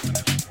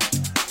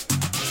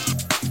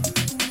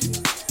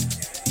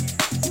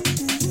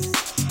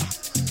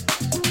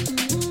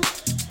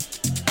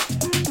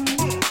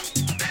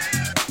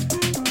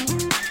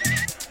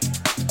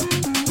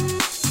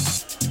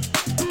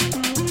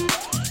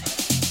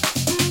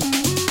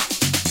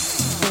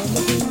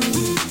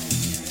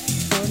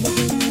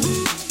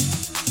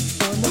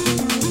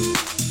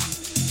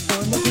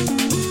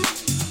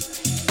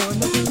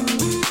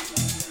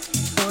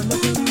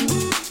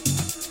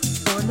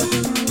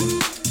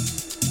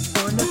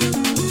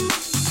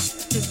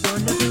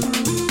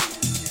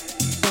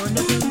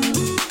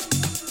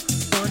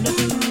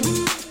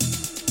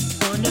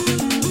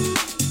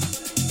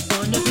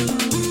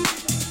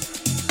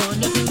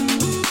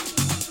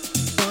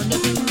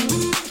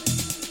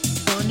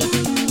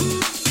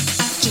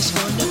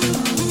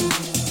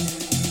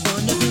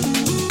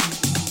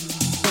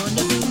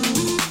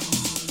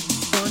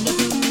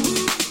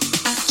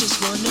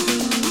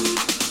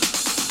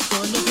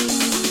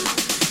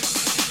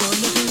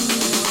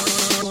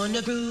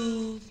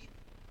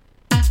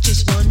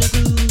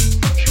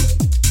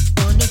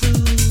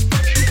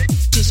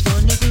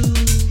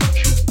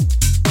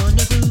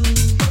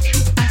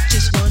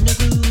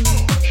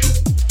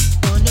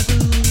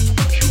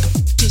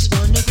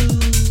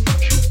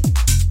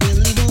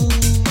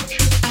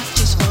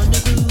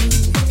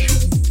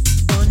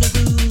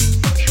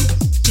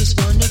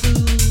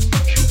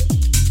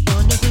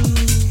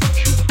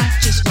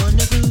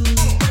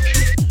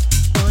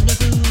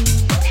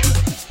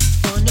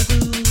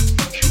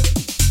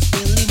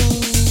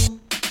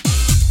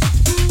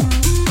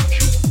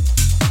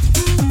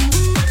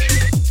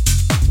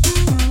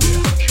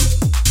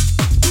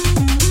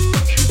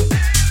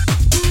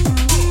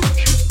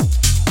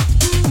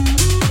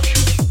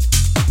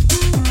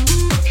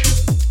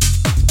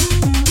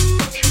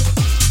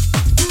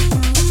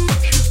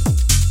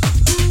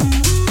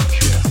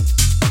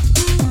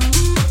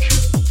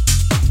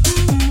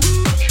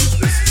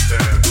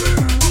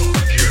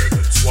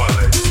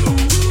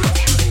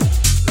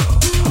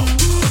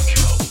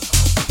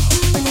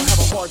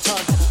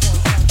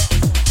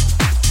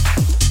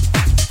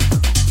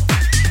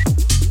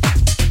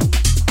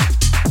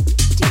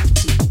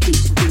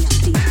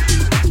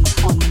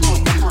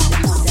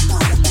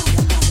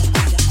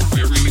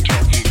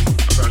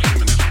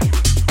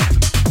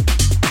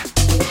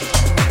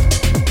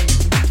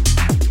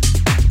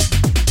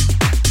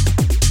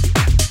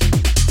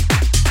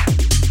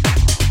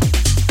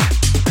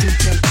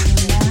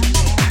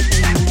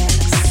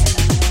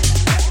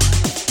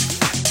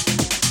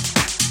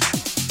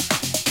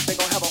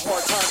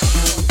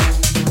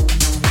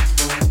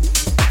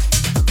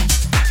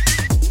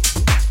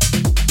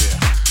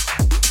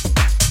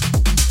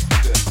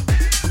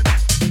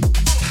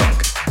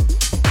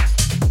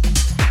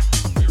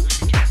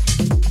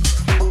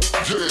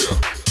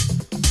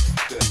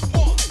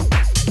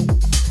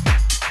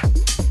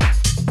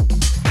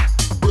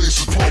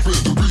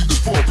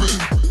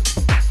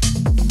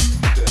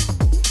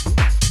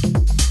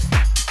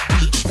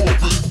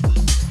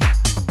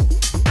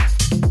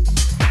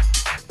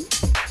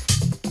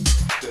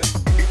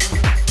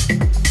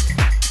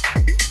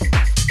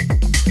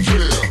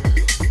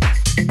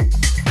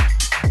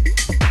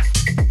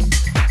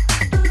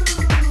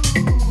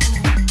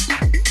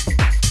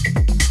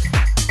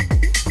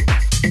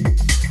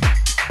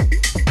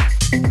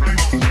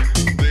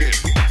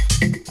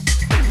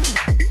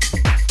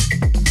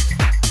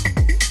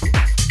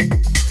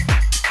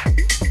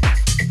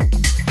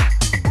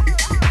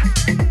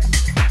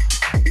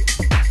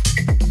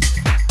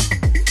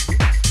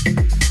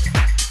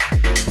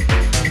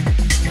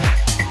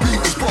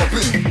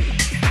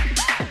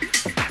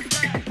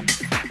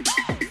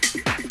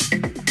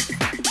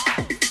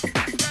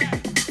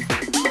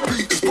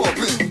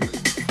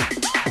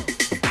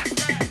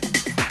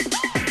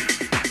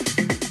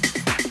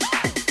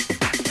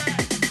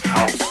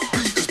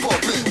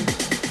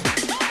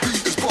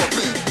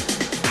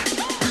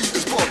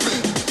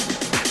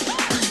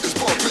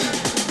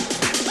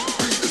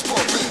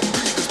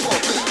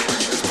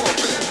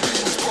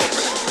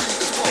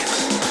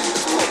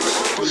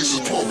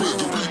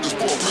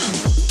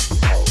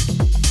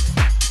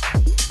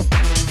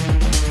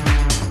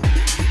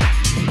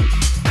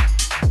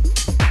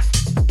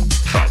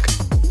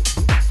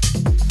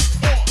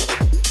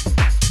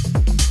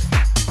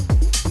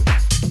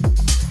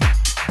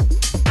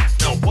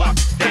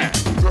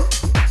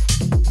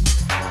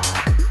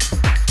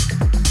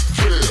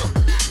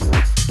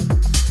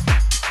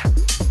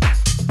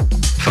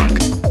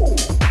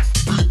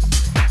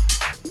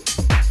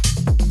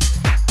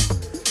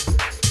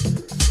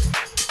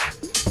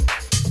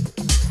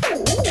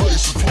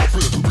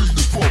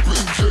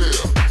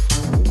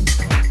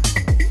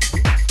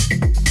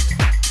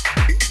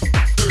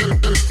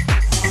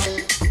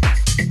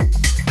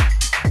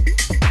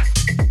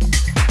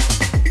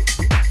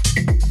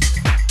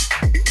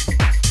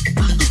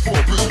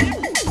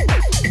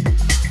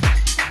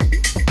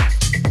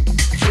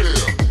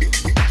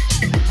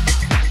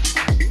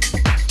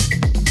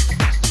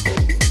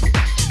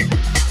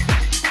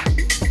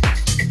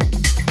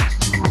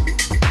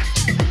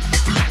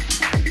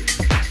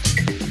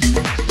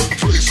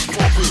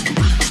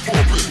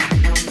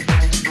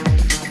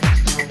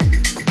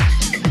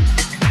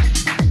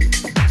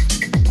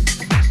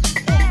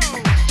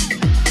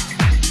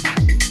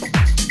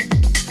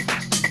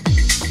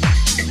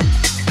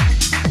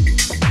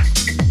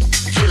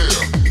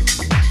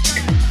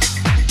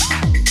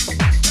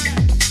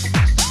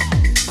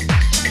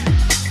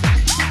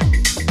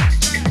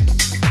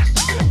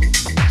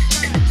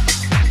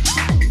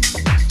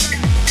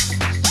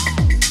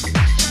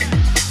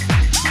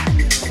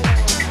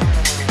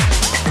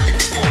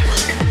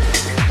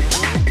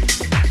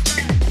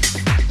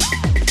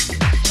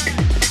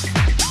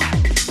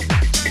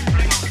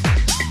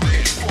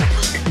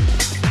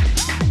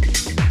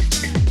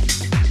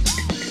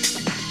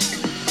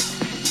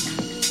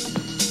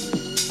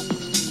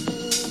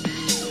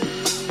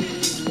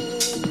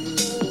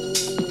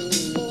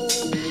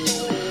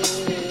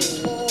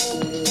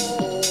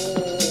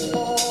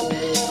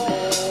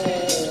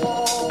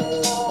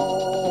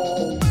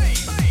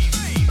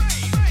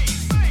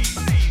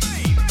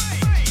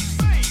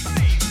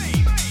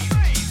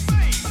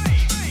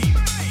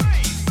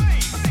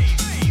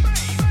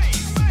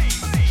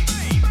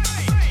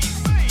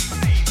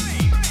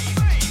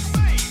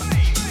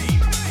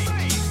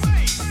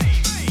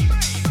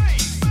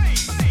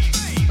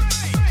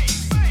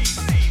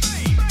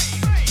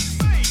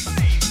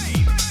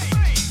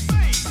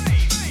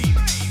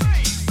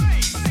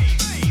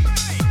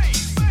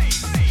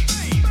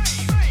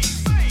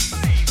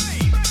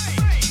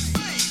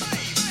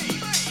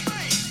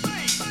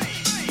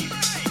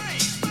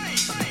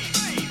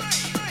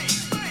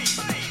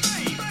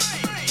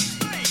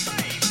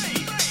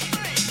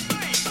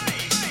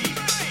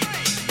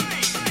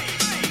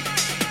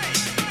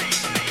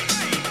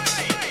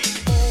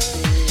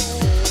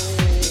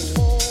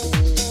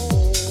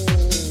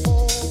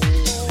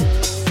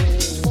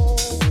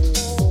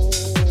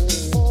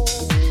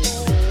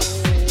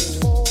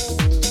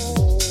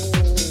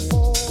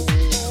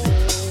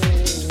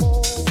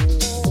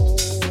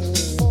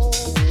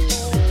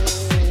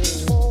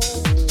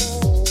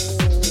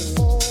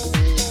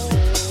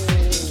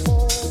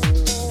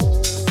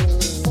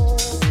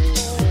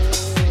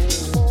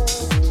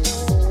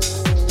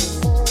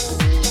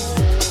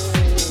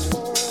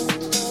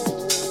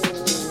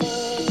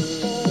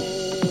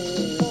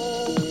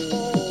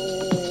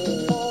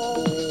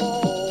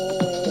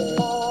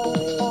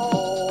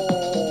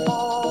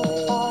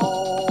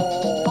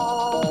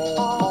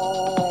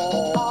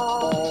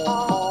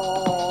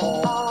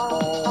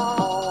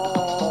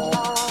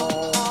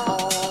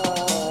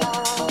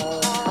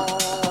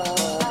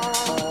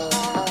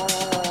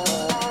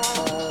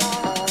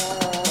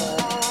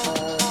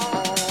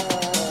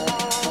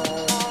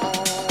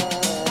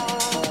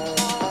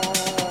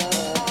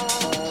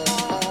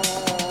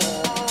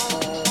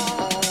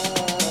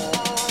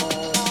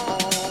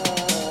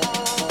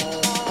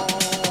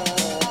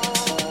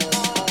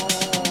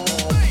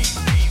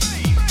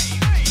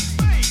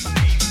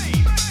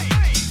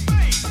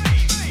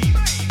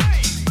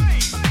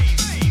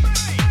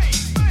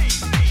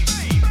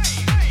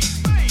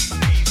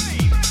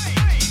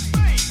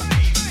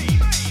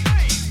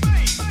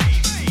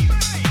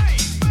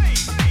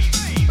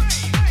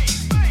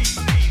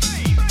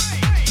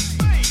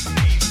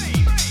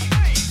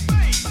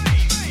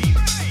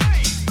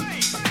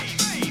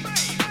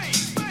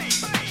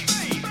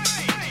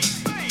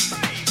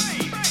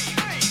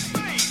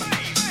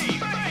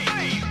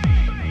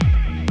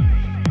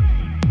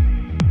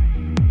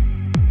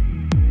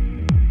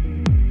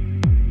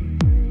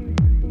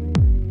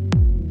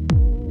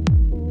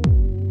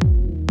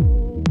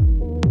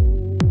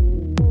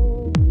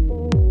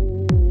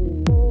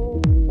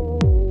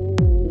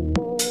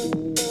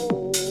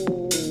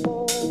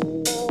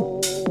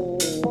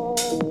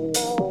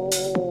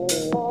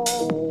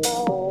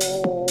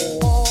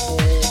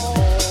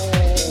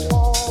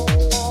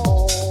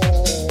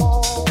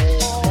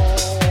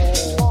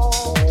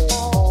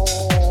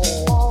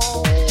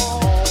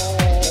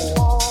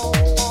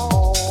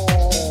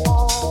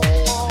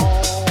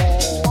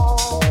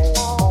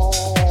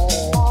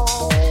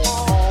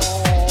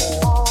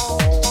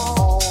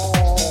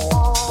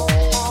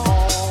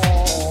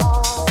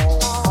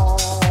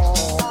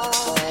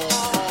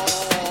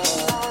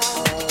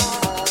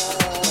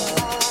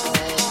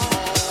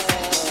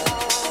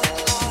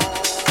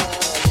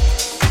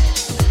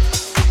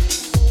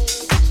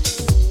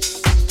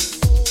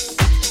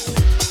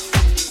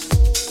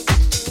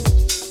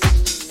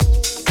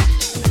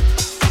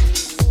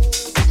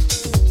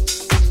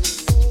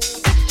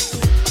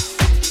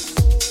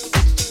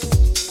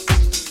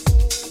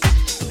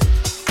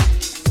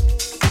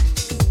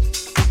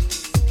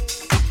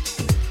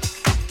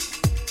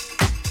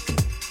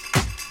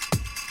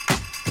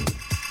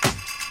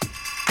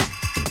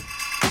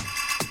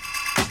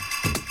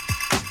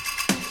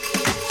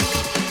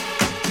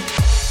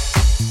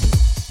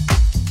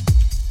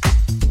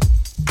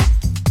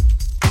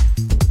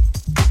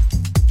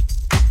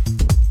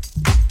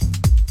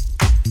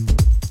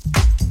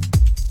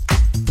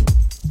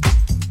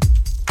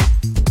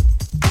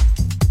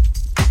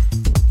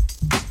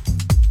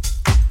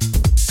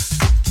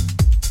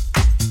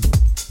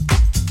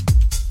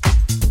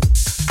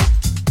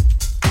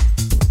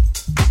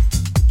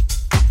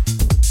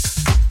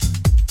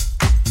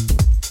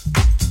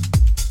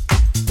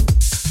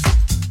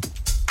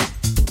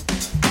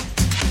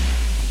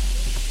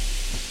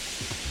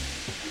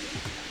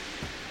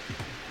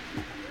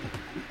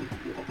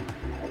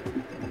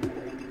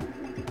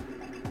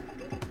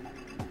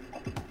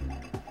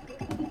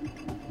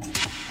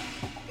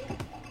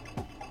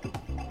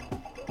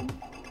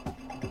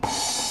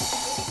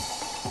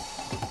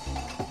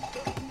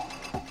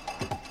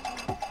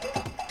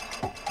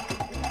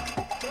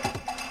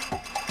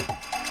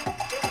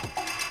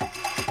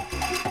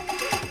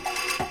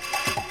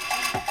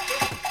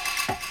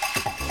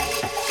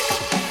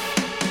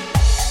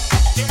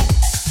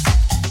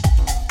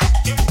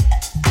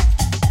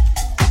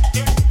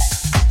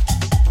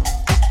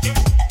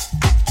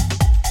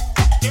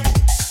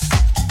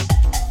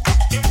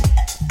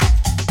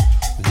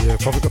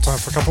 Time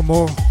for a couple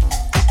more.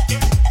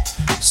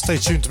 Stay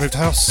tuned to Moved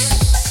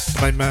House.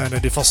 The main man,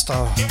 Eddie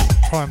Foster,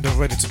 primed and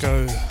ready to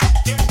go.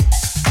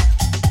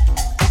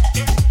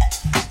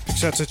 Big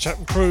shout out to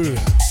Chapman Crew,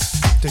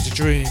 Digi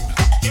Dream,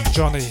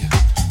 Johnny,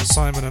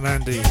 Simon and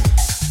Andy.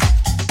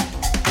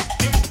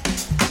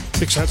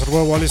 Big shout out to the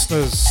worldwide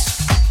listeners,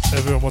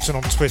 everyone watching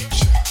on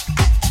Twitch.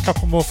 A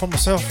couple more from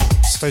myself.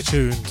 Stay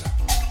tuned.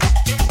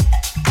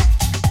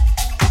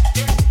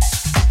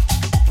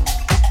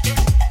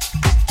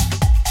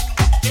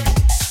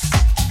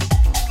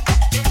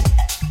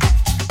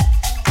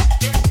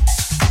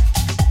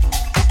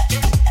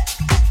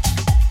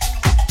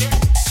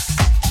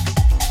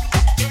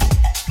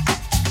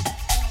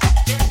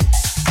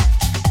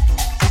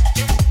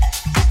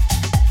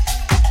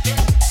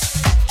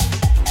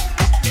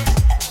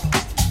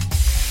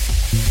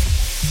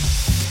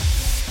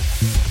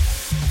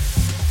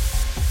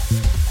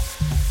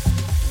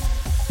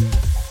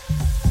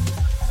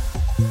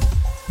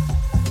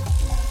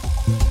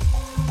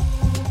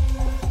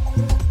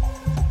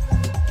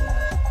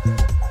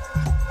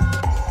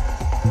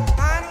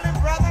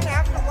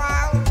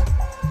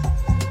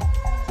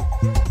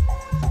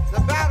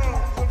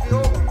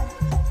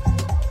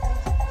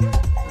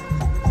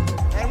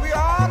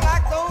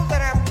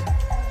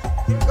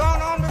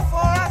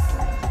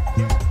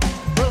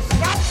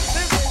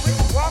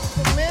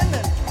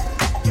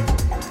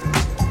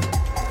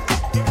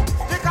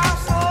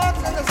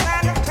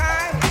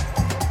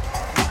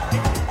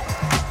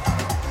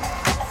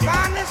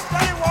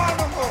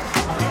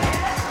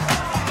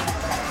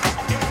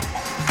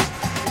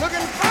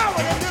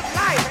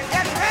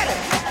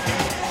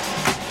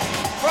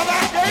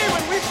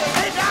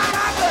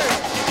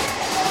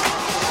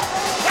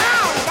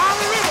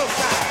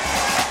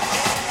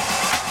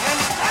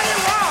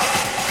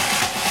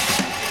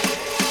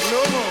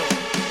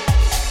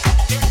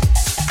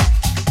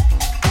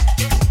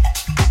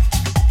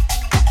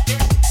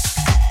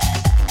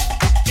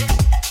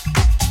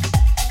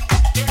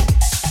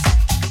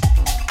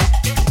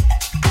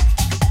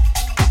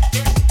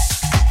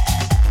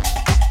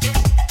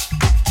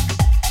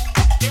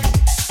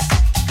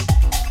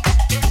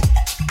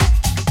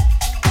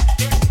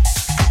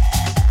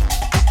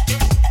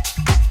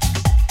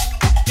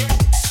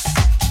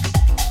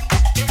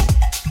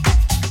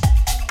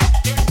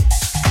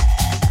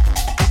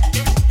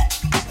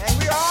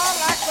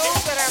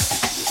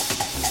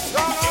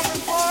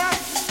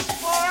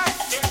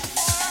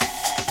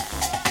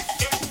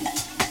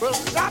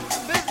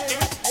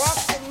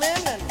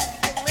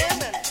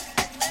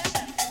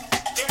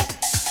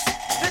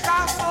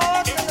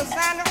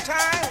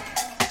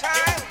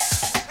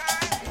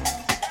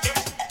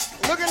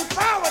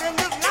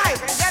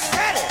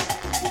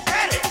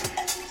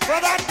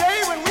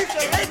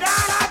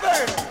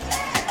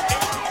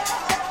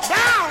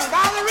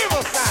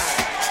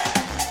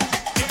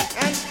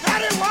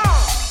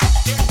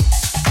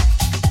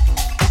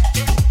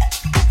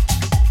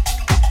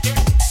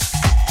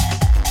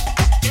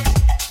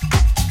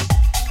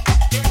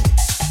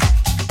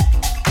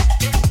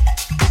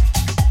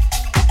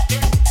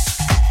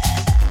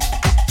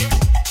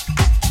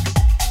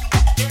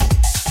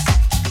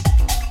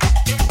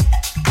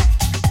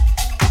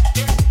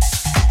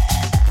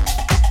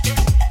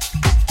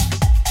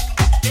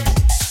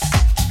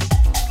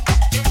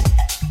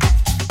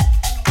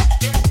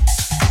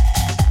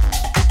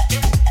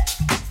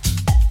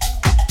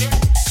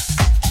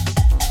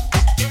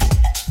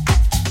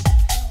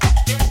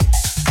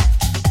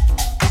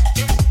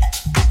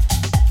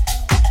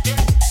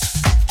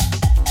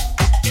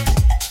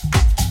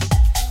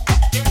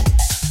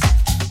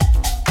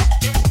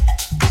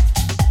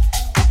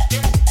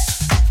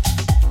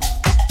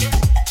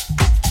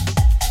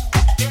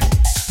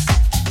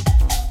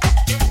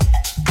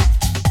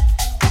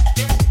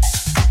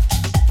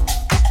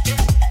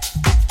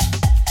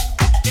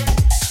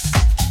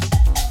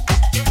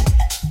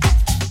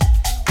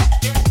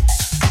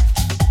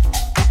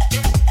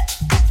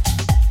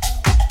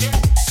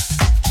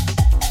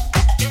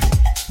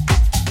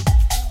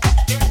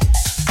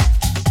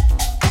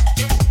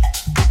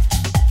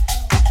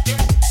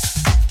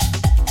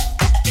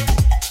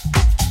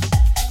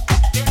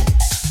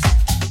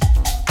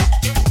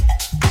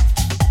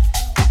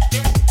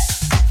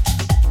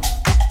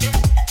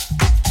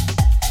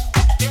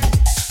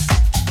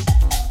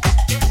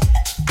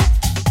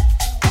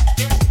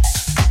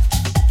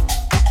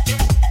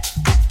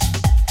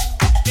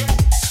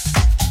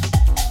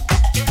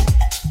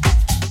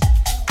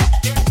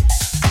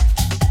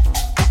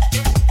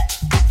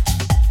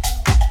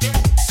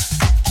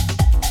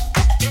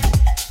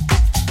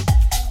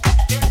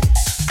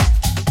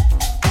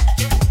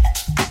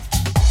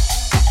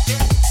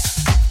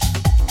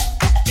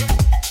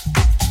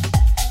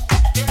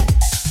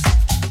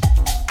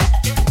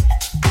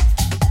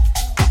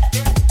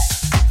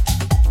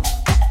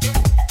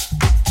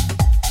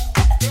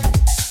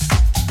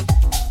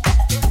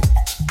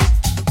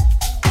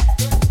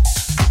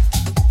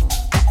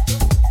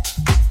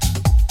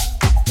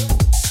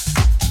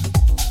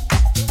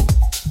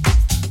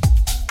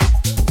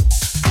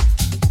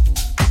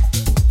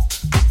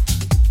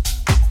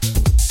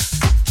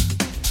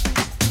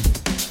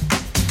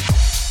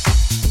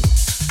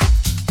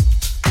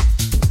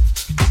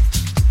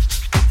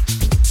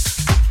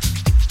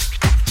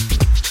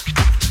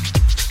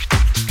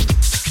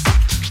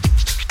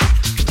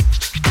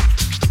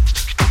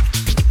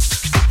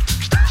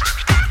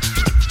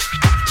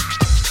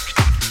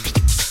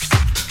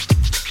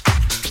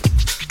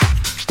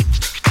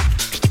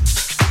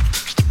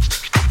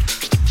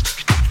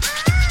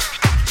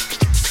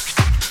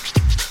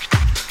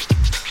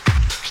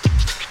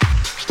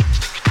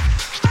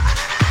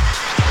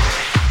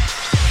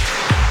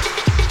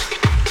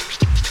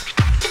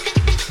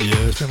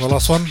 It's been my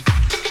last one.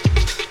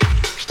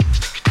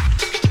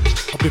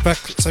 I'll be back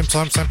same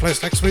time, same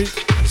place next week.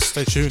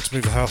 Stay tuned to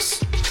Move the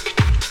House.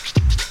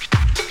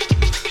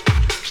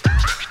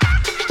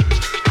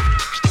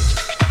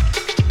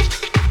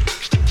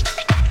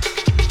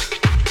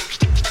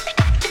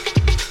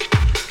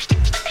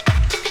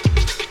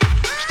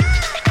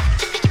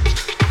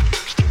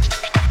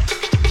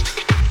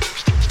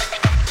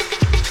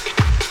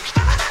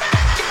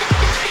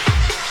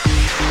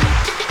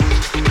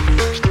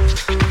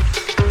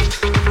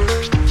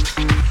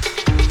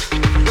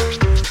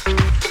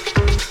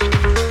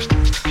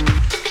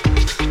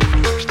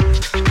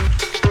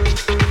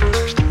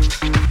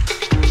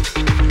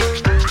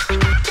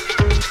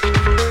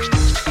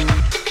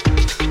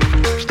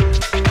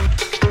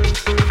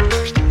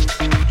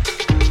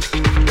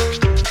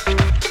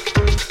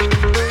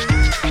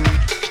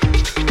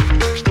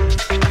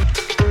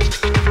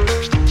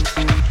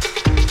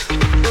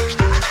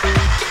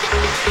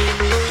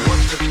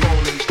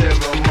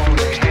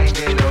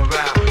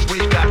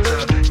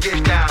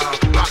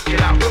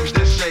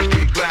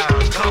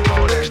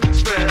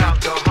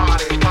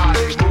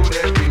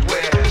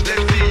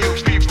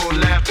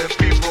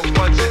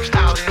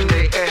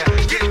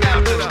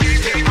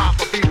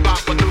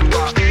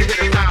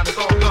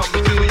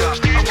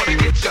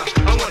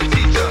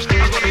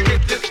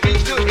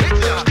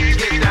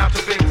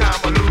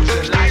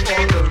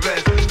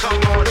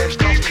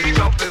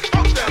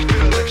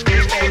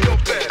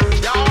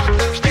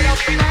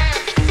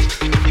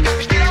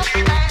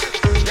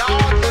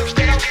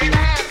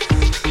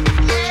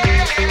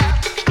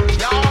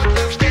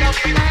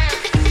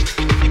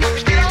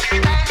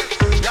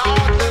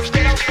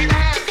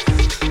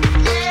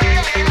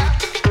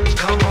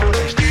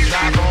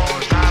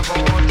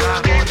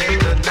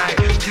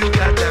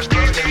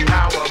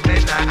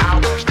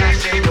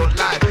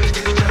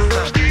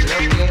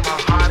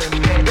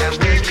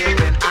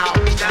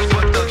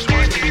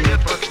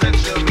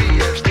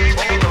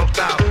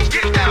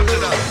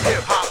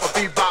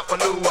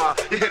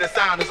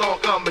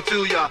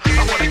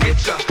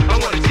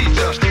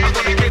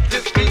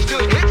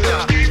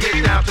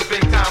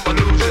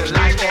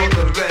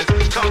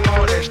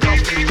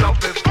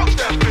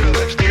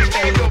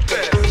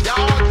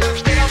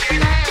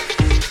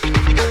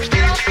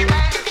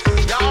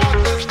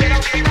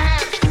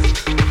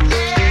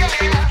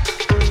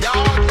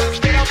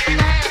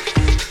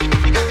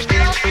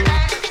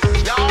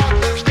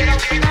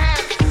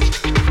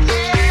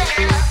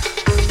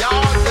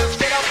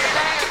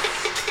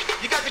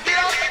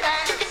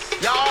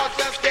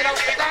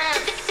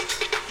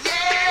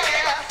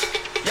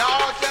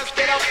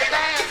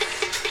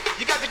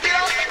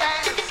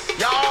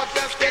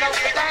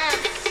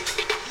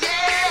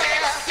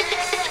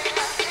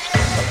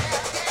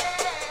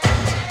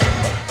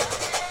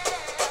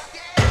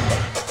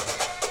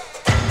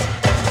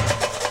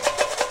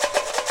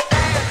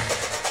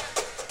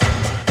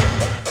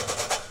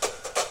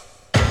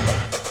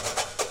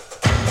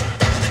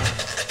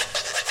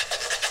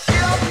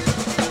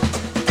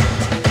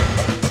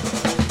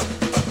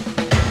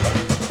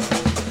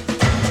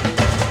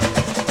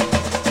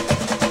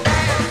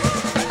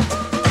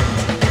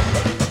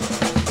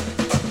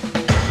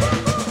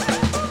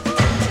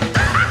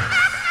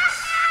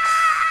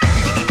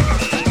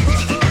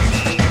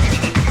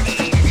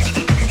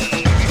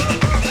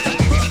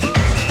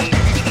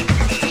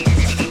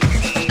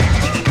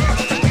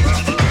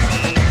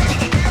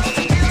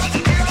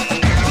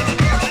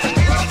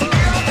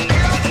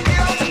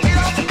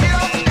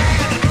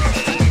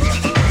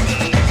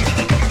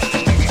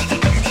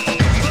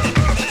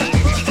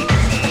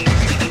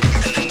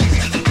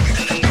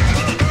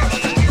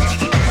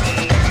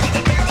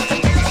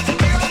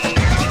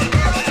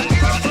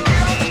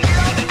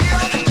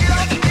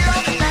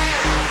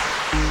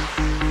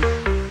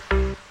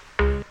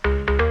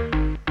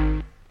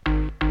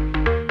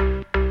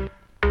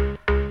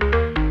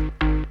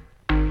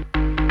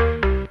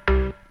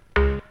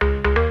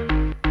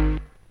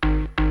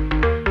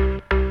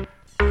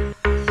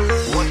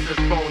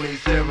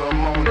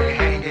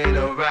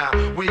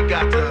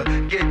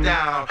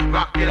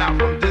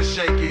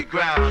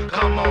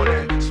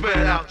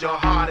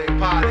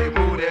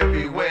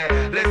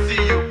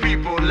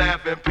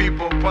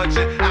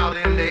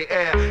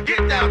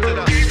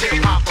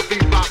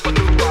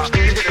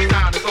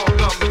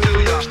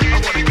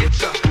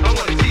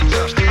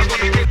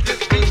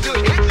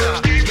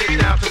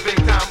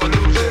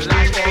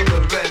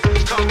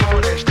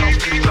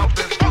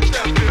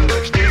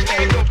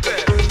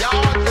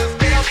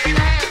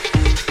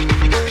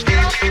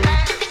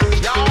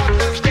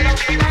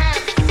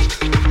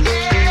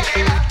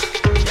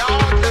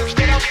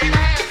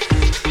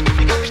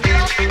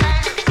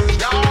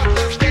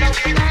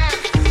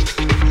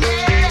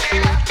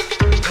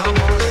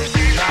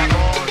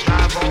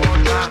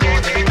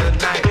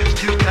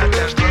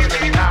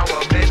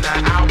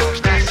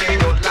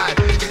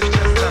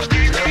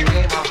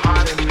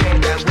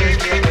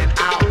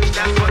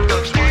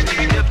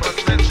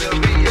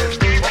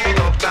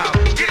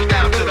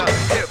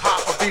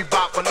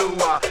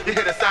 You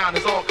hear the sound,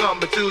 it's all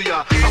coming to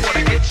ya. I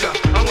wanna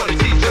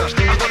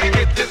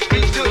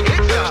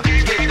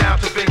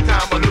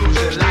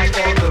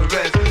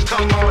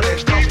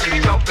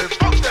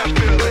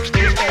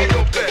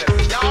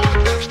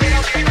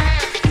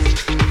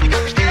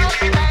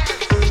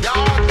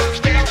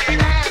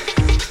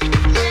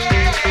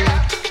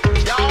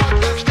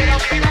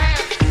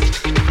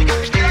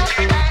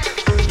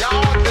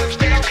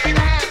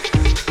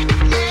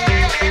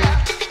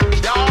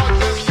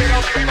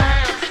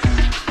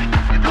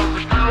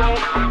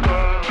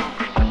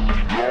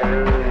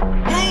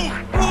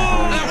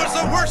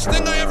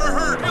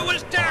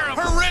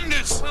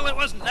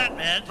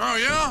Oh,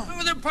 yeah?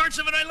 Well, there were parts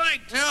of it I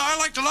liked. Yeah, I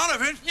liked a lot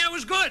of it. Yeah, it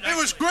was good. It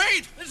was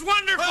great. It's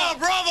wonderful. Well,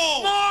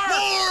 bravo!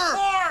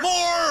 More!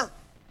 More!